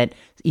ways that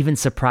even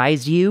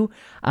surprised you?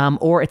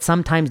 Or at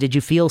sometimes did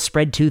you feel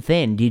spread too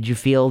thin? Did you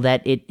feel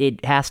that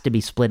it has to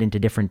be split into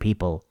different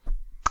people?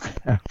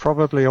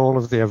 Probably all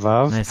of the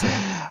above. I see.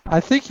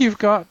 I think you've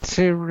got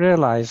to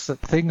realize that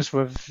things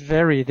were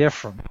very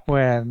different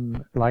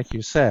when, like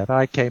you said,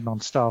 I came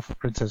on staff at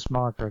Princess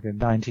Margaret in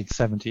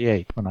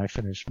 1978 when I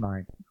finished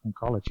my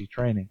oncology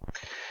training.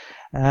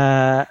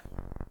 When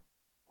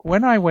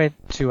I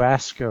went to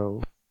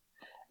ASCO,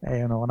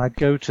 and I'd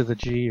go to the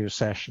GU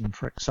session,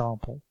 for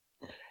example,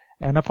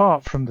 and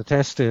apart from the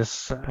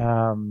testis,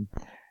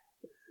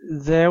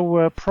 there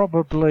were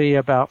probably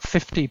about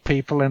 50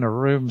 people in a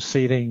room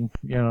seating,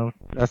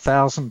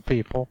 1,000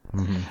 people.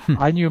 Mm-hmm.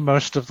 I knew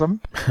most of them,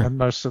 and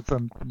most of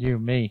them knew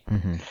me.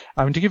 Mm-hmm.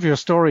 I mean, to give you a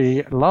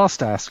story, last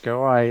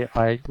ASCO,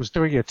 I was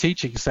doing a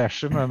teaching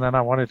session, and then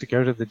I wanted to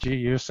go to the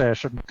GU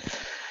session.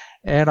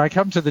 And I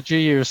come to the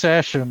GU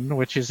session,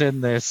 which is in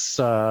this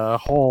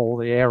hall,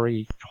 the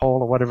Airy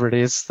Hall or whatever it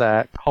is,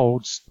 that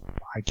holds,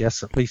 I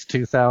guess, at least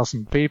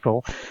 2,000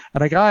 people.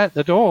 And a guy at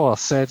the door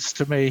says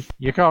to me,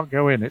 "You can't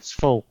go in, it's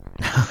full."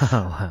 Oh,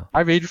 wow.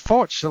 I mean,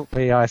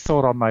 fortunately, I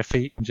thought on my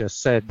feet and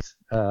just said,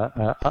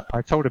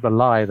 I told him a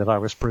lie that I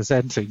was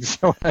presenting,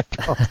 so I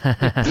got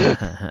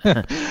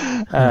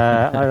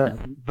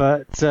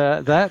but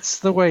that's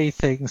the way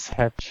things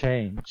have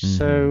changed. Mm-hmm.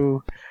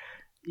 So,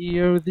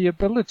 the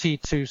ability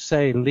to,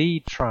 say,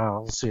 lead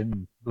trials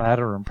in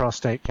bladder and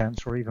prostate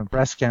cancer or even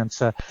breast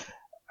cancer,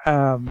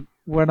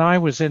 when I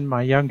was in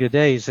my younger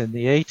days in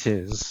the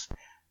 80s,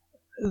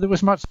 there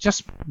was much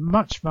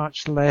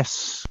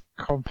less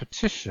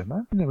competition. I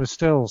mean, there was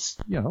still,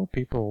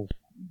 people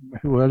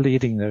who were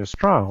leading those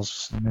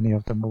trials. Many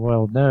of them were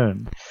well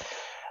known.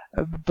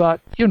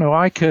 But,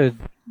 I could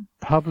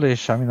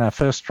publish, our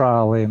first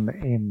trial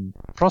in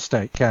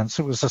prostate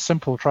cancer was a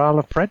simple trial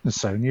of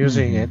prednisone,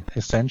 using it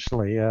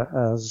essentially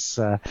as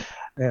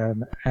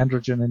an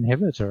androgen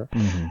inhibitor,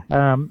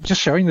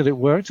 just showing that it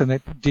worked and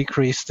it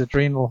decreased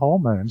adrenal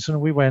hormones. And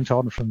we went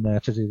on from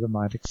there to do the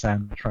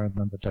mitoxantrone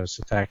and the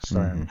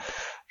docetaxel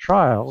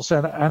trials.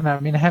 And I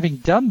mean, having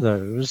done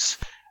those,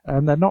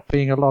 and there not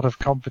being a lot of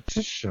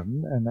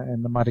competition,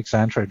 and the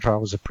mitoxantrone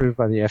trial was approved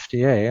by the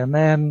FDA, and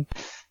then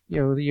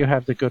you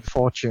have the good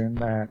fortune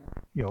that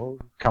your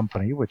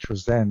company, which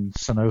was then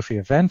Sanofi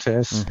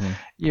Aventis,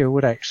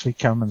 would actually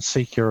come and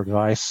seek your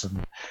advice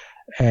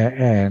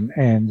and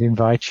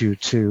invite you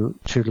to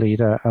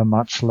lead a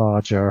much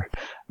larger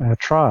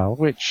trial,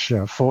 which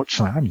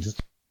fortunately, I mean,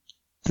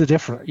 the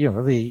different,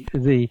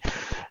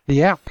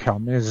 the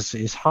outcome is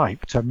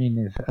hyped. I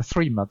mean, a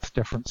 3-month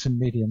difference in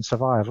median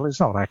survival is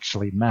not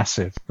actually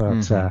massive,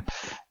 but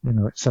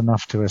it's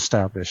enough to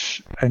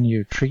establish a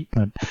new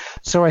treatment.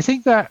 So I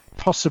think that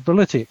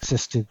possibility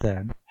existed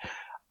then.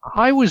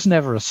 I was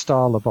never a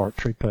star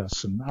laboratory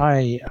person.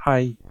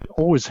 I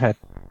always had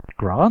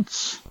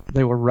grants.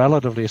 They were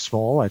relatively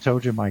small. I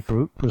told you my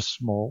group was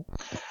small.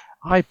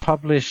 I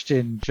published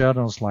in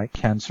journals like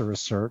Cancer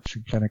Research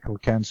and Clinical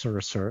Cancer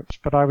Research,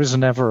 but I was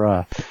never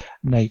a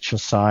Nature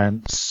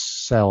Science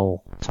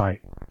Cell type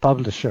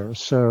publisher.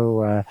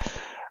 So,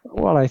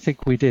 I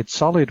think we did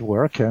solid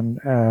work, and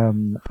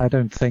I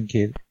don't think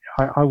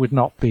I would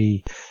not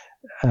be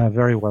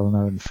very well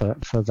known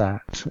for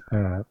that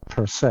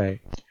per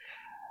se.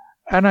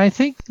 And I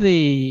think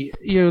the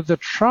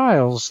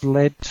trials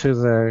led to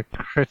the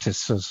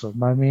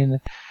criticism. I mean,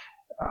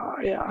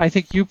 I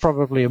think you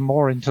probably are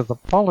more into the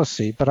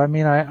policy, but I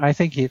mean, I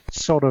think it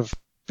sort of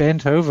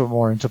bent over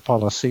more into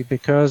policy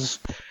because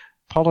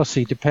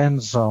policy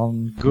depends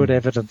on good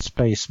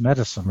evidence-based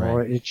medicine, right.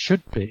 Or it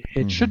should be.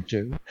 It should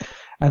do.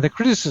 And the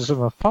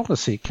criticism of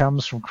policy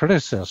comes from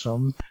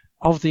criticism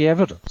of the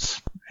evidence.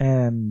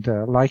 And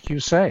like you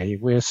say,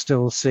 we're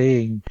still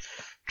seeing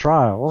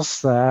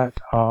trials that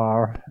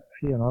are,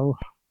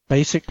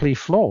 basically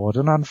flawed.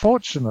 And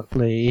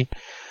unfortunately,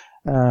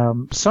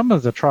 some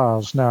of the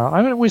trials now,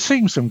 I mean, we're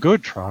seeing some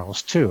good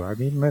trials too. I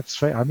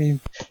mean,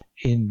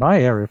 in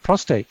my area of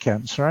prostate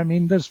cancer, I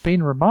mean, there's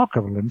been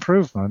remarkable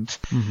improvement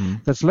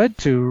that's led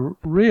to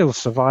real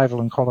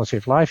survival and quality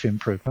of life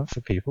improvement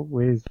for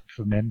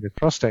for men with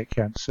prostate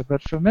cancer.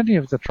 But for many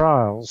of the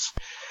trials,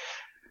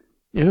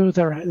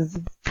 there are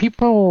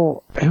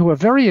people who are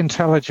very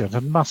intelligent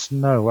and must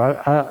know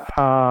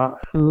are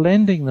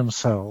lending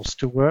themselves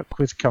to work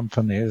with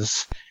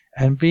companies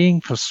and being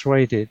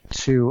persuaded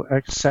to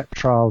accept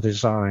trial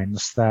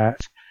designs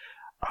that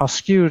are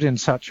skewed in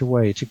such a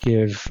way to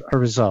give a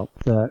result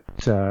that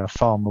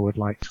pharma would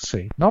like to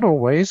see. Not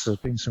always. There's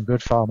been some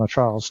good pharma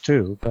trials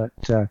too, but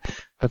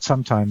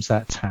sometimes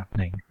that's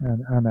happening,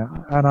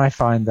 and I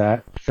find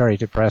that very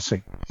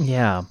depressing.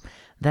 Yeah,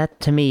 that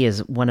to me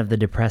is one of the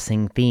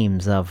depressing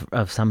themes of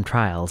some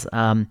trials.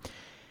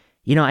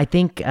 I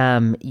think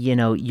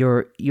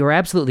you're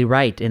absolutely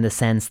right in the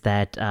sense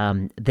that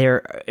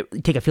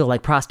take a field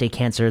like prostate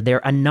cancer, there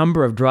are a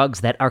number of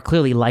drugs that are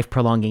clearly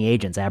life-prolonging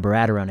agents,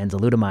 abiraterone,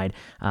 enzalutamide,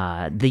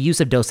 the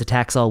use of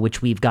docetaxel,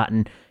 which we've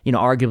gotten,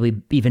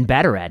 arguably even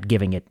better at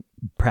giving it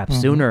perhaps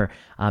sooner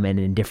and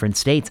in different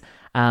states.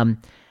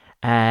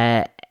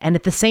 And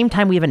at the same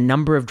time, we have a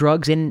number of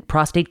drugs in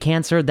prostate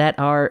cancer that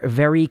are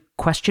very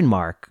question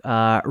mark,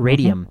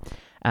 radium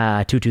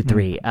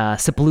 223,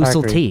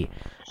 sipuleucel T.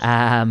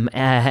 And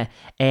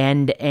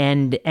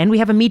we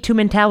have a Me Too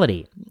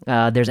mentality.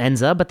 There's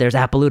Enza, but there's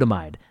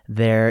apalutamide.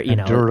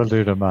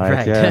 Duralutamide,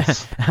 right.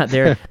 Yes.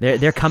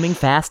 they're coming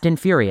fast and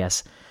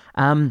furious.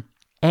 And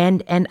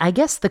I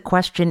guess the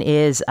question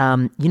is,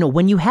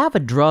 when you have a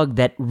drug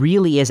that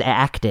really is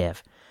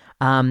active,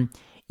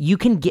 you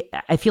can get.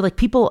 I feel like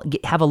people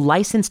have a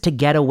license to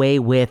get away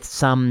with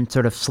some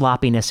sort of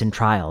sloppiness in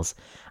trials.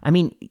 I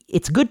mean,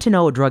 it's good to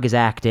know a drug is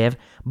active,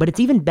 but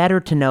it's even better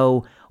to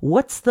know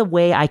what's the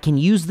way I can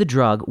use the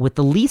drug with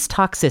the least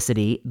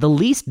toxicity, the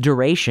least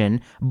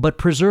duration, but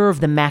preserve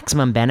the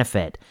maximum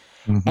benefit.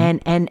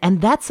 And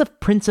that's a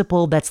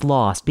principle that's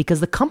lost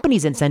because the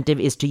company's incentive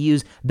is to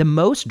use the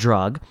most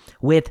drug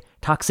with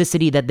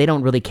toxicity that they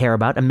don't really care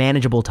about, a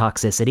manageable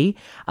toxicity.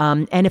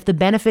 And if the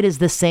benefit is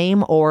the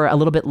same or a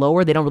little bit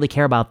lower, they don't really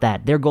care about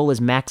that. Their goal is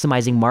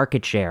maximizing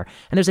market share.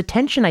 And there's a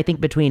tension, I think,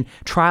 between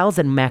trials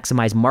that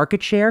maximize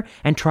market share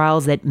and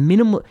trials that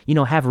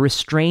have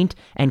restraint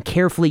and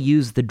carefully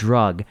use the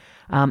drug.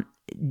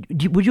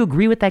 Would you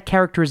agree with that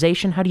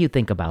characterization? How do you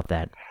think about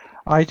that?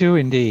 I do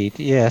indeed.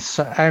 Yes.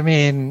 I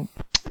mean,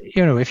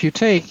 if you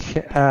take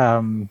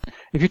the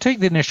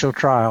initial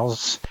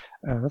trials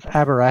of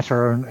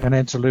abiraterone and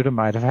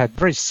enzalutamide have had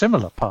very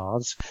similar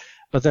paths,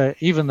 but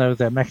even though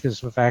their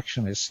mechanism of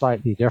action is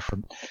slightly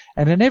different.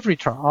 And in every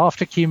trial,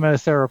 after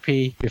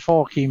chemotherapy,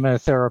 before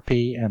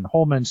chemotherapy, and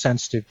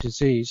hormone-sensitive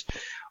disease,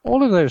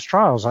 all of those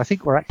trials, I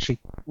think, were actually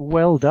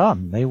well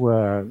done. They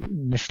were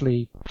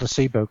initially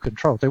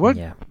placebo-controlled. They weren't.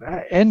 Yeah.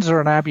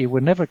 Enza and Abi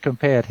were never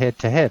compared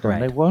head-to-head,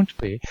 and they won't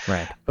be.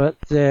 Right. But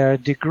their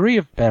degree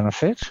of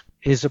benefit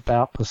is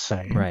about the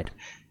same. Right.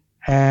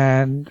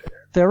 And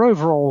their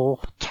overall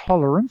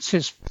tolerance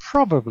is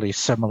probably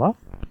similar.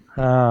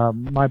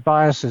 My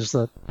bias is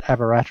that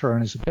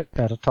abiraterone is a bit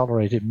better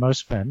tolerated in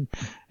most men.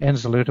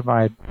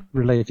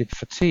 Enzalutamide-related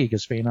fatigue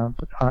has been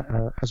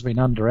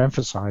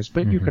underemphasized,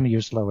 but you can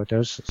use lower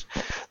doses.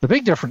 The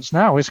big difference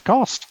now is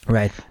cost.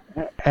 Right.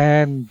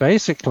 And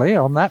basically,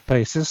 on that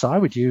basis, I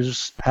would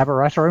use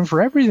abiraterone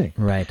for everything.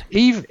 Right.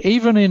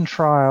 Even in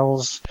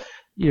trials,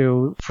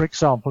 for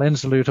example,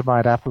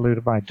 enzalutamide,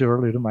 apalutamide,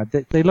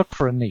 duralutamide, they look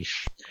for a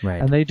niche.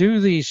 Right. And they do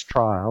these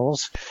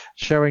trials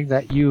showing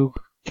that you've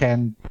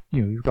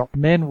got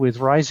men with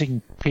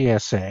rising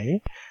PSA,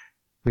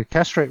 with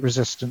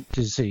castrate-resistant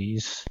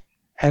disease,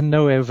 and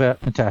no overt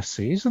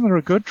metastases. And there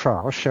are good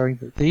trials showing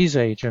that these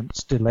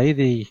agents delay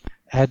the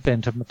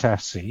advent of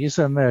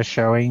metastases, and they're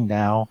showing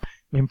now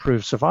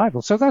improved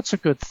survival. So that's a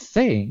good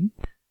thing.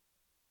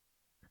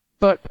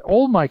 But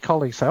all my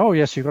colleagues say, "Oh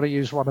yes, you've got to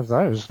use one of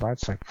those." And I'd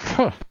say,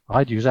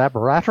 "I'd use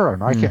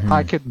abiraterone. I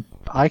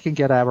can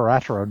get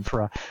abiraterone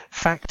for a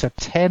factor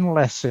 10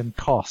 less in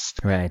cost,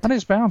 right? And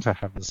it's bound to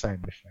have the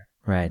same effect.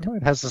 Right.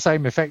 It has the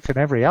same effect in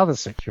every other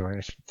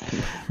situation.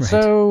 Right.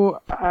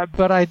 So,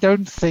 but I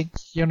don't think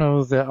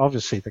that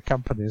obviously the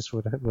companies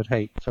would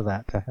hate for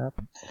that to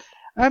happen.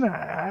 And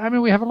I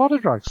mean, we have a lot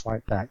of drugs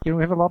like that. We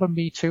have a lot of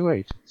Me Too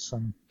agents,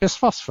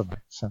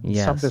 bisphosphonates. And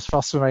yes. Some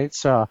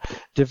bisphosphonates are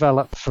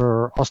developed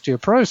for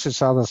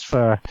osteoporosis, others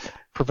for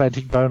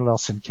preventing bone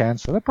loss in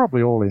cancer. They're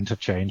probably all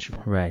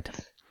interchangeable. Right.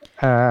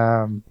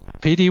 PD-1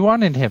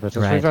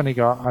 inhibitors.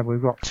 Right.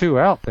 We've got two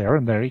out there,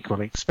 and they're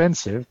equally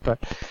expensive. But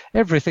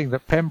everything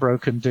that Pembro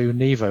can do,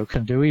 Nivo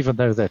can do, even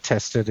though they're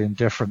tested in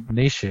different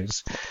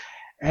niches.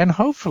 And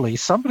hopefully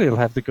somebody will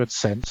have the good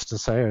sense to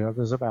say,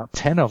 there's about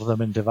 10 of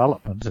them in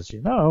development, as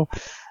you know,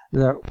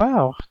 that,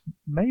 wow,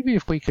 maybe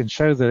if we can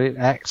show that it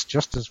acts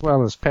just as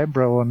well as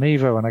Pembro or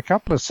Nivo in a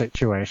couple of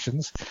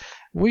situations,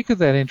 we could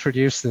then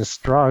introduce this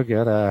drug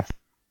at a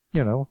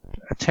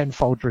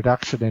tenfold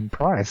reduction in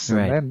price.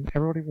 Right. And then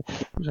everybody.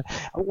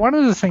 One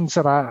of the things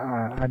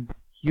that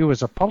you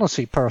as a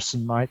policy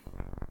person might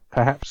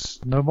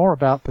perhaps know more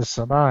about this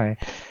than I,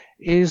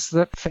 is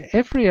that for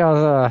every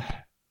other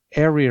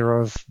area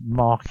of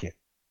market,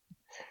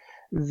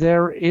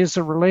 there is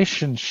a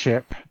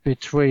relationship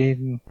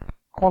between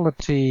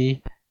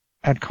quality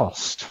and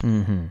cost.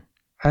 Mm-hmm.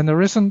 And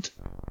there isn't,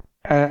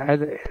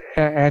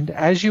 and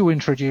as you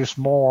introduce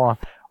more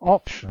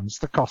options,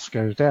 the cost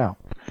goes down.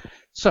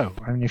 So,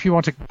 I mean, if you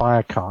want to buy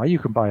a car, you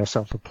can buy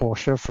yourself a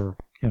Porsche for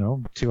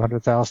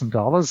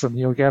 $200,000 and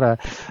you'll get an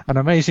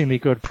amazingly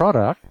good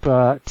product.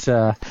 But,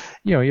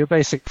 your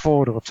basic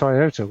Ford or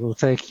Toyota will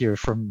take you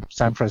from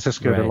San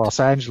Francisco to Los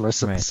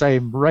Angeles at the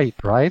same rate,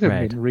 right?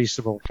 And in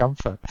reasonable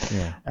comfort.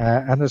 Yeah.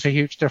 And there's a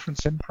huge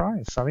difference in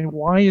price. I mean,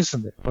 why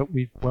isn't it that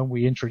when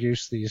we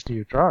introduce these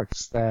new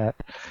drugs that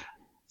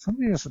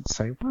somebody doesn't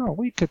say, well,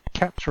 we could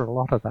capture a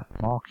lot of that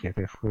market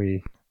if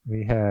we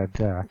had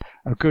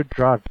a good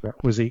drug that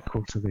was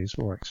equal to these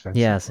more expensive.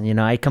 Yes,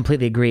 I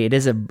completely agree.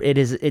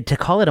 To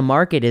call it a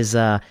market is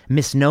a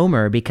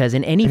misnomer, because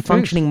in any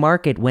functioning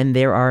market, when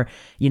there are,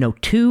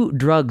 two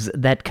drugs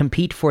that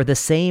compete for the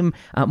same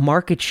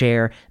market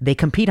share, they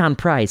compete on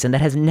price, and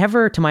that has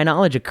never, to my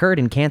knowledge, occurred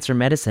in cancer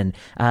medicine.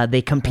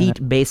 They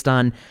compete based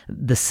on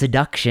the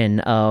seduction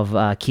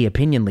of key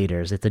opinion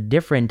leaders. It's a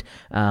different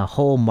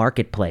whole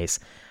marketplace.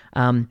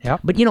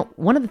 But,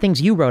 one of the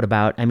things you wrote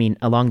about,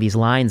 along these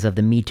lines of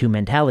the Me Too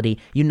mentality,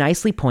 you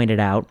nicely pointed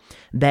out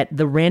that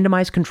the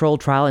randomized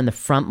controlled trial in the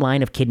front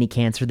line of kidney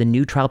cancer, the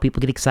new trial people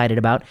get excited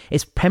about,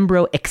 is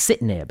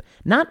pembrolizumab,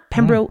 not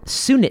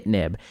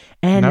pembrolizumab.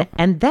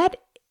 And that...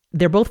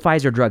 They're both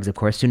Pfizer drugs, of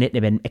course,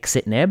 sunitinib and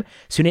axitinib.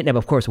 Sunitinib,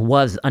 of course,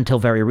 was, until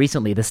very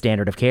recently, the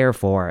standard of care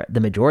for the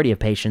majority of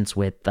patients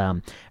with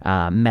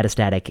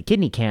metastatic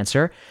kidney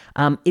cancer.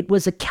 It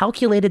was a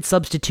calculated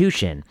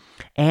substitution,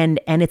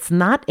 and it's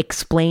not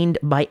explained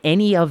by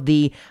any of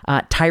the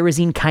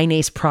tyrosine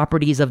kinase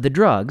properties of the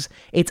drugs.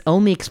 It's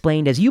only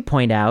explained, as you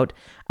point out,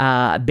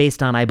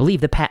 based on, I believe,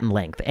 the patent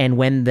length and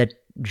when the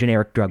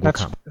generic drug will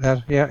come.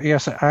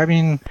 Yes.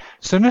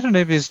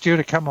 Sunitinib is due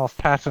to come off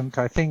patent,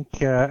 I think,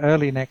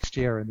 early next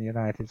year in the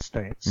United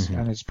States,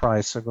 and its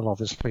price will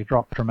obviously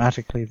drop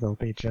dramatically. There'll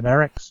be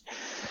generics.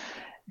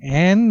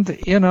 And,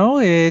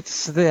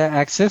 it's the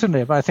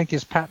axitinib, I think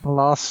his patent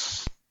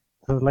lasts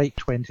the late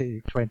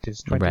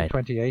 2020s,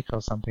 2028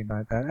 or something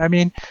like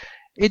that.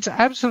 It's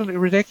absolutely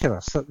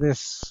ridiculous that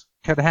this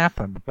could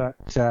happen,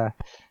 but...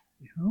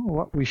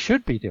 what we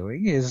should be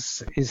doing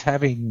is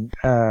having,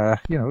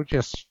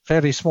 just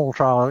fairly small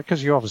trial,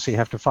 because you obviously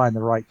have to find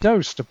the right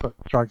dose to put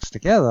drugs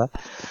together.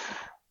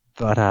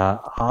 But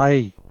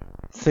I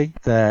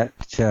think that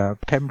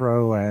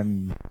Pembro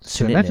and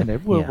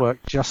sunitinib will work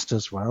just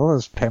as well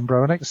as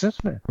Pembro and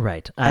axitinib.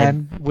 Right.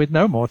 And with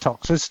no more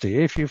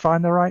toxicity if you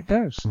find the right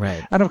dose.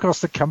 Right. And of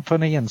course the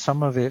company and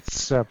some of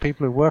its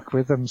people who work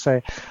with them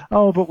say,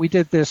 oh, but we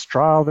did this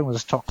trial, there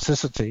was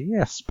toxicity.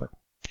 Yes, but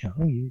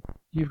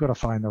you've got to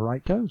find the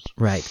right dose.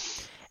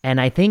 Right.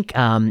 And I think,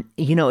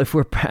 if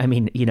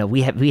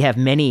we have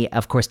many,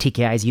 of course,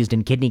 TKIs used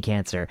in kidney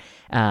cancer,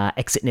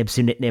 axitinib,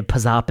 sunitinib,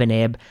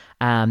 pazopanib.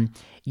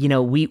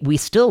 We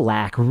still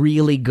lack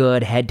really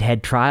good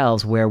head-to-head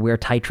trials where we're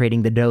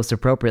titrating the dose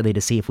appropriately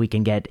to see if we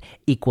can get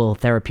equal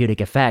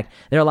therapeutic effect.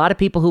 There are a lot of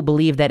people who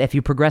believe that if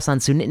you progress on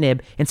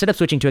sunitinib, instead of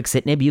switching to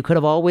axitinib, you could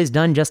have always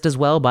done just as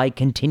well by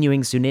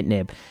continuing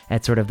sunitinib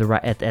at sort of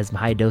at as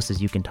high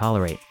doses you can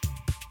tolerate.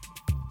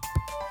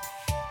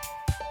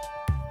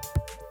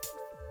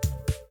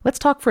 Let's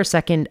talk for a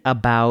second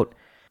about,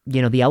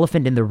 the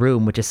elephant in the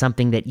room, which is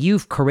something that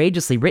you've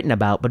courageously written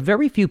about, but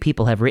very few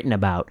people have written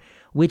about,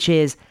 which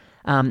is,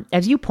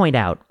 as you point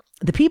out,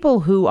 the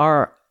people who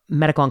are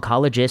medical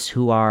oncologists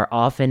who are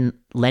often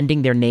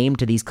lending their name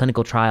to these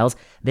clinical trials,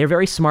 they're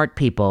very smart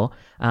people.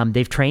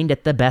 They've trained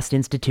at the best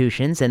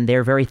institutions, and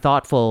they're very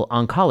thoughtful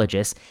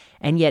oncologists.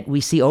 And yet we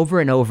see over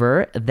and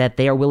over that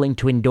they are willing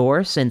to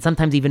endorse, and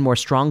sometimes even more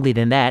strongly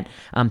than that,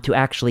 to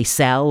actually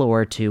sell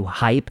or to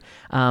hype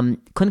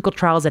clinical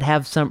trials that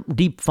have some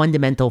deep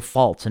fundamental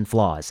faults and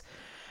flaws.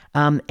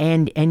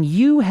 And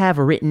you have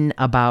written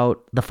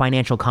about the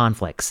financial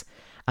conflicts.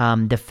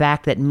 The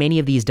fact that many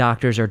of these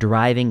doctors are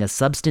deriving a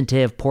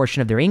substantive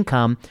portion of their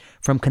income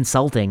from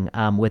consulting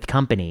with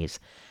companies.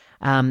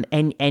 And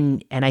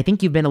I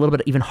think you've been a little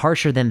bit even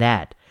harsher than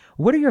that.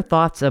 What are your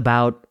thoughts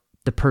about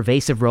the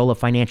pervasive role of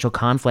financial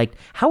conflict?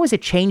 How has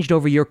it changed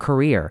over your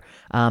career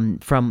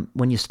from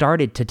when you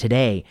started to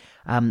today?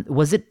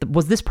 Was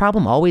this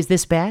problem always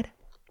this bad?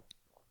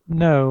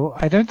 No,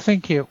 I don't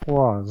think it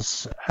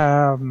was.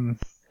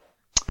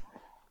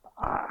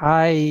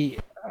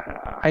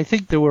 I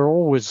think there were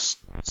always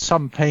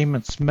some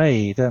payments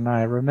made, and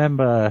I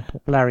remember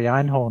Larry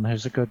Einhorn,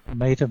 who's a good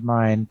mate of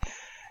mine,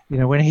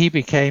 when he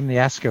became the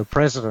ASCO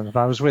president, and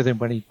I was with him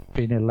when he'd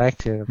been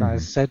elected, and I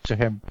said to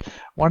him,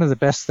 one of the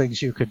best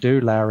things you could do,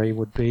 Larry,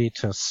 would be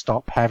to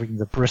stop having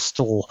the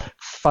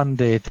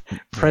Bristol-funded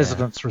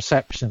president's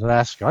reception at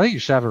ASCO. I think you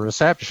should have a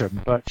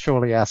reception, but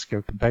surely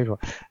ASCO can pay for it.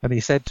 And he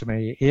said to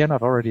me, Ian,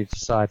 I've already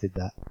decided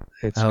that.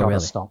 It's got to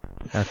stop.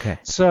 Okay.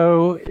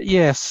 So,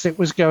 yes, it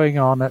was going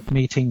on at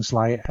meetings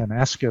like, and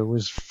ASCO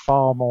was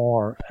far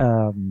more,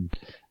 and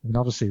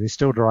obviously they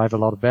still derive a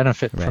lot of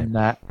benefit from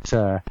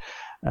that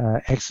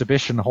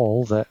exhibition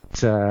hall that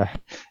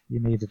you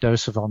need a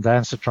dose of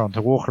ondansetron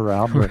to walk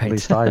around, or at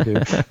least I do.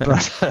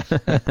 But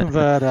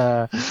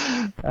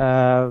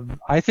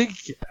I think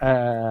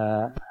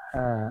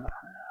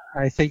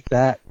I think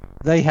that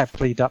they have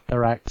cleaned up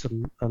their act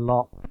a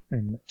lot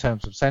in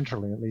terms of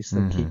centrally, at least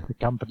they keep the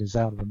companies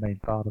out of the main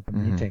part of the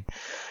meeting.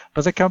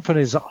 But the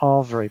companies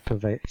are very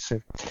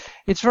pervasive.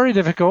 It's very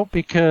difficult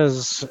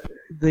because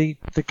the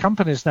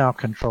companies now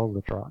control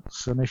the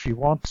drugs. And if you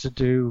want to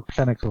do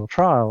clinical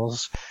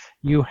trials,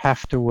 you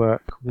have to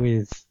work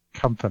with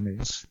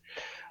companies.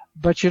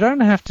 But you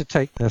don't have to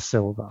take their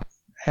silver.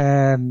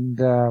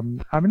 And,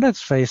 I mean,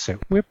 let's face it,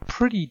 we're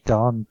pretty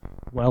darn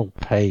well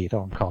paid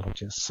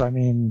oncologists. I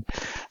mean,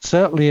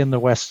 certainly in the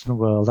Western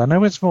world. I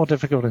know it's more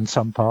difficult in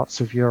some parts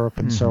of Europe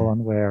and so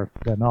on where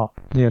they're not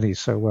nearly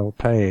so well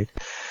paid.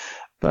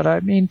 But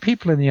I mean,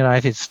 people in the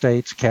United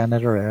States,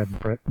 Canada, and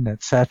Britain,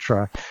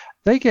 etc.,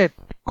 they get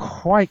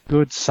quite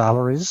good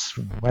salaries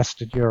from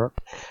Western Europe,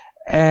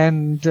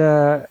 and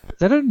they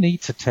don't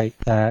need to take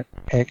that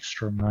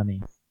extra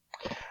money.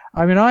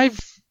 I mean,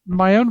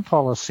 my own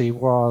policy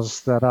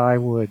was that I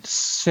would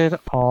sit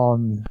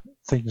on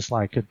things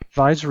like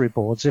advisory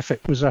boards if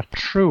it was a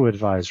true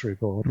advisory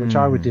board, which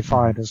I would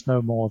define as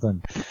no more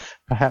than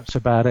perhaps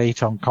about 8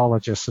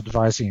 oncologists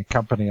advising a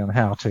company on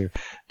how to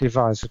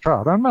devise a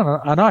trial.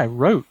 And I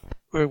wrote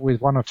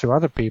with 1 or 2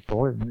 other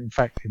people, in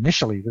fact,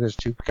 initially with those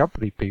 2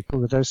 company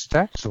people, the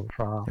docetaxel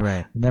trial.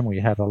 Right. And then we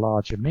had a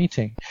larger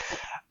meeting.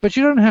 But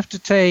you don't have to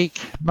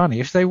take money.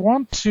 If they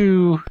want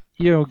to,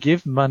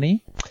 give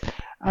money,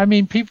 I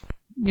mean, people,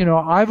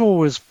 I've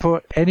always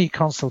put any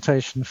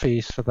consultation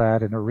fees for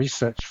that in a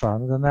research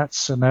fund, and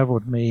that's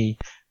enabled me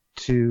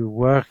to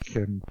work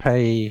and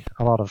pay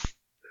a lot of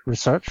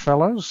research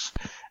fellows,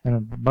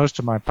 and most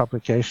of my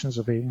publications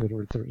have been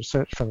with the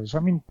research fellows. I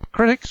mean,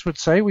 critics would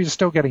say we're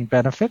still getting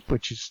benefit,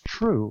 which is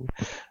true,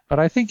 but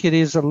I think it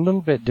is a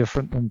little bit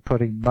different than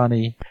putting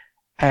money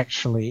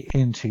actually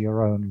into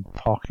your own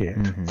pocket.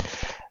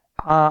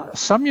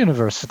 Some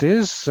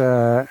universities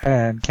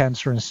and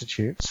cancer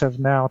institutes have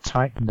now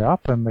tightened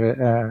up, and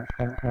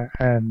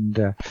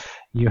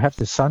you have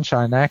the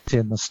Sunshine Act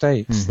in the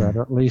States that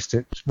at least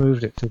it's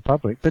moved it to the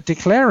public. But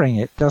declaring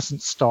it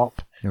doesn't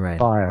stop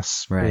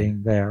bias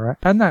being there,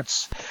 and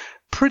that's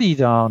pretty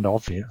darn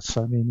obvious.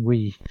 I mean,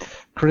 we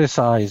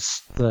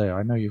criticize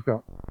I know you've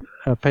got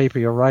a paper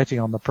you're writing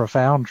on the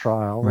PROfound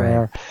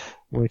trial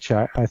which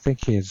I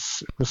think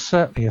was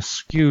certainly a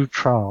skewed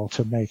trial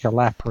to make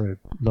olaparib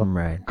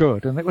look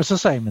good, and it was the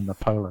same in the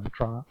Poland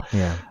trial.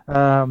 Yeah.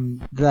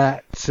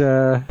 That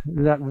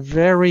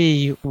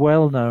very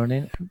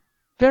well-known,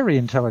 very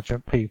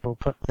intelligent people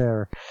put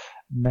their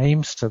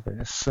names to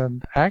this,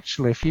 and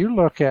actually, if you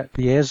look at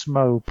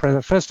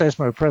the first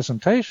ESMO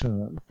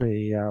presentation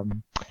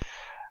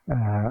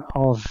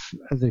of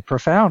the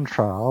PROfound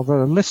trial,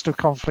 the list of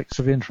conflicts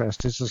of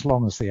interest is as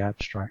long as the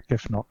abstract,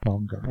 if not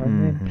longer. I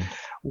mean,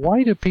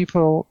 why do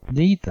people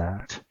need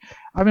that?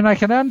 I mean, I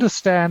can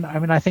understand. I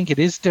mean, I think it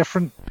is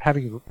different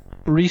having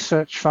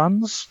research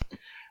funds.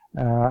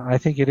 I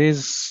think it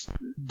is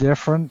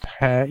different,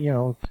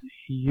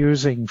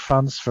 using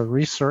funds for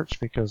research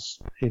because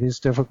it is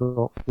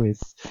difficult with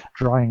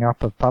drying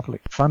up of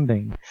public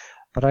funding.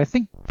 But I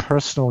think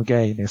personal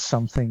gain is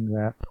something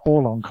that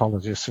all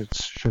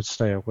oncologists should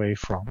stay away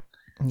from.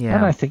 Yeah.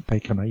 And I think they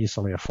can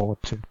easily afford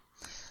to.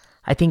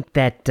 I think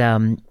that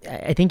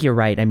I think you're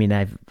right. I mean,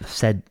 I've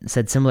said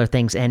similar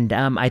things, and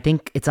I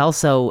think it's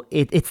also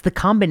it's the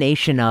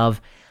combination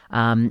of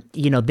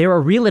there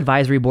are real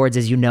advisory boards,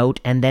 as you note,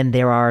 and then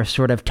there are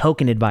sort of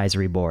token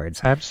advisory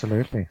boards.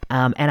 Absolutely.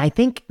 And I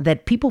think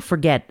that people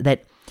forget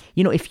that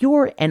if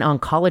you're an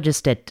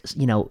oncologist at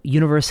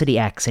University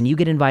X and you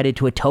get invited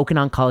to a token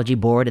oncology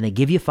board and they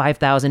give you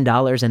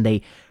 $5,000 and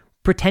they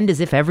pretend as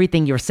if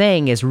everything you're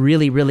saying is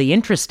really, really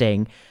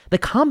interesting, the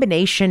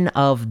combination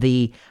of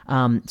the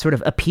sort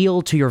of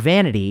appeal to your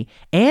vanity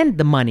and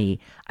the money,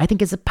 I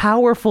think, is a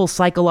powerful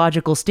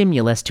psychological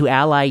stimulus to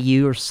ally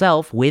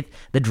yourself with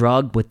the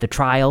drug, with the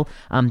trial,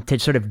 to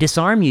sort of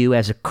disarm you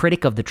as a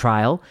critic of the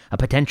trial. A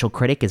potential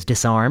critic is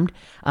disarmed,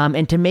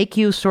 and to make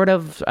you sort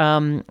of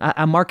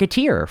a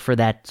marketeer for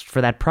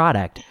that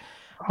product.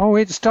 Oh,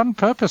 it's done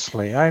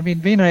purposely. I mean,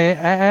 Vinay,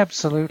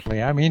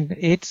 absolutely. I mean,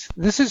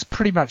 this is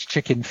pretty much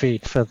chicken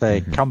feed for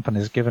the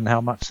companies, given how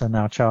much they're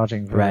now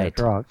charging for their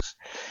drugs.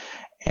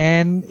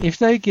 And if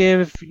they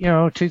give,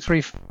 2,000,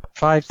 3,000,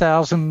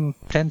 5,000,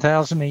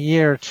 10,000 a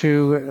year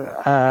to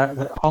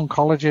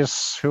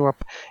oncologists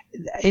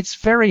it's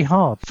very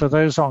hard for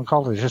those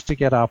oncologists to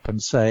get up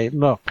and say,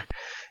 look,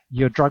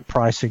 your drug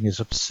pricing is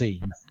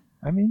obscene.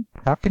 I mean,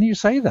 how can you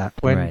say that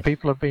when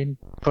people have been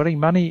putting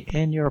money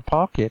in your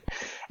pocket?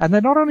 And they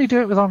not only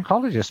do it with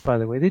oncologists, by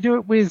the way, they do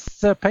it with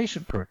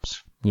patient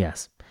groups.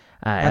 Yes,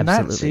 and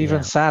that's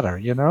even sadder,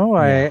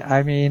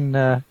 I mean,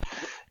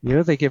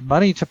 they give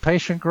money to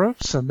patient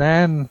groups, and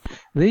then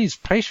these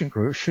patient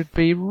groups should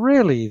be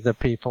really the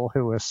people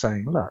who are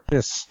saying, look,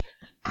 this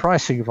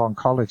pricing of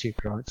oncology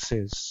drugs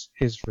is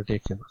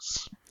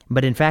ridiculous.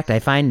 But in fact, I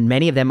find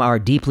many of them are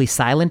deeply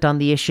silent on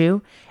the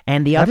issue.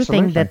 And the other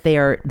thing that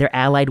they're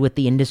allied with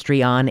the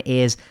industry on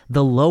is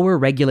the lower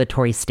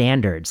regulatory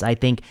standards. I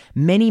think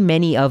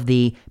many of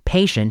the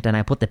patient, and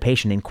I put the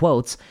patient in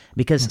quotes,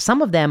 because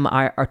some of them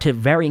are to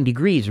varying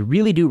degrees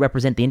really do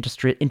represent the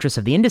interests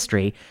of the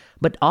industry,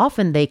 but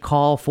often they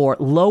call for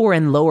lower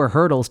and lower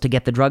hurdles to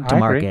get the drug to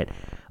market.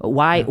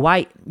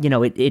 Why,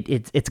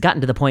 it's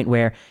gotten to the point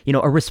where,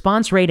 a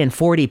response rate in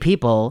 40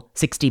 people,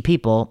 60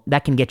 people,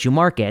 that can get you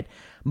market.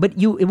 But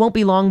it won't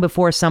be long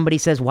before somebody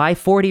says, why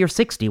 40 or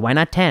 60? Why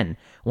not 10?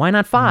 Why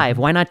not 5?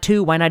 Why not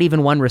 2? Why not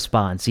even one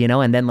response?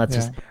 And then let's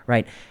just,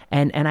 right.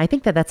 And I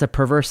think that that's a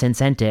perverse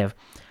incentive.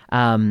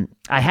 I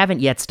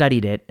haven't yet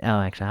studied it.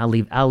 Oh,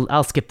 actually,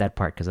 I'll skip that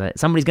part because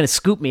somebody's going to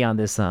scoop me on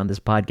this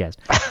podcast.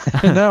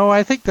 No,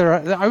 I think there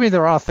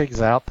are things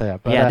out there.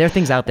 But, there are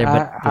things out there.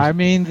 But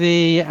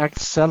the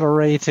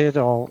accelerated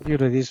or,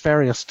 these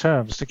various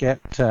terms to get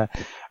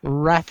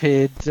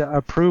rapid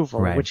approval,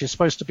 which is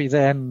supposed to be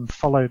then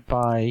followed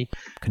by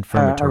a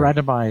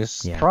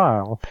randomized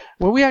trial.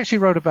 Well, we actually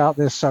wrote about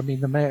this. I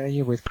mean,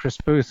 with Chris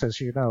Booth, as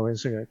you know,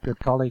 is a good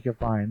colleague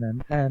of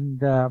mine, and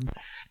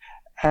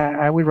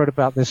we wrote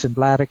about this in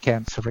bladder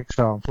cancer, for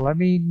example. I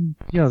mean,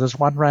 there's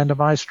one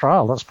randomized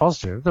trial that's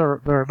positive.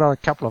 There are a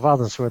couple of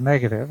others who are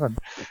negative, and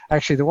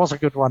actually there was a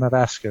good one at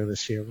ASCO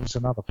this year. It was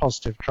another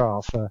positive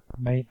trial for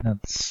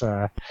maintenance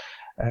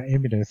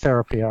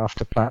immunotherapy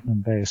after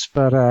platinum-based,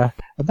 but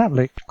and that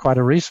looked quite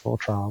a reasonable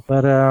trial.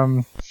 But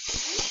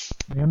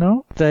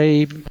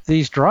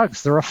these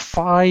drugs, there are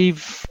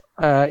 5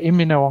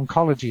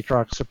 immuno-oncology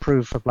drugs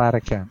approved for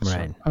bladder cancer,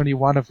 right. Only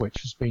one of which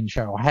had been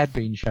shown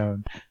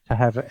to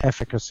have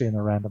efficacy in a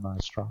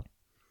randomized trial.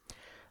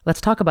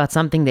 Let's talk about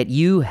something that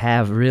you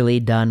have really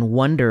done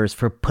wonders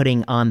for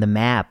putting on the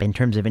map in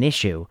terms of an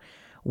issue,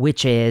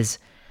 which is,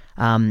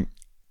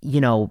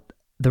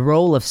 the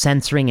role of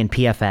censoring and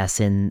PFS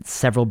in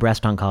several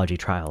breast oncology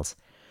trials.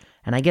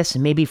 And I guess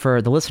maybe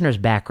for the listener's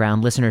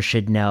background, listeners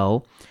should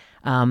know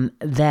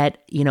that,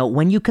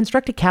 when you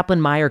construct a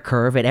Kaplan-Meier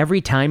curve at every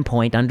time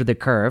point under the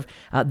curve,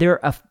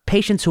 there are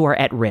patients who are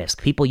at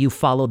risk, people you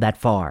followed that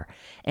far.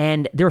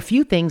 And there are a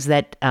few things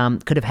that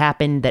could have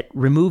happened that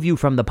remove you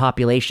from the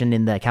population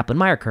in the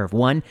Kaplan-Meier curve.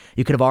 1,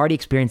 you could have already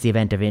experienced the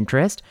event of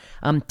interest.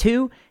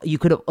 2, you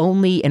could have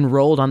only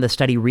enrolled on the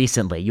study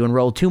recently. You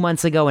enrolled 2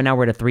 months ago, and now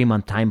we're at a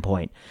 3-month time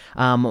point.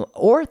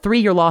 Or 3,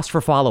 you're lost for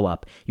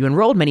follow-up. You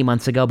enrolled many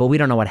months ago, but we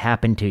don't know what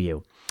happened to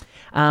you.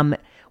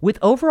 With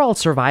overall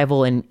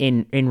survival in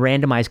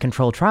randomized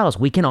controlled trials,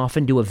 we can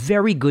often do a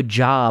very good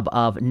job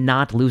of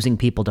not losing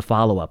people to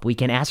follow-up. We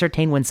can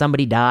ascertain when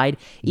somebody died,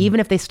 even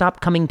if they stopped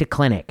coming to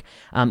clinic.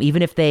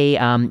 Even if they,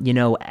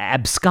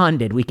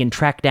 absconded, we can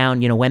track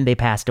down, when they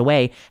passed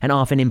away and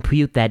often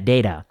impute that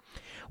data.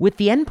 With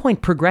the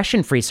endpoint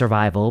progression-free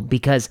survival,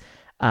 because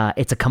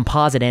it's a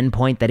composite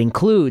endpoint that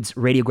includes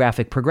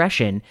radiographic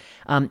progression.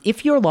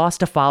 If you're lost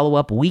to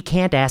follow-up, we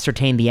can't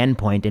ascertain the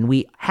endpoint, and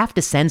we have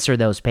to censor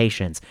those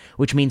patients,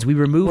 which means we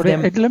remove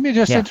them. Let me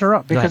just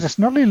interrupt, because it's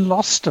not only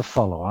lost to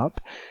follow-up,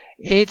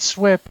 it's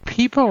where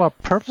people are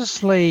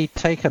purposely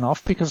taken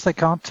off because they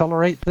can't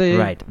tolerate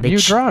the new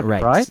drug,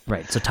 right?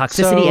 So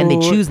toxicity, and they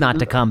choose not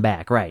to come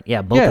back, right?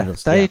 Yeah, both of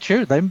those. They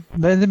choose. They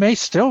may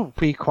still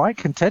be quite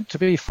content to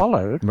be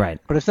followed, right?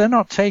 But if they're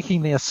not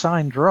taking the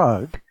assigned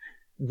drug,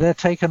 they're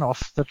taken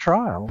off the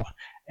trial.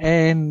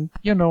 And,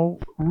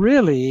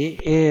 really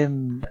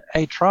in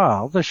a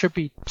trial, there should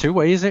be 2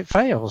 ways it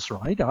fails,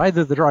 right?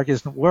 Either the drug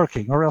isn't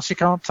working or else you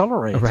can't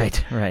tolerate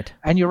it. Right.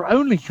 And you're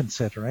only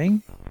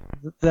considering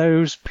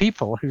those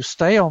people who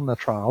stay on the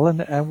trial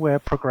and where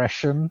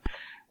progression,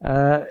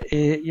 where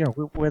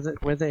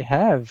they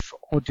have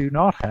or do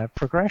not have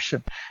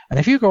progression. And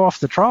if you go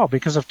off the trial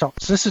because of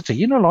toxicity,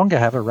 you no longer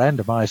have a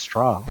randomized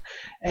trial.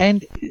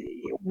 And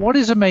what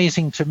is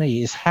amazing to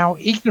me is how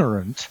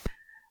ignorant,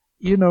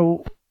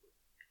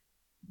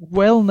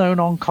 well-known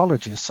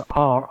oncologists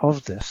are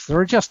of this. There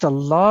are just a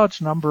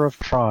large number of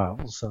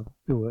trials.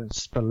 There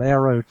was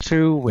Bolero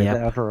 2 with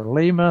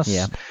everolimus.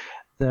 Yep.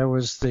 There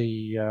was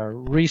the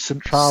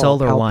recent trial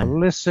Solar of One.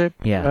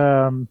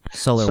 alpelisib,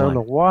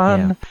 Solar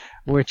One,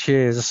 which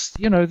is,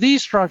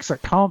 these drugs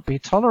that can't be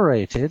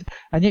tolerated,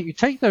 and yet you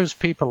take those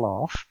people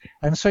off,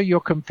 and so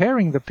you're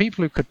comparing the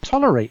people who could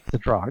tolerate the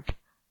drug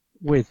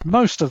with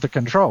most of the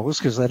controls,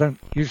 because they don't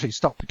usually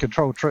stop the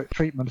control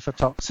treatment for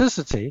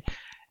toxicity,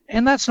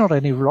 and that's not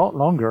any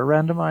longer a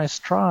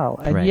randomized trial.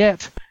 And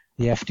yet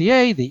the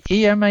FDA, the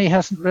EMA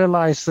hasn't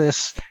realized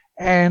this,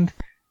 and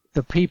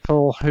the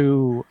people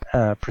who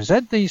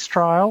present these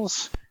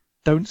trials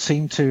don't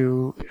seem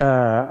to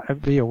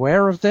be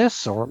aware of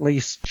this, or at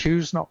least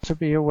choose not to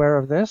be aware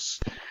of this.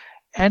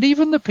 And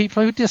even the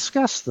people who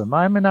discuss them.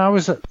 I mean, I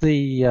was at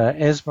the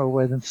ESMO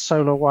when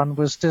Solar One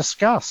was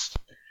discussed.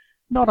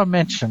 not a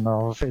mention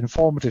of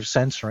informative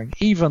censoring,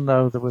 even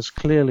though there was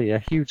clearly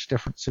a huge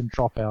difference in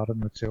dropout in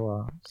the two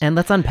arms. And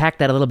let's unpack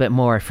that a little bit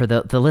more for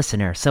the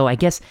listener. So I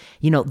guess,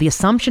 the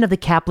assumption of the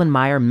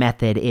Kaplan-Meier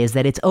method is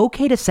that it's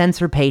okay to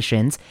censor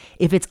patients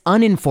if it's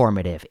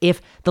uninformative,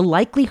 if the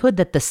likelihood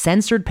that the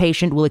censored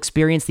patient will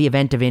experience the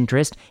event of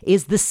interest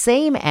is the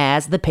same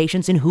as the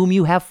patients in whom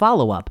you have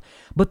follow-up.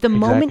 But the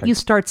moment you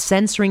start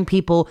censoring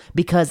people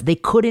because they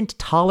couldn't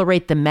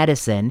tolerate the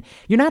medicine,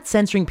 you're not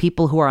censoring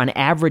people who are on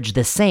average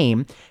the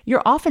same.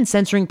 You're often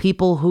censoring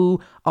people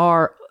who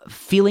are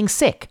feeling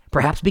sick,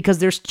 perhaps because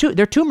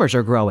their tumors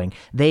are growing.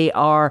 They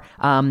are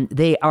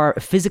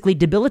physically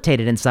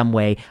debilitated in some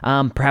way,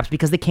 perhaps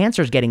because the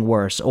cancer is getting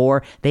worse,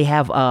 or they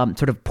have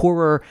sort of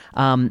poorer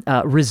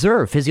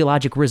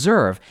physiologic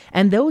reserve.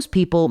 And those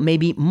people may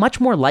be much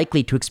more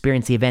likely to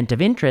experience the event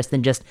of interest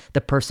than just the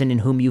person in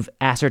whom you've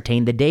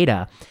ascertained the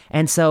data.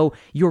 And so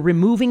you're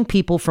removing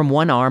people from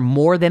one arm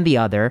more than the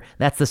other.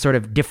 That's the sort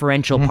of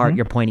differential part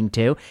you're pointing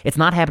to. It's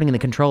not happening in the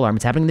control arm.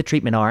 It's happening in the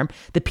treatment arm.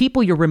 The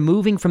people you're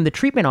removing from the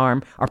treatment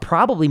arm are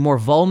probably more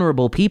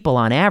vulnerable people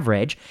on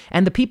average,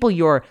 and the people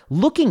you're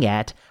looking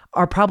at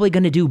are probably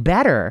going to do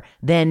better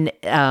than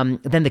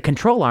the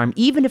control arm,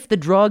 even if the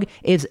drug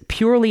is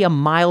purely a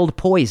mild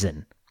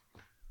poison.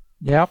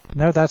 Yep,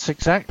 no, that's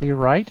exactly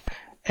right.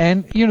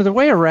 And the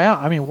way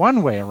around,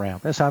 one way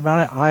around this,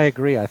 I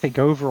agree. I think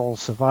overall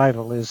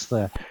survival is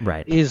the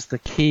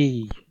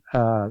key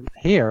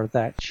here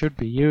that should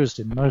be used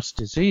in most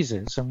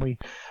diseases, and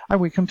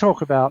we can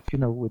talk about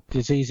with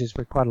diseases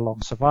with quite a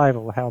long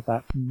survival how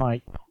that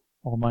might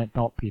or might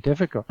not be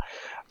difficult.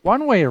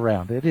 One way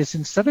around it is,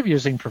 instead of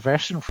using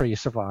progression-free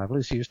survival,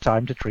 is use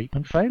time to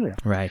treatment failure.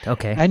 Right.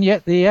 Okay. And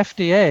yet the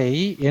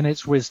FDA, in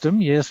its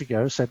wisdom years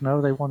ago, said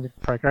no, they wanted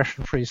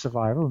progression-free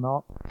survival,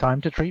 not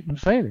time to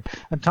treatment failure.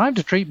 And time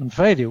to treatment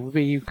failure would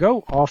be you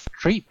go off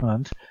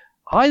treatment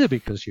either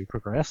because you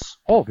progress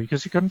or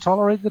because you couldn't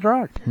tolerate the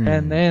drug.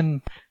 And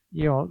then,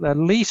 at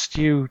least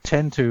you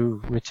tend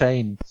to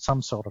retain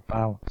some sort of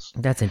balance.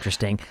 That's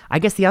interesting. I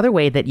guess the other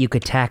way that you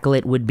could tackle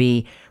it would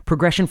be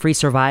progression-free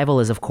survival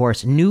is, of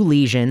course, new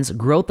lesions,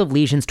 growth of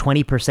lesions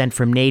 20%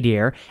 from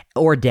nadir,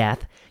 or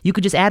death. You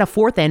could just add a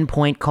fourth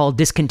endpoint called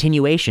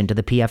discontinuation to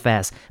the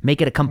PFS,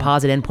 make it a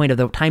composite endpoint of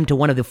the time to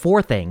one of the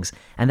four things,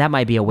 and that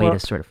might be a way to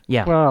sort of,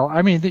 Well,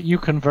 you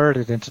convert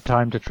it into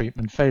time to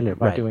treatment failure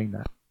by doing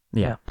that.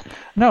 Yeah.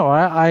 No,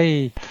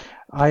 I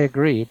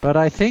agree, but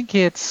I think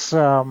it's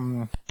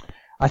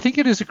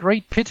it is a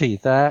great pity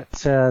that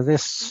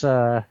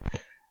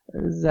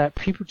that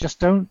people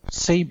just don't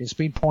see. It's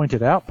been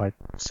pointed out by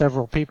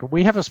several people.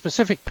 We have a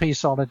specific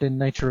piece on it in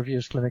Nature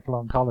Reviews Clinical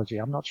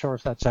Oncology. I'm not sure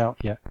if that's out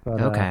yet.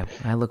 But, okay,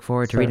 I look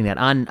forward to reading that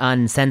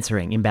on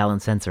censoring,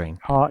 imbalanced censoring.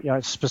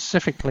 It's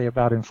specifically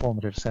about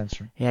informative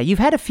censoring. Yeah, you've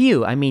had a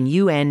few.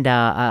 You and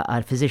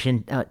a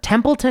physician,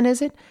 Templeton,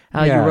 is it?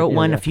 You wrote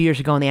one a few years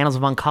ago in the Annals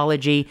of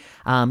Oncology.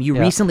 You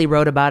recently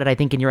wrote about it, I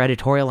think, in your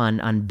editorial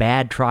on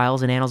bad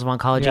trials in Annals of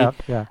Oncology.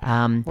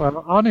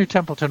 Well, Anu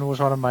Templeton was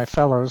one of my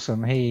fellows,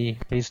 and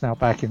he's now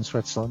back in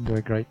Switzerland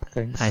doing great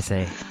things. I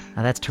see.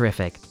 That's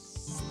terrific.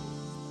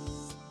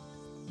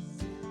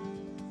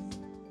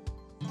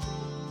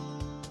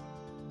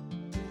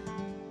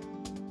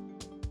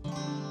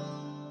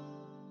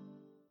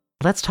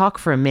 Let's talk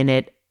for a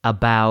minute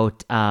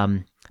about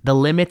the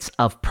limits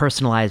of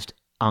personalized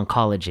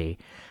oncology.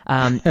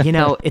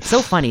 It's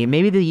so funny.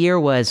 Maybe the year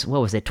was,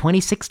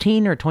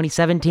 2016 or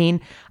 2017?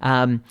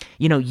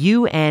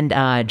 You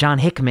and John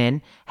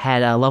Hickman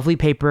had a lovely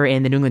paper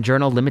in the New England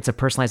Journal, Limits of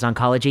Personalized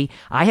Oncology.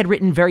 I had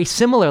written very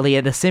similarly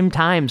at the same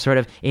time, sort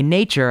of in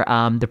Nature,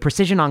 the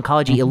Precision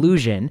Oncology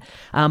Illusion.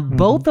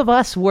 Both of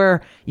us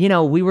were,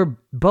 we were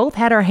both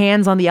had our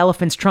hands on the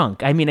elephant's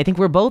trunk. I think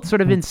we're both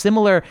sort of in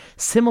similar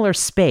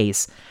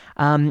space.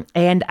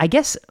 And I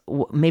guess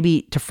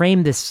maybe to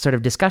frame this sort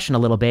of discussion a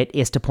little bit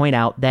is to point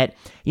out that,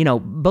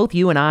 both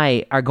you and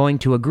I are going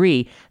to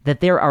agree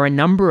that there are a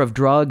number of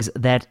drugs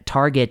that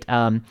target,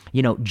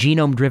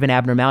 genome-driven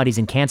abnormalities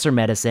in cancer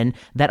medicine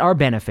that are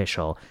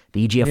beneficial.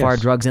 The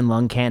EGFR drugs in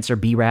lung cancer,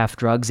 BRAF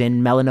drugs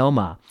in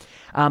melanoma.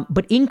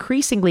 But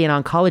increasingly in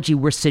oncology,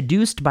 we're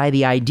seduced by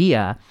the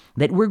idea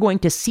that we're going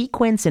to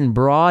sequence in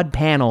broad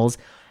panels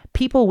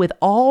people with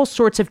all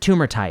sorts of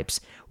tumor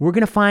types. We're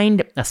going to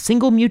find a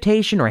single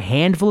mutation or a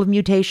handful of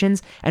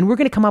mutations, and we're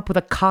going to come up with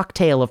a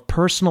cocktail of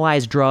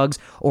personalized drugs,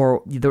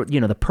 or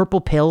the purple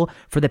pill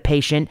for the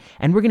patient,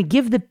 and we're going to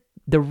give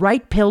the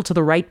right pill to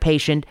the right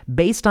patient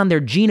based on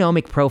their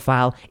genomic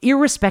profile,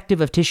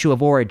 irrespective of tissue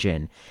of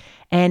origin.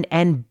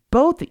 And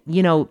both,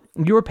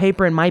 your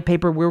paper and my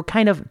paper, we were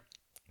kind of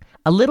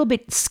a little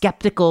bit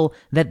skeptical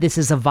that this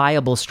is a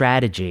viable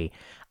strategy.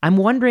 I'm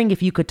wondering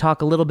if you could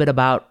talk a little bit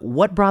about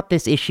what brought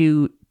this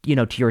issue,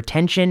 to your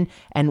attention,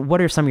 and what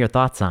are some of your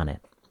thoughts on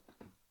it?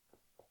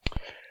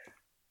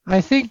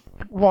 I think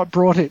what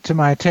brought it to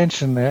my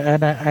attention,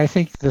 and I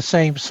think the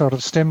same sort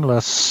of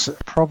stimulus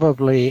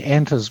probably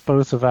enters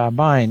both of our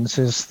minds,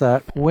 is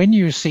that when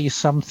you see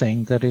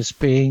something that is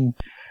being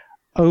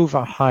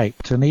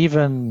overhyped, and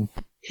even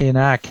in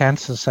our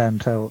cancer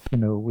center,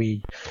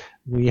 we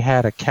we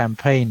had a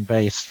campaign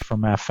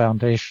from our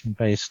foundation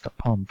based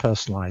on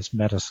personalized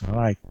medicine. And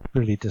I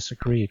really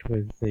disagreed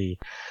with the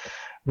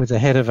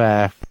head of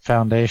our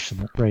foundation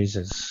that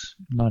raises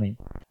money.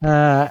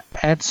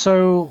 And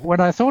so when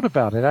I thought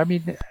about it, I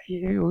mean,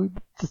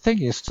 the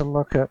thing is to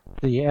look at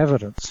the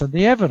evidence. And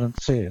the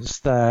evidence is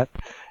that,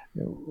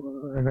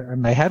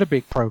 and they had a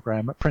big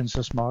program at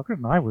Princess Margaret,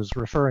 and I was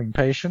referring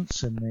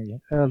patients in the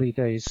early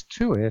days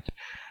to it.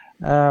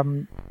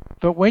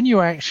 But when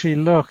you actually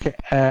look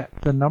at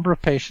the number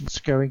of patients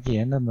going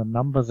in and the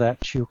number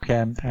that you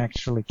can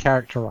actually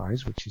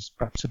characterize, which is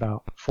perhaps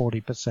about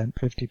 40%,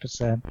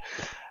 50%,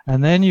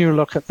 and then you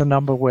look at the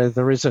number where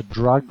there is a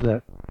drug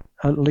that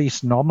at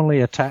least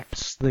nominally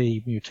attacks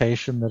the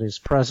mutation that is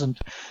present,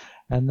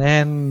 and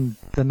then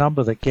the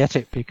number that get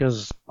it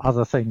because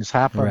other things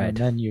happen, right. And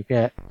then you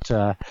get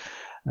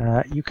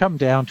you come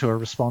down to a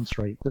response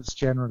rate that's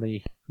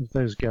generally,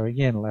 those going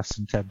in, less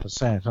than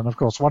 10%. And of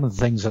course, one of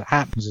the things that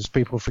happens is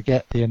people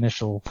forget the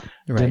initial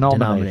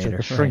denominator,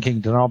 the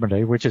shrinking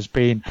denominator, which has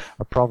been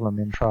a problem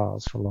in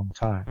trials for a long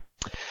time.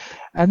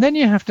 And then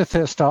you have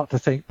to start to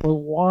think, well,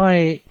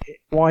 why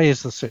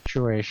is the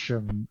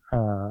situation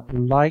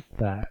like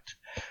that?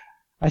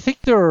 I think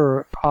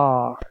there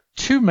are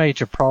two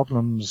major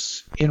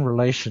problems in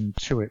relation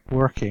to it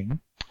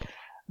working.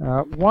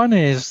 One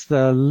is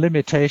the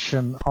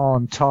limitation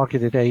on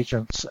targeted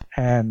agents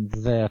and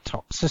their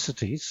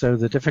toxicity, so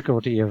the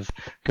difficulty of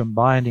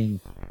combining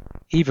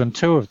even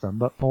two of them,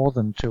 but more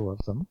than two of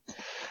them.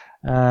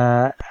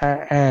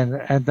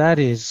 And that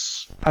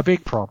is a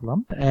big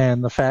problem,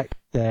 and the fact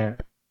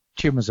that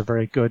tumors are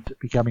very good at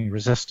becoming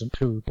resistant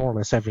to more or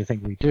less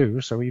everything we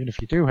do, so even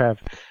if you do have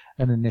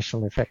an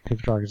initial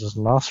effective drug, it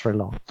doesn't last very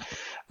long.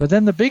 But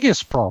then the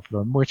biggest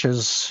problem, which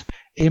has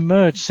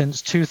emerged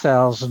since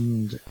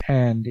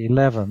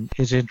 2011,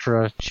 is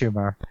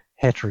intra-tumor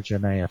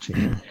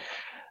heterogeneity.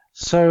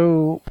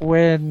 So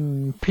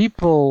when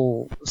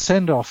people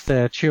send off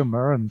their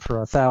tumor, and for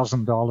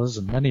 $1,000,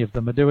 and many of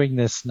them are doing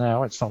this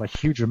now, it's not a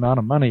huge amount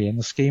of money in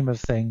the scheme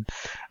of things,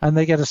 and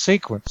they get a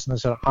sequence, and they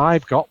say,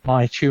 I've got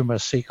my tumor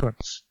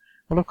sequence.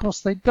 Well, of course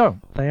they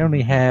don't. They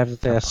only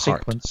have their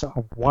sequence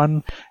of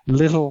one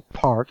little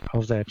part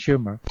of their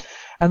tumor.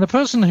 And the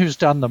person who's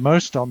done the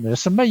most on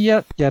this, and may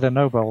yet get a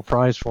Nobel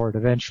Prize for it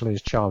eventually,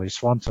 is Charlie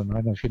Swanton. I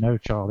don't know if you know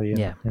Charlie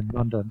in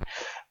London.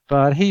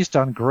 But he's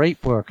done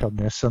great work on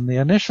this. And the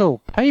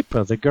initial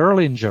paper, the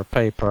Gerlinger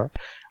paper,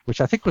 which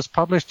I think was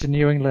published in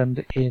New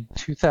England in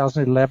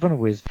 2011,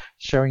 with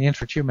showing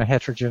intratumor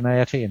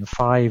heterogeneity in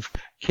 5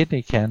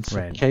 kidney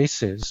cancer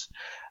cases,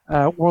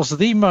 was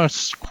the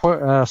most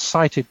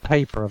cited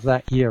paper of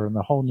that year in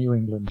the whole New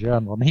England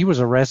Journal. And he was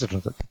a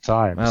resident at the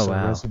time, a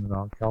resident in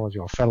oncology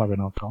or fellow in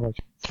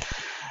oncology.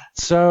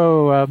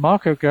 So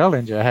Marco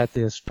Gerlinger had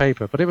this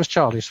paper, but it was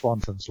Charlie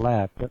Swanton's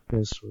lab that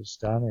this was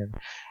done in.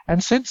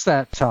 And since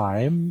that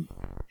time,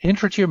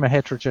 intratumor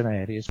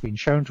heterogeneity has been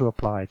shown to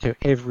apply to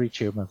every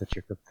tumor that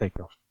you could think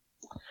of.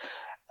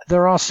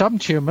 There are some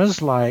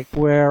tumors like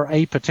where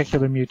a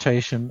particular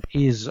mutation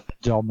is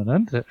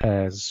dominant,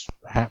 as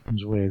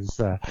happens with,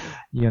 the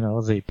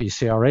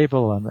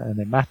BCR-ABL and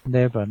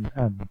imatinib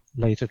and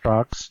later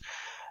drugs,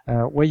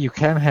 where you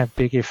can have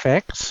big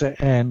effects.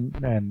 And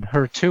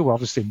HER2,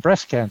 obviously in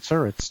breast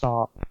cancer, it's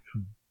not,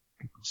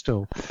 people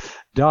still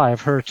die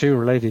of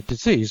HER2-related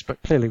disease,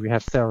 but clearly we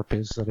have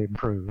therapies that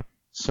improve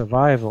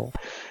survival.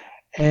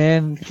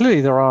 And clearly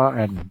there are,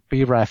 and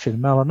BRAF in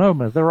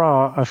melanoma, there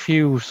are a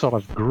few sort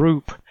of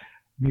group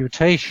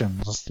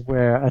mutations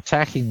where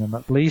attacking them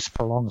at least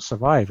prolongs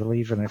survival,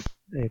 even if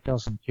it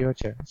doesn't cure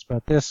tumors.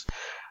 But this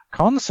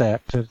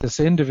concept of this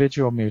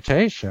individual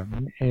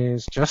mutation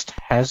has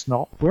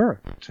not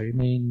worked. I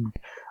mean,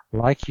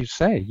 like you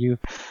say, you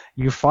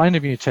find a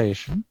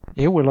mutation,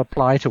 it will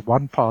apply to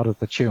one part of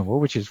the tumor,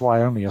 which is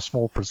why only a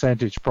small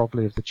percentage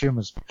probably of the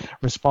tumors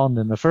respond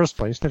in the first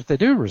place. And if they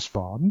do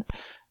respond,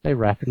 they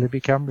rapidly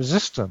become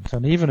resistant.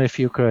 And even if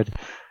you could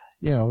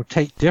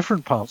take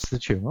different parts of the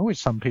tumor, which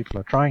some people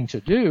are trying to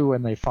do,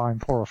 and they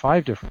find 4 or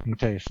 5 different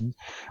mutations,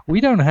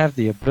 we don't have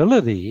the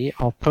ability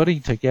of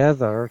putting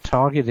together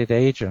targeted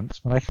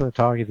agents, molecular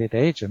targeted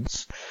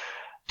agents,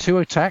 to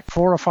attack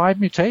 4 or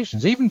 5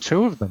 mutations. Even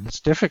 2 of them,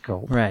 it's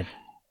difficult. Right.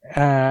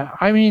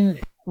 I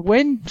mean,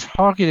 when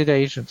targeted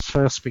agents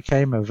first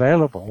became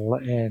available,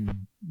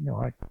 and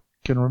I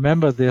can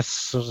remember this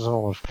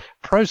sort of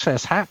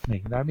process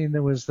happening. I mean,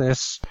 there was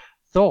this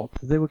thought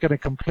that they were going to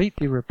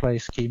completely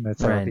replace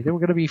chemotherapy. Right. They were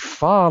going to be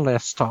far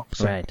less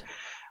toxic. Right.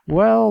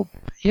 Well,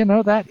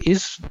 that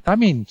is, I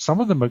mean,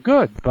 some of them are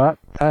good, but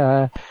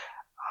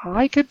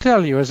I could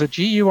tell you as a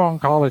GU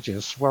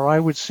oncologist where I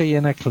would see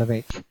in a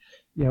clinic,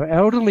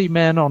 elderly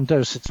men on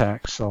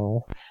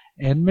docetaxel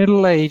and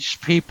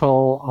middle-aged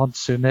people on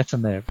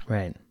sunitinib.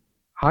 Right.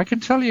 I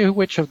can tell you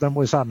which of them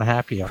was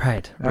unhappier.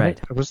 Right.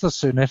 It was the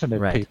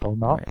sunitinib people,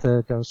 not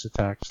the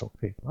docetaxel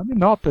people. I mean,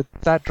 not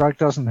that drug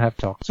doesn't have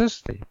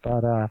toxicity,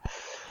 but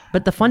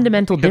the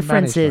fundamental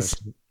difference is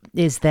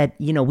that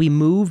we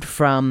moved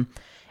from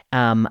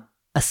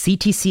a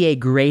CTCA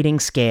grading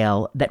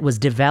scale that was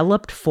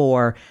developed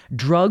for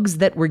drugs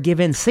that were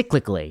given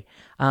cyclically.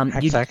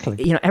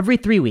 Exactly. Every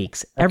 3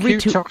 weeks.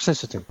 Acute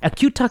toxicity.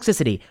 Acute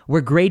toxicity.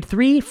 We're grade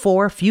 3,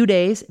 4, few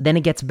days, then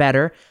it gets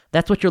better.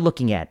 That's what you're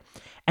looking at.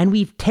 And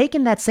we've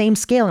taken that same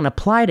scale and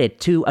applied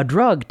it to a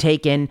drug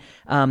taken,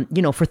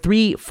 for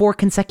 3, 4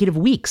 consecutive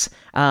weeks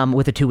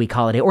with a 2-week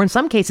holiday, or in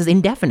some cases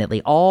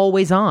indefinitely,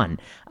 always on.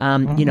 A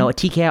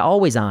TKI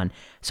always on.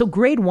 So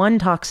grade 1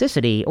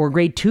 toxicity or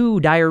grade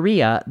 2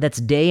 diarrhea that's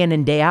day in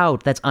and day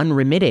out, that's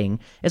unremitting,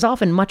 is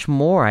often much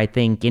more, I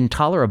think,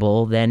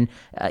 intolerable than,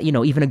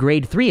 even a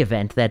grade 3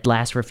 event that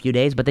lasts for a few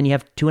days, but then you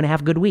have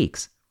 2.5 good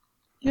weeks.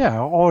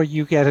 Yeah, or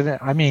you get it.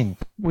 I mean,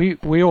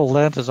 we all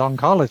learned as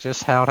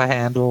oncologists how to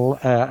handle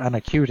an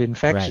acute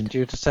infection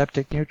due to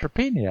septic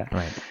neutropenia.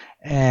 Right.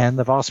 And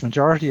the vast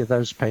majority of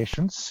those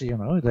patients,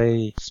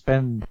 they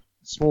spend a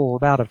small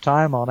amount of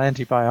time on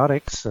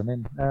antibiotics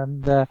and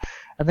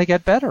they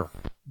get better.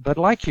 But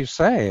like you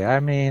say,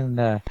 I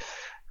mean,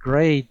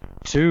 grade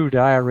 2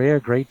 diarrhea,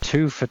 grade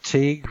 2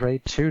 fatigue,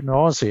 grade 2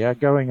 nausea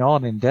going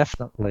on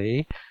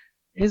indefinitely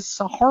is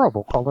a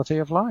horrible quality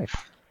of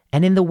life.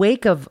 And in the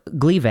wake of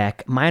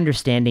Gleevec, my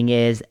understanding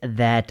is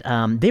that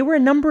there were a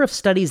number of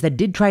studies that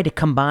did try to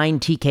combine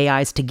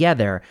TKIs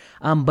together,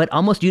 but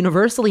almost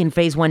universally in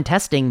phase 1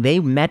 testing, they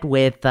met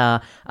with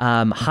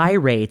high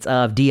rates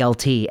of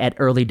DLT at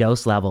early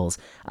dose levels.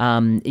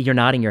 You're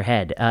nodding your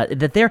head.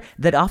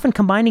 That often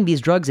combining these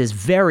drugs is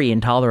very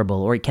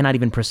intolerable, or it cannot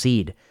even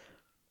proceed.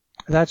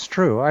 That's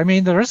true. I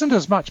mean, there isn't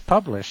as much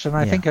published, and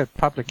I think a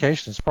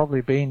publication has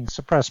probably been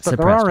suppressed, but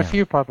there are a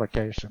few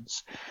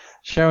publications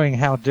showing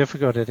how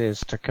difficult it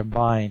is to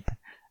combine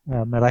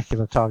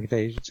molecular target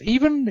agents,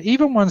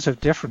 even ones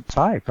of different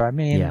type. I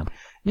mean,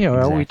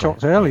 exactly. We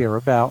talked earlier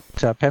about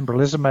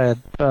pembrolizumab,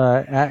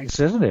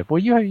 axitinib. Well,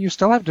 you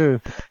still have to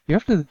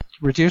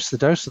reduce the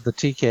dose of the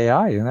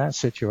TKI in that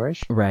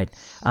situation. Right.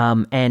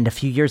 And a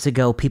few years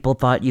ago, people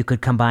thought you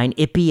could combine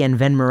Ipi and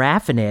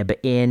venmorafenib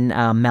in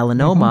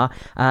melanoma.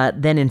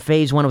 Then in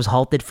phase 1, it was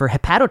halted for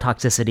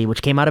hepatotoxicity,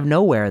 which came out of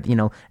nowhere.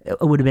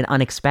 It would have been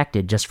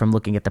unexpected just from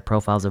looking at the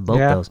profiles of both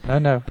those.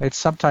 No. It's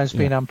sometimes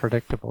been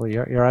unpredictable.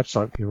 You're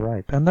absolutely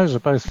right. And those are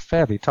both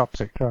fairly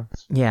toxic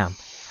drugs. Yeah.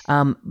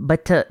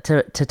 But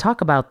to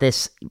talk about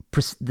this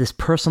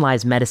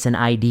personalized medicine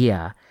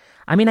idea,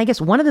 I mean, I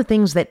guess one of the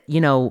things that,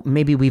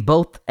 maybe we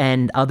both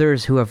and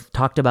others who have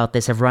talked about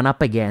this have run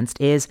up against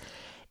is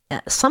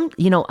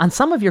on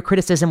some of your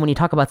criticism when you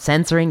talk about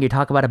censoring, you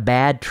talk about a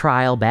bad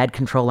trial, bad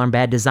control arm,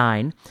 bad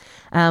design.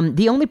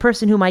 The only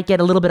person who might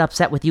get a little bit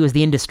upset with you is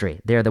the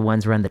industry. They're the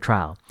ones who run the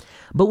trial.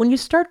 But when you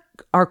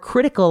are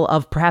critical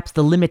of perhaps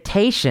the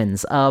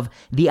limitations of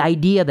the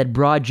idea that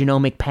broad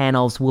genomic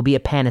panels will be a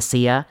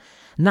panacea,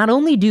 not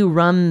only do you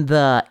run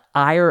the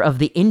ire of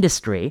the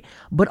industry,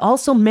 but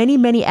also many,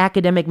 many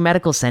academic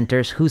medical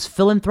centers whose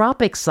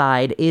philanthropic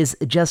side is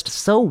just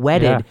so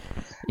wedded.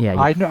 Yeah.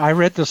 I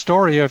read the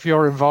story of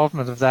your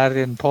involvement of that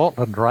in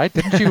Portland, right?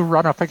 Didn't you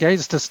run up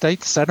against a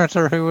state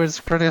senator who was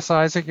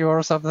criticizing you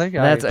or something?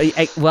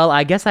 Well,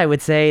 I guess I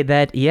would say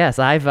that yes,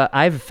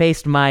 I've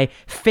faced my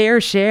fair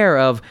share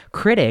of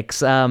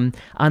critics on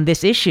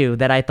this issue.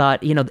 That I thought,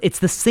 it's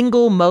the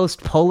single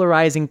most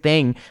polarizing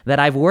thing that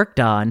I've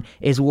worked on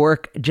is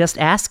work just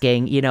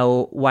asking,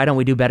 why don't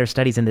we do better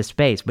studies in this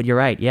space? But you're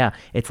right, yeah,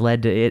 it's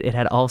led to it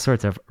had all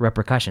sorts of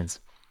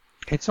repercussions.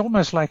 It's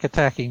almost like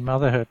attacking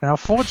motherhood. Now,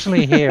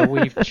 fortunately here,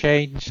 we've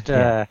changed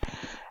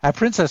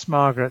Princess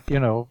Margaret,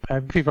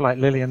 people like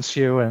Lillian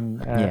Hsu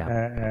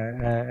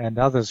and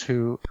others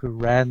who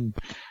ran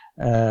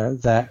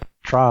that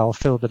trial,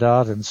 Phil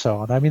Bedard and so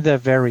on. I mean, they're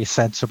very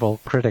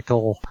sensible,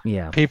 critical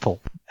people.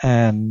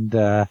 And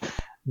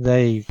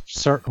they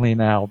certainly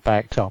now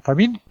backed up. I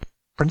mean,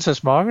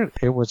 Princess Margaret,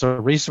 it was a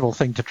reasonable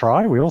thing to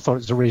try. We all thought it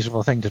was a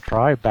reasonable thing to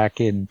try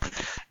back in,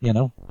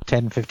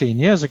 10, 15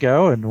 years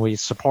ago, and we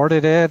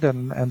supported it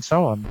and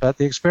so on. But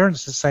the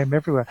experience is the same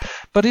everywhere.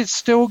 But it's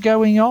still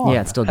going on.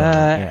 Yeah, it's still going on.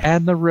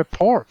 And the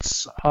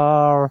reports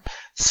are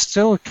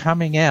still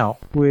coming out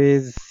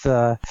with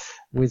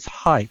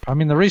hype. I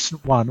mean, the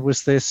recent one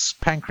was this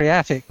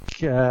pancreatic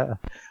tumor.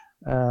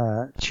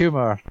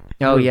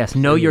 Oh, yes.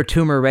 Know Your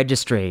Tumor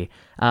Registry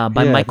by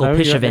Michael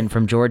Pishavin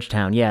from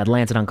Georgetown. Yeah,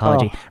 Lancet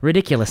Oncology.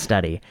 Ridiculous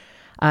study.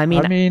 I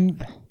mean,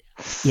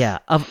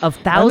 of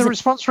thousands. And the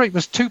response rate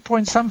was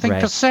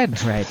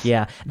 2.something%. Right,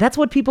 yeah. That's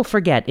what people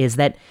forget is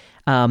that,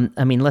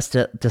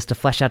 just to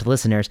flesh out to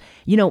listeners,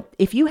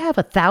 if you have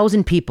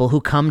 1,000 people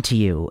who come to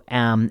you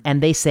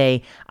and they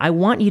say, I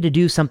want you to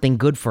do something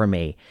good for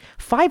me,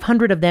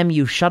 500 of them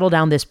you shuttle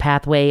down this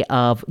pathway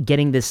of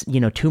getting this,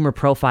 tumor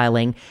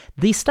profiling.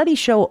 These studies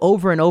show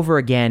over and over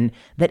again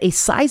that a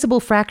sizable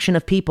fraction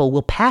of people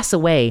will pass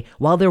away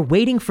while they're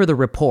waiting for the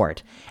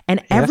report.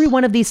 And every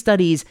one of these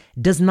studies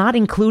does not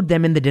include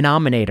them in the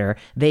denominator.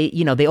 They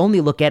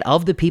only look at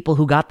of the people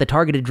who got the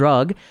targeted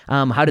drug,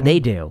 how did they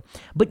do?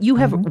 But you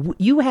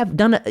have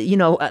done,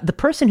 the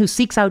person who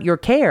seeks out your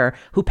care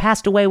who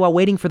passed away while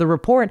waiting for the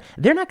report,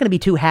 they're not going to be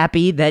too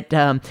happy that,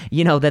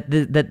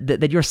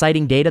 that you're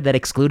citing data that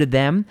excluded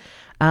them.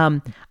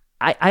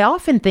 I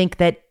often think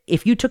that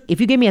if you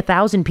gave me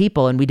 1,000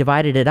 people and we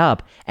divided it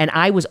up, and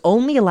I was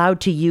only allowed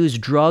to use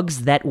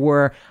drugs that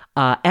were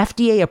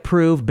FDA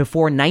approved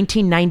before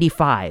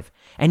 1995,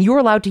 and you're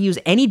allowed to use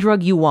any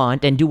drug you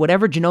want and do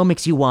whatever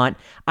genomics you want,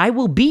 I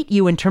will beat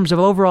you in terms of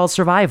overall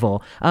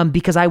survival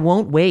because I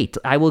won't wait.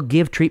 I will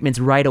give treatments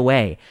right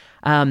away.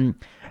 And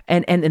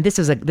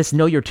this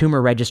Know Your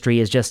Tumor registry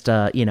is just,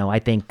 I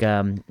think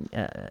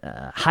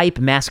hype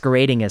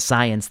masquerading as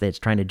science that's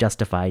trying to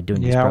justify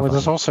doing these profiling. Yeah, well,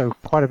 there's also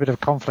quite a bit of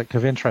conflict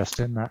of interest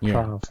in that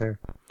trial too.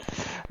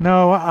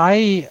 No,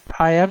 I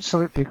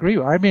absolutely agree.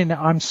 I mean,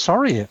 I'm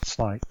sorry it's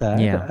like that.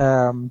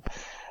 Yeah.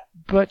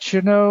 But,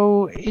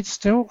 it's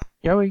still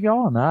going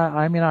on.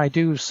 I mean, I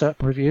do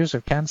certain reviews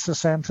of cancer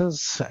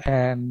centers,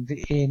 and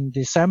in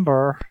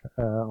December,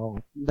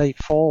 late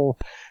fall,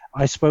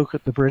 I spoke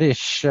at the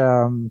British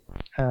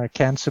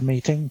cancer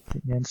meeting,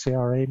 the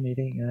NCRA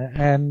meeting,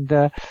 and,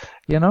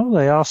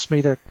 they asked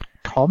me to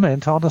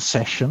comment on a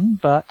session,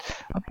 but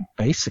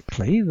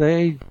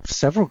basically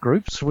several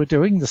groups were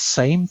doing the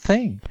same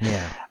thing.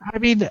 Yeah. I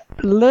mean,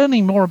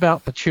 learning more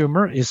about the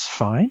tumor is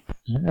fine,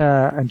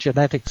 and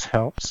genetics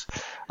helps.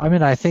 I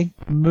mean, I think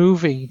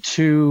moving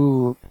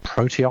to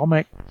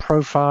proteomic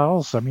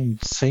profiles,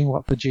 seeing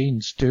what the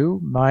genes do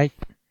might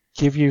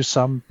give you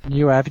some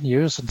new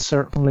avenues, and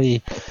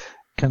certainly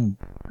I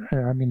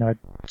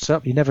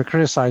certainly never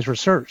criticize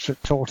research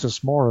that taught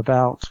us more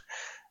about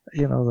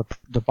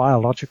the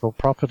biological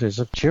properties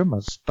of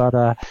tumors,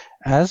 but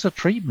as a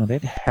treatment,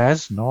 it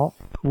has not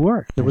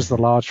worked. There was the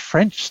large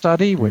French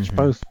study, which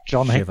both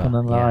John Hickman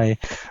and I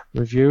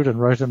reviewed and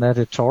wrote an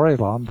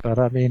editorial on, but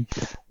the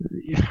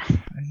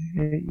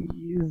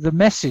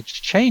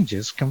message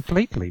changes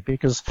completely,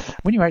 because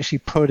when you actually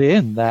put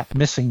in that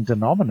missing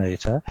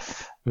denominator,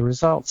 the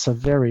results are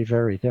very,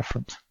 very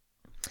different.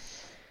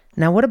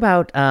 Now, what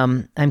about,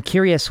 I'm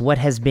curious, what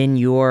has been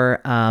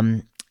your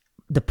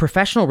the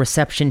professional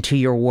reception to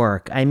your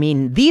work? I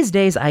mean, these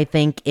days, I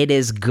think it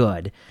is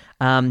good.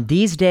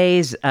 These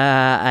days,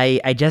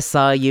 I just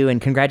saw you,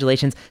 and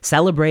congratulations,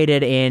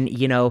 celebrated in,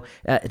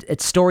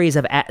 stories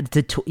of,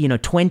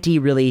 20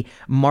 really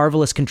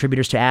marvelous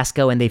contributors to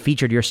ASCO, and they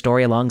featured your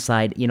story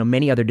alongside,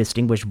 many other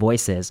distinguished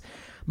voices.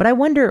 But I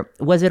wonder,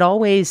 was it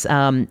always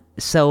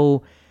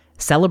so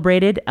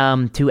celebrated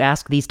to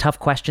ask these tough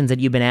questions that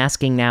you've been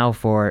asking now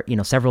for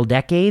several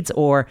decades,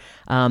 or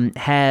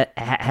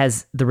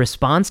has the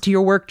response to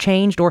your work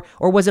changed, or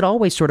was it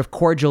always sort of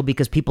cordial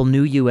because people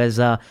knew you as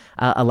a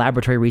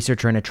laboratory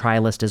researcher and a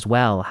trialist as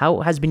well? How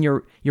has been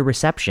your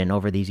reception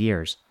over these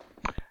years?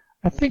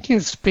 I think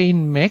it's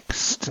been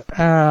mixed.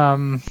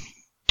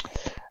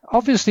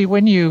 Obviously,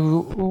 when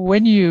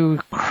you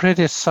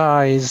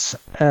criticize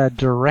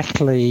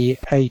directly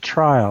a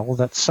trial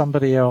that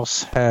somebody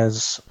else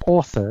has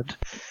authored,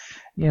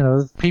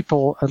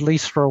 people, at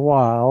least for a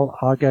while,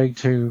 are going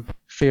to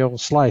feel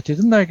slighted,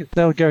 and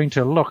they're going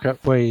to look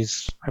at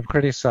ways of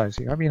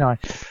criticizing. I mean,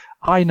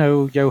 I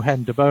know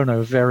Johann de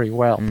Bono very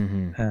well.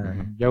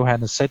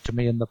 Johann has said to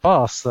me in the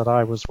past that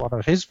I was one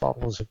of his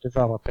models of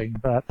developing,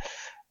 but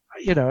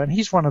and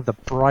he's one of the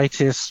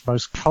brightest,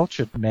 most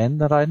cultured men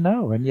that I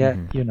know. And yet,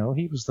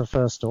 he was the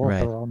first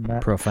author on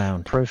that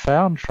Profound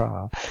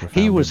trial.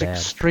 He was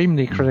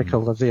extremely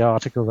critical of the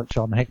article that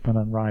John Hickman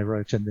and I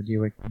wrote in the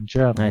New England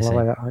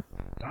Journal.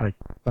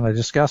 When I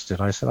discussed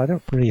it, I said, I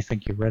don't really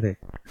think you read it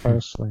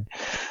closely.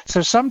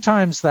 So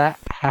sometimes that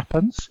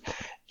happens.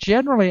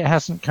 Generally, it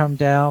hasn't come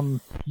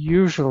down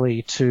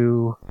usually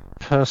to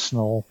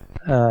personal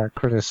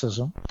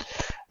criticism.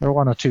 There are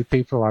one or two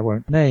people I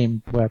won't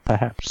name where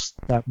perhaps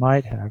that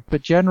might have,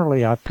 but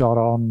generally I've got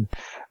on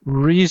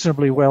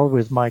reasonably well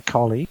with my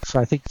colleagues.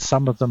 I think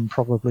some of them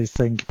probably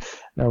think,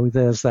 oh,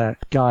 there's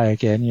that guy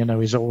again,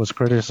 he's always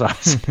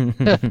criticizing.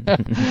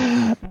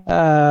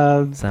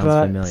 Sounds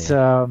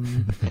familiar.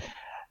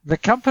 The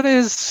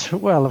companies,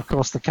 well, of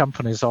course, the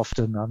companies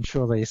often, I'm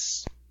sure they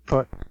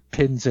put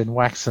pins in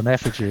wax and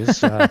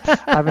effigies. I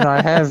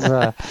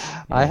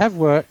have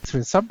worked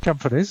with some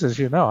companies, as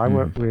you know. I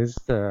worked with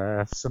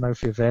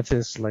Sanofi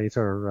Aventis,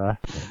 later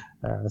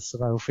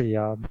Sanofi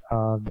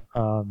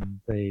on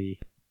the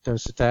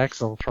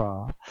docetaxel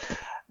trial.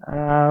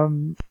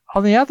 On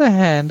the other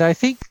hand, I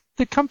think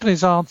the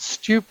companies aren't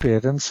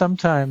stupid, and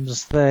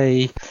sometimes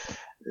they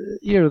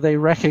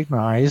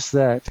recognize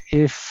that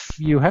if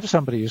you have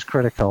somebody who's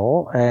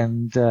critical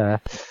and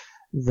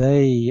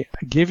they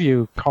give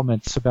you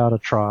comments about a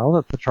trial,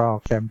 that the trial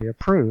can be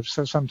approved.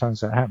 So sometimes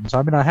that happens.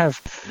 I mean, I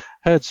have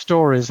heard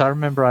stories. I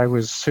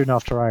remember soon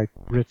after I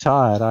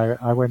retired,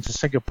 I went to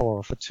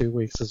Singapore for 2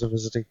 weeks as a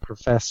visiting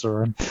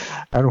professor, and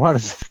one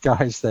of the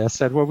guys there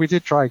said, well, we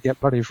did try and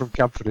get money from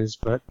companies,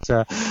 but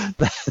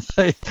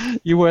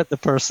you weren't the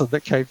person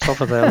that came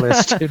top of their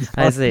list.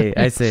 I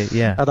see,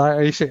 yeah.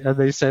 And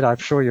they said, I'm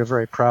sure you're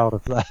very proud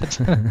of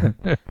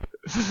that.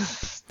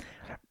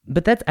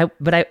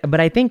 But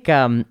I think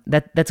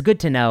that's good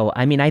to know.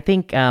 I mean, I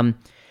think one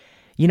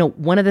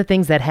of the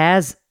things that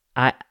has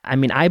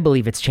I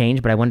believe it's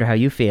changed, but I wonder how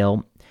you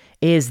feel,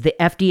 is the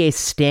FDA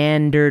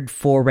standard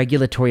for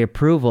regulatory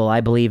approval,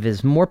 I believe,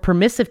 is more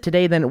permissive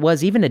today than it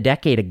was even a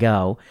decade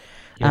ago.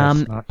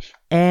 Yes, much.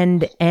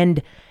 And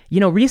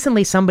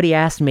recently somebody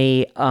asked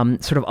me,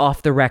 sort of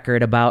off the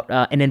record, about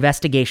an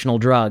investigational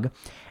drug.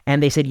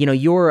 And they said, you're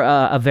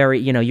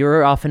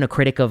you're often a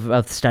critic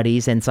of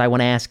studies. And so I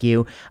want to ask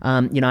you,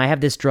 I have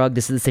this drug,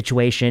 this is the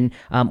situation.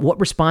 What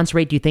response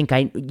rate do you think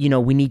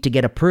we need to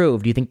get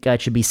approved? Do you think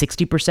it should be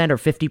 60% or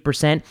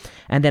 50%?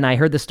 And then I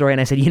heard the story and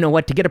I said, you know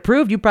what, to get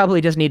approved, you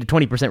probably just need a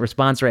 20%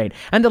 response rate.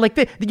 And they're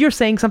like, you're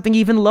saying something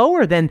even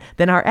lower than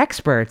our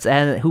experts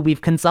who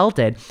we've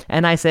consulted.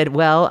 And I said,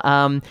 well,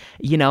 I'm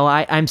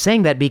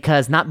saying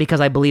that not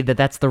because I believe that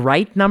that's the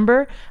right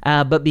number,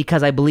 but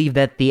because I believe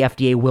that the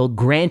FDA will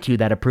grant you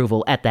that approval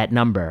at that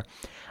number.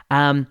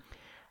 And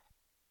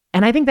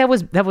I think that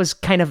was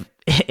kind of,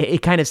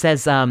 it kind of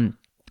says,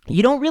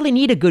 you don't really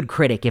need a good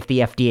critic if the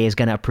FDA is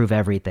going to approve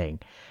everything.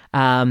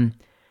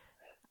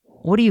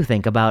 What do you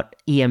think about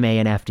EMA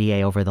and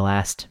FDA over the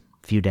last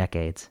few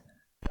decades?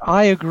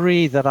 I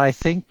agree that I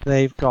think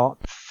they've got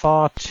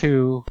far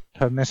too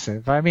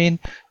permissive. I mean,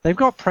 they've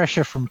got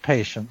pressure from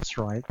patients,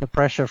 right? The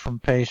pressure from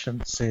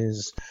patients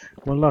is,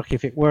 well, look,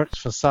 if it works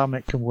for some,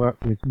 it can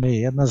work with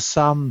me. And there's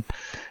some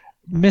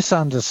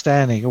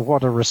misunderstanding of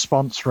what a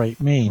response rate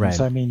means. Right.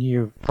 I mean,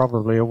 you're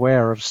probably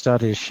aware of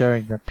studies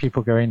showing that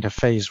people go into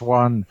phase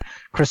 1.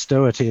 Chris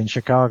Doherty in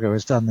Chicago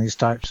has done these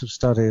types of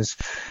studies.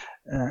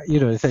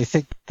 They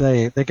think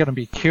they're going to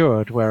be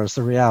cured, whereas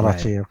the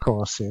reality, of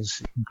course,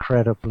 is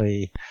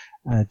incredibly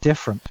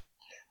different.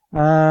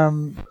 I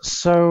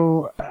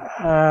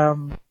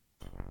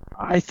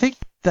think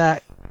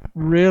that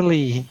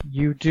really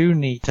you do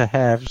need to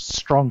have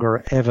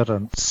stronger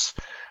evidence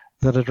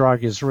that a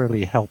drug is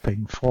really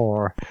helping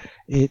for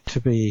it to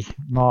be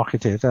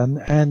marketed,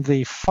 and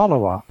the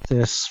follow-up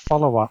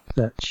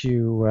that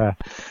you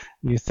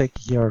think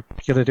you're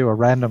going to do a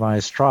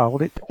randomized trial,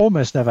 well, it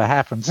almost never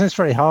happens, and it's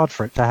very hard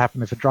for it to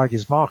happen if a drug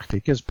is marketed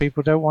because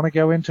people don't want to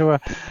go into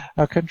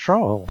a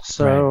control.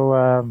 So,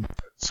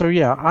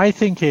 I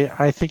think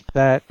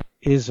that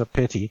is a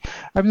pity.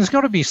 I mean, there's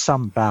got to be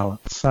some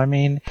balance. I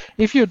mean,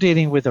 if you're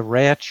dealing with a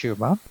rare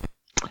tumor,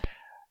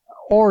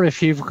 or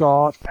if you've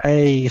got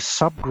a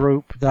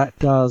subgroup that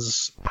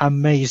does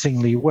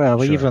amazingly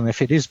well, sure, even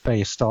if it is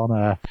based on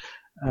a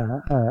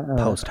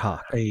post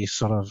hoc, a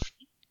sort of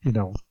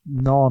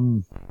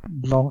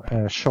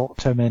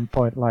short-term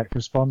endpoint like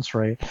response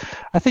rate,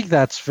 I think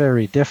that's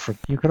very different.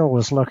 You can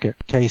always look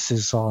at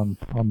cases on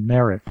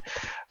merit.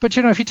 But,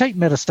 if you take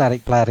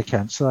metastatic bladder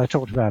cancer that I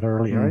talked about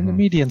earlier, mm-hmm, and the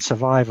median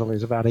survival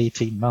is about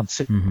 18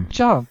 months, it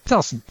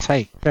doesn't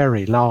take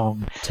very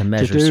long to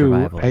do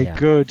survival, a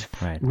good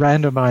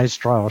randomized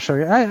trial.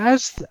 So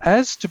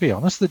as to be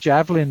honest, the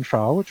Javelin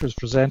trial, which was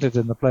presented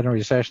in the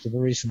plenary session of the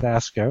recent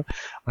ASCO,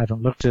 I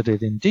haven't looked at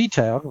it in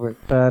detail,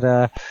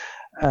 but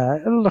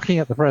looking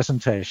at the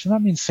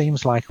presentation,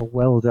 seems like a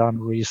well-done,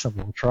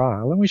 reasonable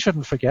trial, and we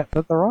shouldn't forget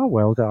that there are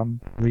well-done,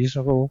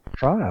 reasonable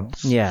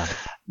trials. Yeah.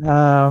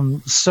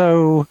 And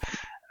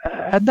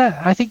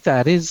that, I think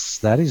that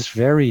is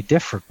very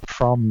different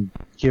from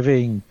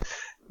giving,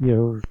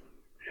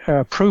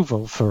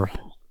 approval for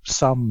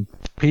some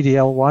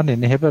PD-L1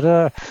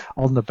 inhibitor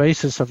on the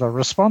basis of a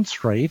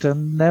response rate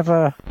and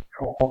never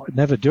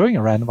doing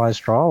a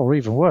randomized trial, or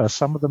even worse,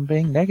 some of them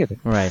being negative.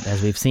 Right,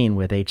 as we've seen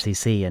with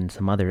HCC and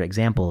some other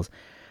examples.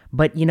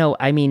 But,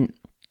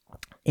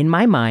 in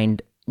my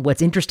mind,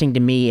 what's interesting to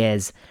me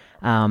is,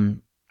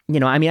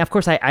 of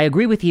course, I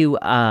agree with you,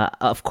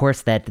 of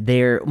course, that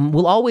there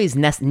will always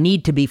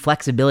need to be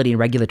flexibility in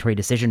regulatory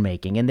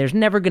decision-making, and there's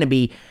never going to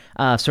be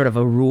sort of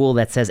a rule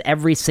that says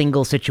every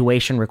single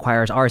situation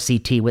requires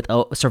RCT with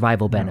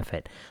survival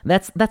benefit.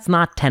 That's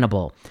not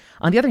tenable.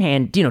 On the other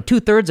hand,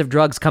 2/3 of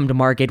drugs come to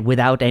market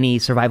without any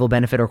survival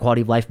benefit or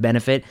quality of life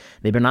benefit.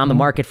 They've been on the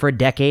market for a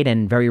decade,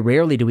 and very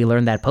rarely do we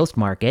learn that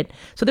post-market.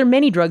 So there are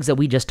many drugs that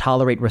we just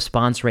tolerate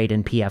response rate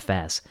and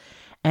PFS.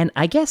 And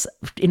I guess,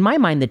 in my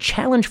mind, the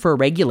challenge for a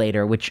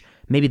regulator, which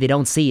maybe they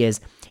don't see, is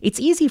it's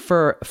easy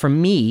for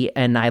me,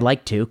 and I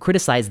like to,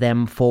 criticize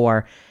them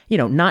for,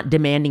 not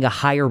demanding a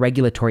higher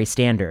regulatory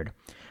standard.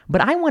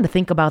 But I want to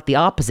think about the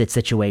opposite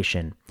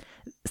situation.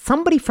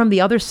 Somebody from the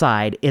other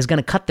side is going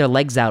to cut their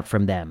legs out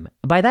from them.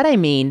 By that I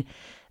mean,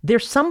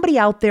 there's somebody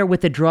out there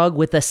with a drug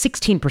with a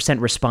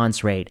 16%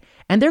 response rate,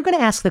 and they're going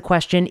to ask the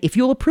question, if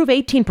you'll approve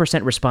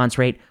 18% response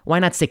rate, why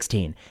not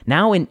 16?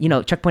 Now in,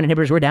 checkpoint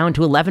inhibitors, we're down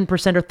to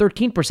 11% or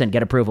 13%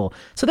 get approval.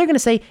 So they're going to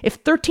say,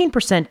 if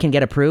 13% can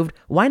get approved,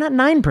 why not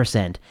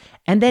 9%?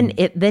 And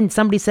then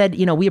somebody said,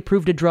 we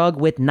approved a drug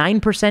with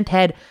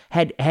 9%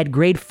 had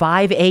grade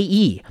 5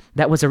 AE.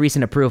 That was a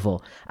recent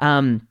approval.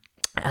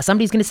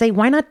 Somebody's going to say,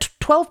 why not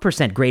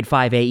 12% grade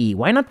 5 AE?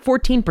 Why not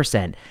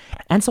 14%?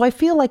 And so I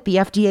feel like the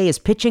FDA is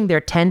pitching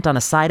their tent on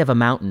a side of a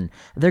mountain.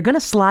 They're going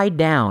to slide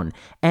down.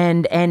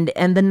 And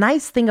the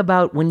nice thing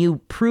about when you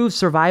prove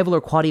survival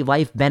or quality of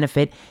life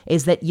benefit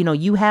is that,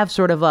 you have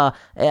sort of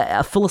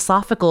a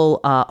philosophical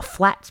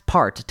flat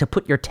part to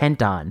put your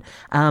tent on.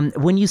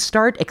 When you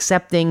start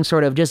accepting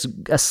sort of just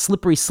a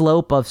slippery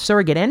slope of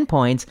surrogate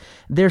endpoints,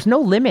 there's no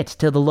limit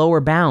to the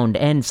lower bound.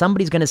 And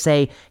somebody's going to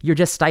say, you're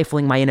just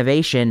stifling my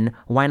innovation.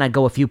 Why not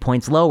go a few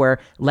points lower?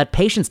 Let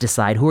patients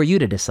decide. Who are you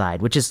to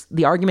decide? Which is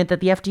the argument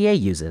that the FDA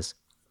uses.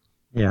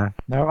 Yeah,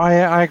 no,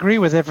 I agree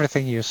with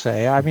everything you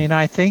say. I mean,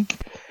 I think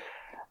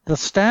the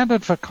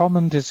standard for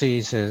common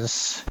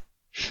diseases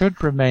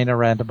should remain a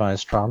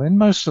randomized trial. In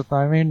most of them,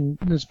 I mean,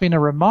 there's been a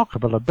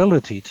remarkable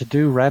ability to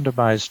do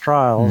randomized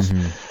trials,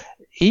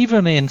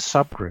 even in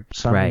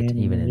subgroups. I mean,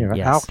 even in,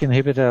 yes. ALK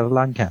inhibitor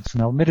lung cancer,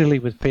 now admittedly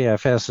with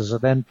PFS as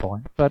an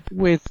endpoint, but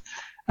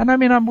and I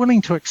mean, I'm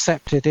willing to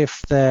accept it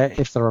if there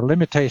are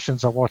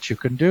limitations on what you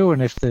can do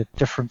and if the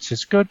difference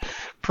is good,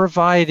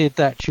 provided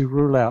that you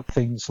rule out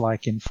things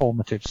like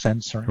informative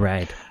censoring.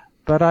 Right.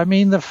 But I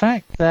mean, the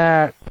fact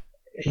that,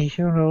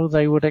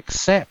 they would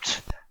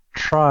accept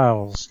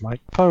trials like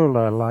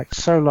POLAR, like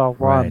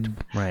SOLAR-1,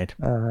 right.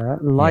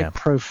 like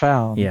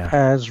PROfound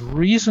as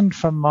reason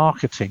for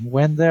marketing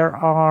when there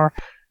are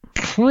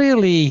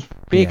clearly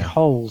big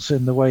holes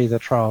in the way the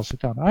trials are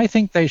done. I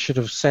think they should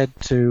have said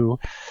to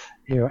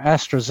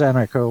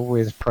AstraZeneca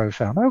with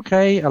PROfound,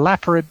 okay,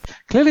 olaparib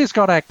clearly it's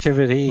got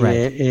activity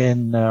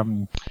in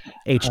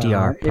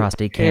HDR,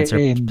 prostate cancer,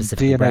 in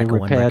specifically DNA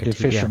BRCA1, repair BRCA2,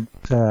 deficient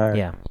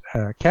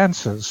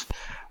cancers.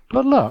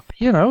 But look,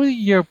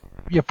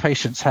 your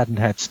patients hadn't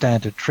had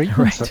standard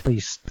treatments, at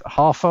least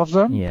half of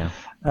them. Yeah.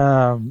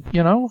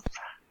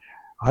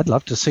 I'd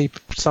love to see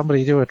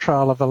somebody do a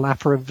trial of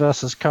olaparib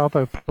versus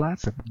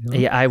carboplatin.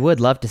 Yeah, I would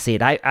love to see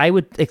it. I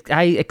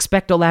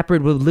expect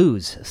olaparib will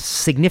lose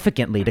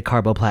significantly to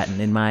carboplatin,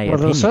 in my opinion.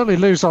 It'll certainly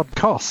lose on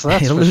cost.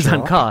 That's it'll for lose sure.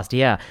 on cost.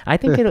 Yeah, I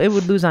think it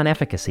would lose on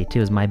efficacy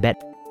too, is my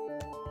bet.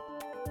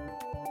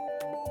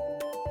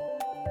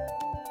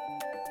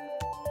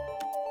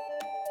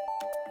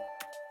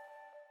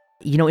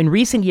 In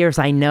recent years,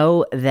 I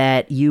know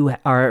that you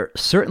are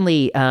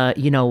certainly,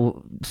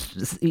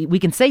 we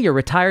can say you're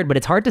retired, but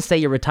it's hard to say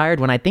you're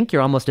retired when I think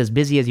you're almost as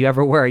busy as you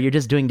ever were. You're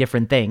just doing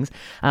different things.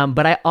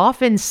 But I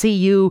often see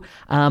you,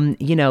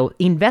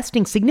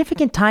 investing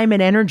significant time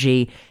and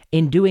energy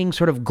in doing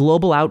sort of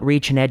global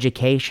outreach and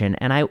education.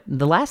 And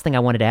the last thing I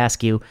wanted to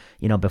ask you,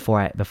 before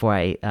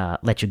I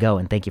let you go,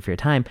 and thank you for your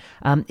time,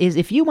 is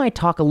if you might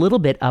talk a little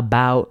bit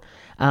about,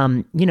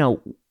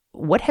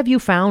 what have you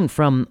found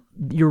from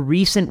your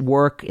recent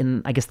work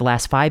in, I guess, the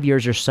last 5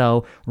 years or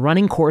so,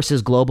 running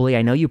courses globally?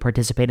 I know you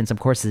participate in some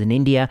courses in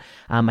India.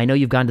 I know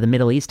you've gone to the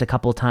Middle East a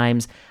couple of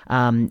times.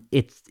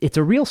 It's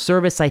a real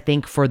service, I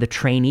think, for the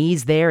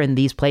trainees there in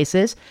these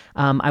places.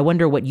 I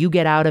wonder what you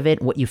get out of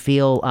it, what you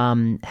feel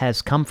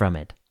has come from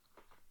it.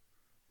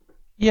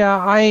 Yeah,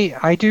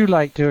 I do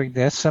like doing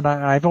this, and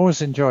I've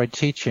always enjoyed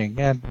teaching.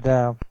 And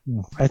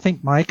I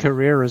think my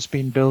career has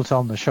been built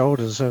on the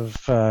shoulders of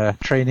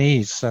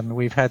trainees, and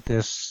we've had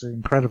this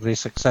incredibly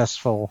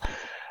successful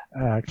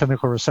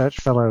clinical research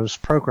fellows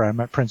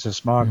program at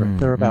Princess Margaret.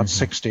 There are about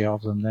 60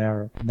 of them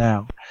there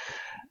now.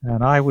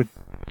 And I would,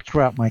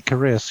 throughout my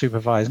career,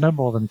 supervise no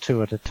more than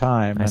 2 at a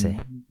time. I see.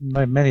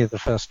 And many of the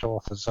first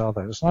authors are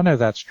those. I know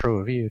that's true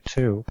of you,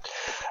 too.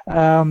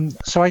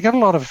 So I get a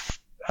lot of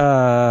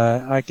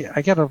I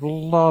get a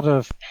lot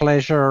of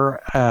pleasure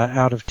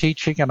out of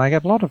teaching, and I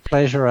get a lot of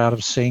pleasure out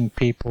of seeing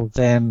people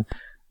then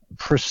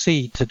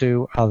proceed to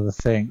do other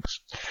things.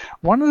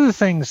 One of the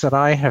things that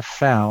I have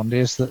found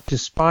is that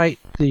despite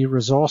the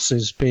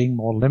resources being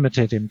more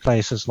limited in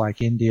places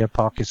like India,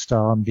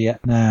 Pakistan,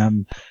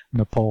 Vietnam,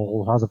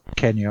 Nepal,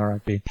 Kenya,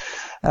 I've been,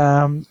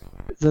 that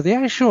the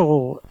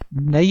actual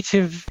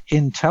native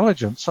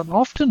intelligence and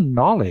often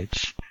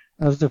knowledge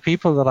of the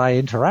people that I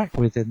interact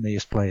with in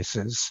these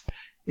places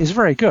is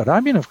very good. I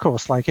mean, of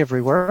course, like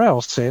everywhere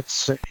else,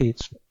 it's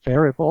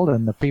variable,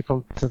 and the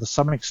people, to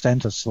some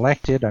extent, are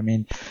selected. I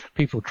mean,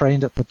 people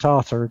trained at the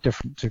Tata are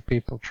different to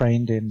people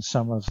trained in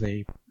some of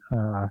the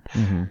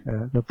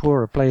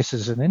poorer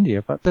places in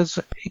India, but there's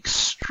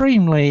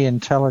extremely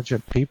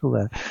intelligent people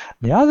there.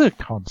 The other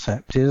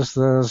concept is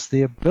there's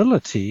the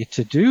ability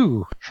to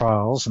do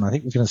trials, and I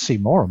think we're going to see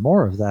more and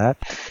more of that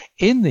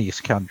in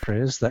these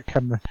countries that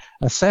can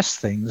assess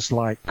things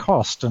like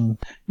cost, and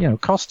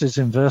cost is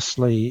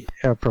inversely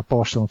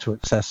proportional to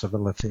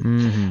accessibility.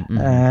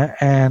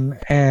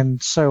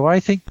 And so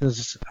I think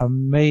there's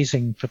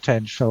amazing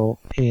potential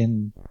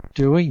in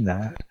doing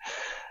that.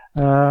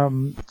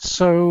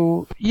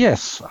 So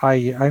yes,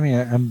 I mean,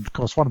 and of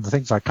course, one of the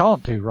things I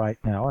can't do right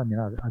now, I mean,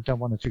 I don't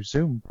want to do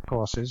Zoom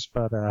courses,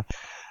 but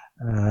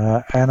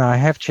and I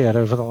have chaired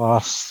over the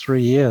last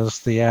 3 years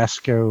the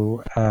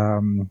ASCO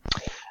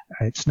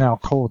it's now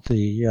called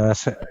the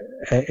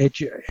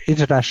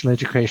International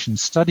Education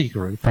Study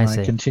Group, and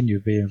I continue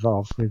to be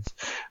involved with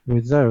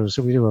those.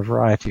 So we do a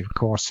variety of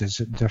courses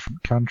in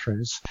different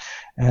countries,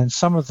 and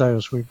some of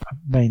those we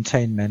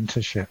maintain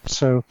mentorship.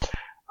 So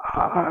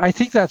I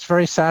think that's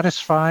very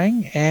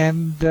satisfying,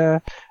 and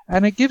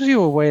it gives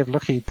you a way of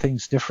looking at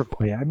things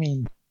differently. I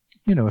mean,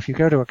 if you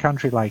go to a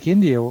country like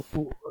India,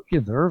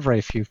 there are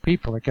very few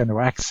people that are going to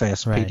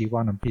access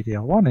PD-1 and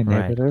PD-L1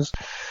 inhibitors.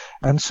 Right.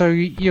 And so,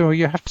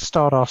 you have to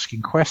start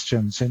asking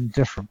questions in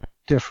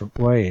different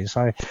ways.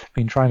 I've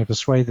been trying to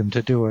persuade them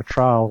to do a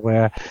trial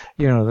where,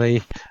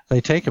 they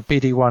take a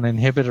PD-1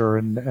 inhibitor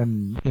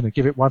and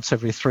give it once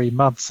every 3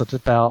 months at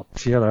about,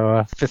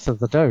 a fifth of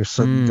the dose.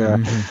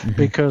 And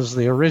because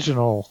the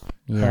original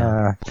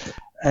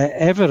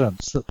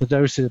evidence that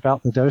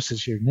the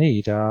doses you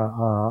need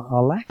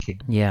are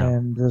lacking. Yeah.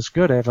 And there's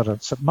good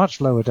evidence that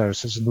much lower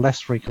doses and less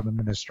frequent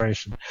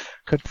administration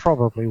could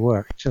probably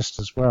work just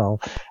as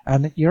well.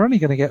 And you're only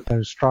going to get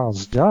those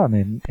trials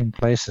done in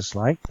places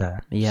like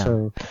that. Yeah.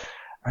 So,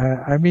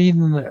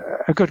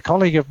 a good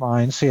colleague of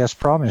mine, C.S.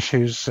 Promish,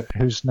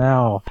 who's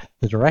now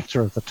the director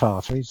of the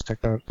TATA, he's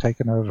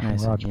taken over from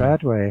Raj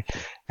Badwe,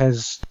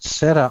 has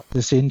set up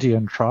this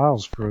Indian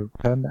trials group,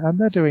 and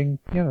they're doing,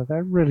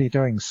 they're really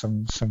doing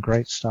some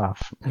great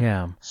stuff.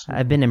 Yeah, so,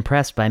 I've been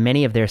impressed by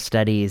many of their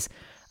studies,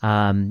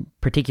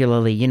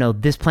 particularly,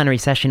 this plenary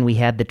session we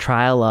had the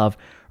trial of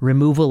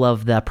removal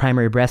of the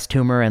primary breast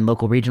tumor and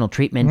local regional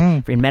treatment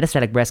in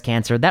metastatic breast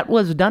cancer. That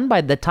was done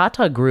by the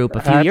Tata group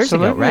a few years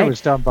ago, right? Absolutely, it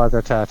was done by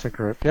the Tata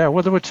group. Yeah,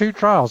 well, there were 2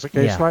 trials that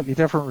gave slightly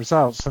different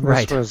results, and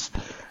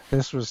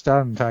this was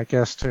done, I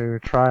guess, to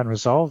try and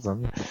resolve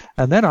them.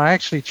 And then I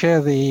actually chair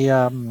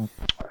the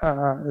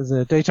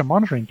data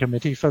monitoring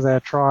committee for their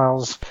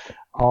trials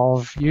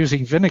of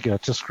using vinegar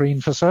to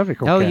screen for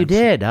cervical cancer. Oh, you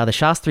did? The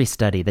Shastri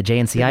study, the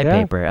JNCI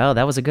paper. Oh,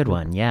 that was a good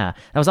one. Yeah.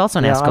 That was also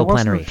an ASCO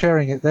plenary. I wasn't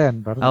sharing it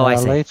then, but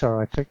later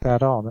I took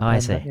that on. I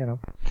see.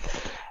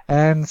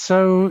 And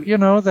so,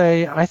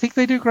 I think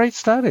they do great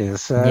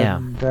studies.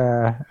 And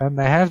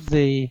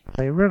they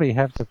really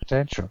have the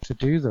potential to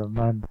do them.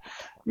 And,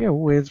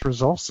 with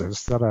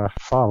resources that are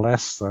far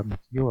less than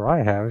you or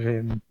I have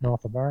in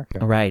North America.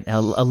 Right. A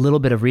little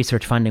bit of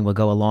research funding will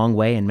go a long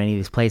way in many of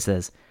these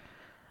places.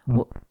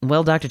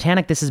 Well, Dr.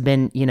 Tanak, this has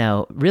been,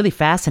 really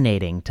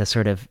fascinating to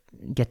sort of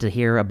get to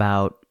hear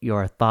about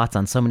your thoughts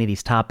on so many of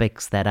these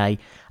topics that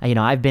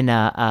I've been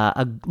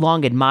a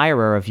long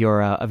admirer of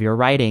your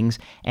writings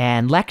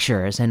and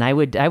lectures, and I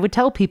would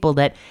tell people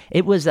that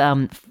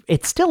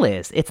it still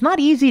is. It's not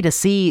easy to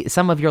see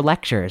some of your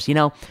lectures.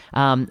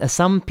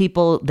 Some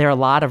people, there are a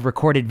lot of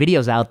recorded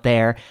videos out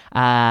there.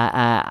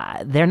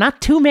 There are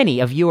not too many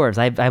of yours.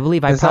 I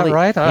believe Is probably that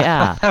right?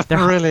 Yeah. I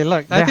haven't really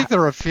looked. I think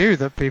there are a few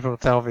that people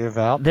tell me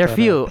about. There are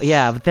few,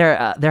 yeah, but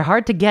they're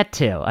hard to get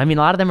to. I mean,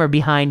 a lot of them are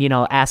behind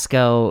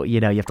ASCO.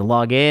 You have to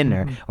log in.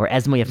 Or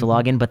ESMO, you have to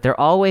log in, but they're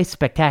always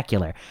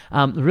spectacular,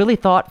 really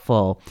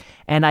thoughtful.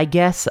 And I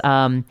guess,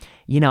 I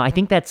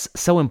think that's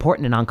so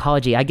important in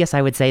oncology. I guess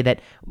I would say that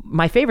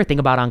my favorite thing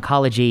about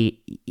oncology,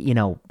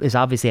 is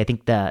obviously, I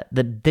think the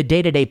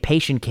day-to-day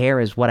patient care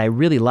is what I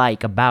really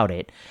like about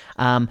it.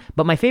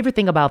 But my favorite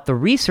thing about the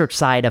research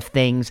side of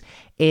things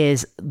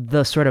is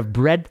the sort of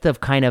breadth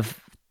of kind of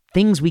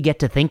things we get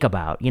to think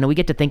about. We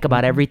get to think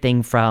about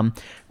everything from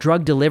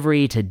drug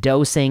delivery to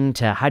dosing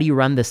to how do you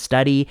run the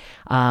study.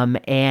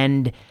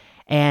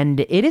 And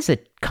it is a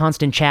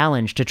constant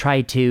challenge to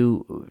try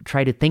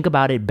to think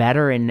about it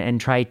better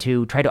and try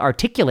to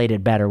articulate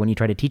it better when you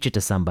try to teach it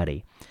to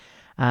somebody.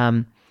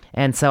 And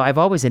so I've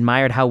always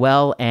admired how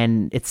well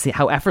and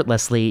how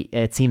effortlessly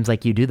it seems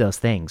like you do those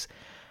things.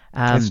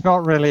 It's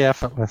not really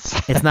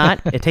effortless. It's not?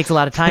 It takes a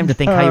lot of time to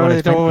think how you want to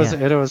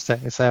explain it. It always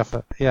takes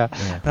effort, yeah.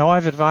 No, I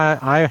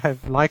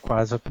have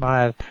likewise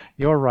admired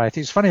your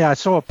writing. It's funny, I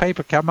saw a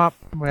paper come up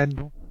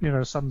when,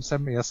 some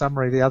sent me a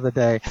summary the other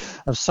day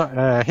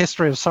of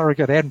history of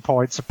surrogate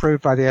endpoints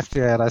approved by the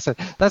FDA, and I said,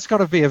 that's got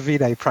to be a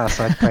Vinay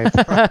Prasad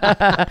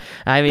paper.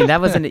 I mean,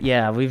 that wasn't,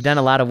 we've done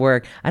a lot of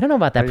work. I don't know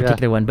about that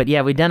particular one, but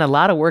we've done a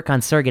lot of work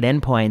on surrogate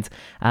endpoints.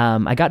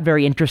 I got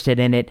very interested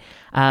in it.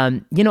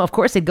 Of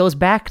course, it goes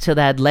back to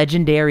that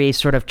legendary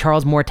sort of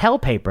Charles Mortel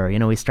paper.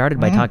 We started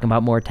by talking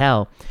about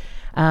Mortel.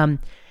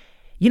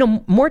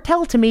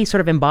 Mortel to me sort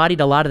of embodied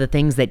a lot of the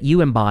things that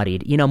you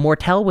embodied.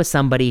 Mortel was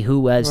somebody who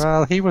was...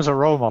 Well, he was a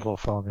role model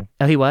for me.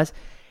 Oh, he was?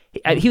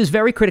 He was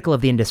very critical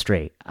of the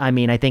industry. I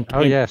mean, I think...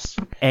 Oh, yes.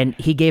 And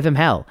he gave him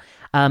hell.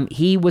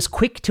 He was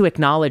quick to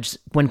acknowledge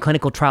when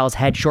clinical trials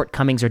had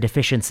shortcomings or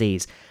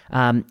deficiencies.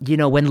 When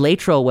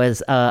Laetral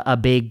was a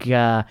big,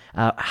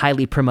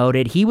 highly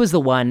promoted, he was the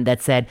one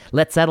that said,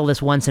 let's settle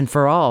this once and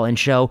for all and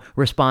show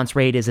response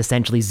rate is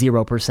essentially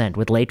 0%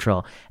 with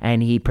Laetral.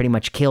 And he pretty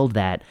much killed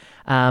that.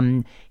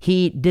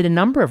 He did a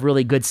number of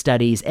really good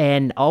studies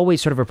and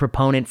always sort of a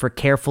proponent for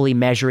carefully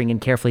measuring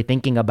and carefully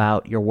thinking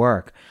about your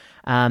work.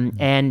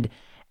 And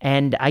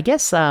I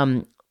guess,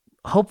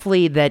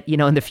 hopefully that,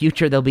 in the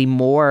future, there'll be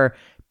more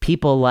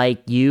people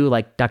like you,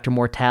 like Dr.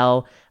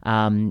 Mortel,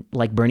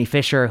 like Bernie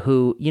Fisher,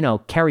 who,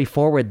 carry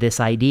forward this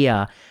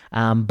idea.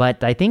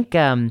 But I think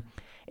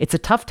it's a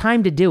tough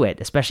time to do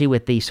it, especially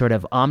with the sort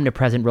of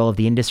omnipresent role of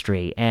the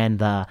industry and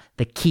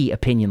the key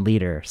opinion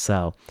leader.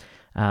 So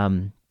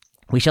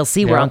we shall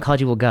see where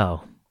oncology will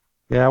go.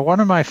 Yeah, one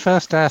of my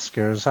first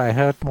askers, I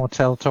heard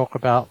Mortel talk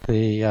about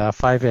the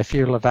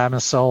 5-FU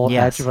levamisole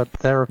adjuvant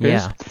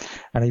therapies,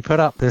 and he put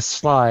up this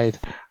slide,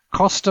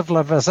 cost of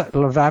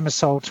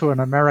levamisole to an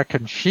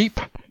American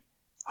sheep.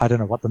 I don't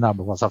know what the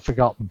number was, I've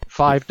forgotten.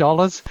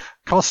 $5.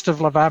 Cost of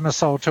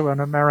levamisole to an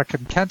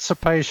American cancer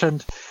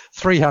patient,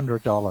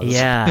 $300.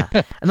 Yeah.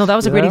 No, that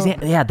was a great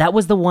example. Yeah, that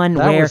was the one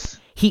where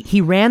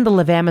he ran the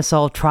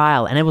levamisole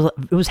trial, and it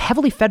was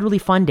heavily federally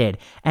funded.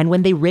 And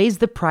when they raised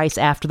the price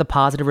after the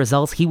positive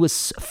results, he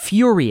was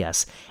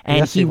furious. And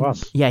yes, he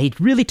was. Yeah, he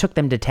really took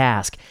them to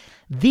task.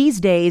 These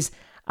days,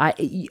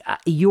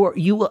 you'll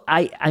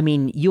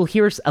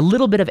hear a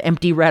little bit of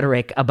empty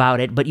rhetoric about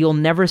it, but you'll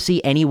never see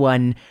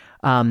anyone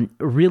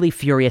really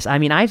furious. I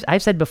mean,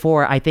 I've said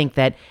before, I think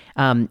that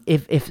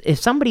if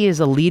somebody is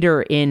a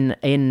leader in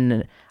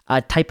a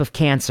type of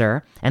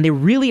cancer and they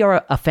really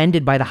are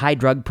offended by the high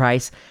drug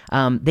price,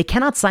 they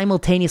cannot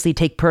simultaneously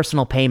take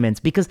personal payments,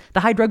 because the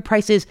high drug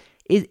price it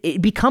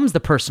becomes the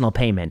personal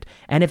payment.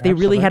 And if they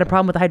really had a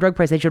problem with the high drug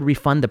price, they should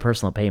refund the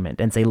personal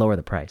payment and say lower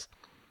the price.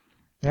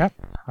 Yep,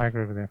 I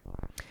agree with you.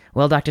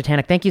 Well, Dr.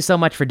 Tanek, thank you so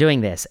much for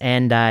doing this,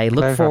 and I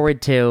look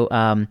forward to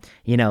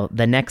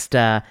the next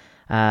the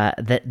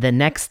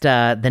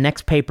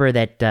next paper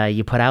that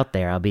you put out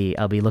there. I'll be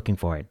looking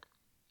for it.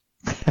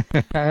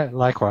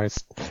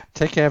 Likewise.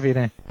 Take care,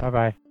 Vinay.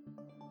 Bye-bye.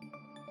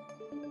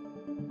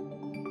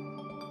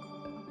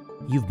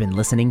 You've been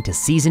listening to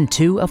Season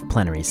 2 of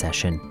Plenary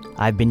Session.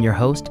 I've been your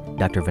host,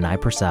 Dr.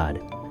 Vinay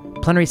Prasad.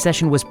 Plenary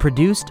Session was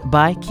produced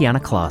by Kiana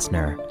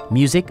Klossner.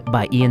 Music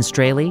by Ian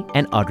Straley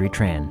and Audrey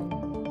Tran.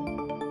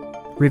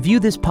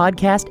 Review this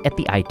podcast at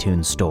the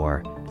iTunes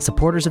Store.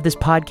 Supporters of this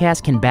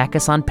podcast can back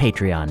us on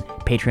Patreon.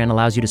 Patreon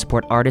allows you to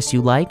support artists you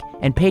like,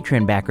 and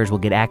Patreon backers will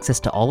get access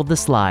to all of the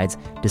slides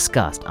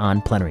discussed on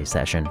Plenary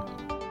Session.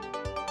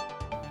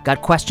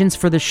 Got questions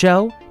for the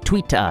show?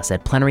 Tweet to us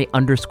at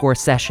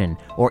plenary_session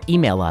or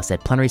email us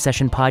at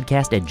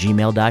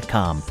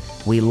plenarysessionpodcast@gmail.com.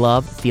 We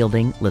love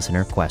fielding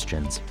listener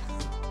questions.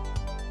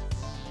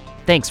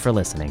 Thanks for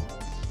listening.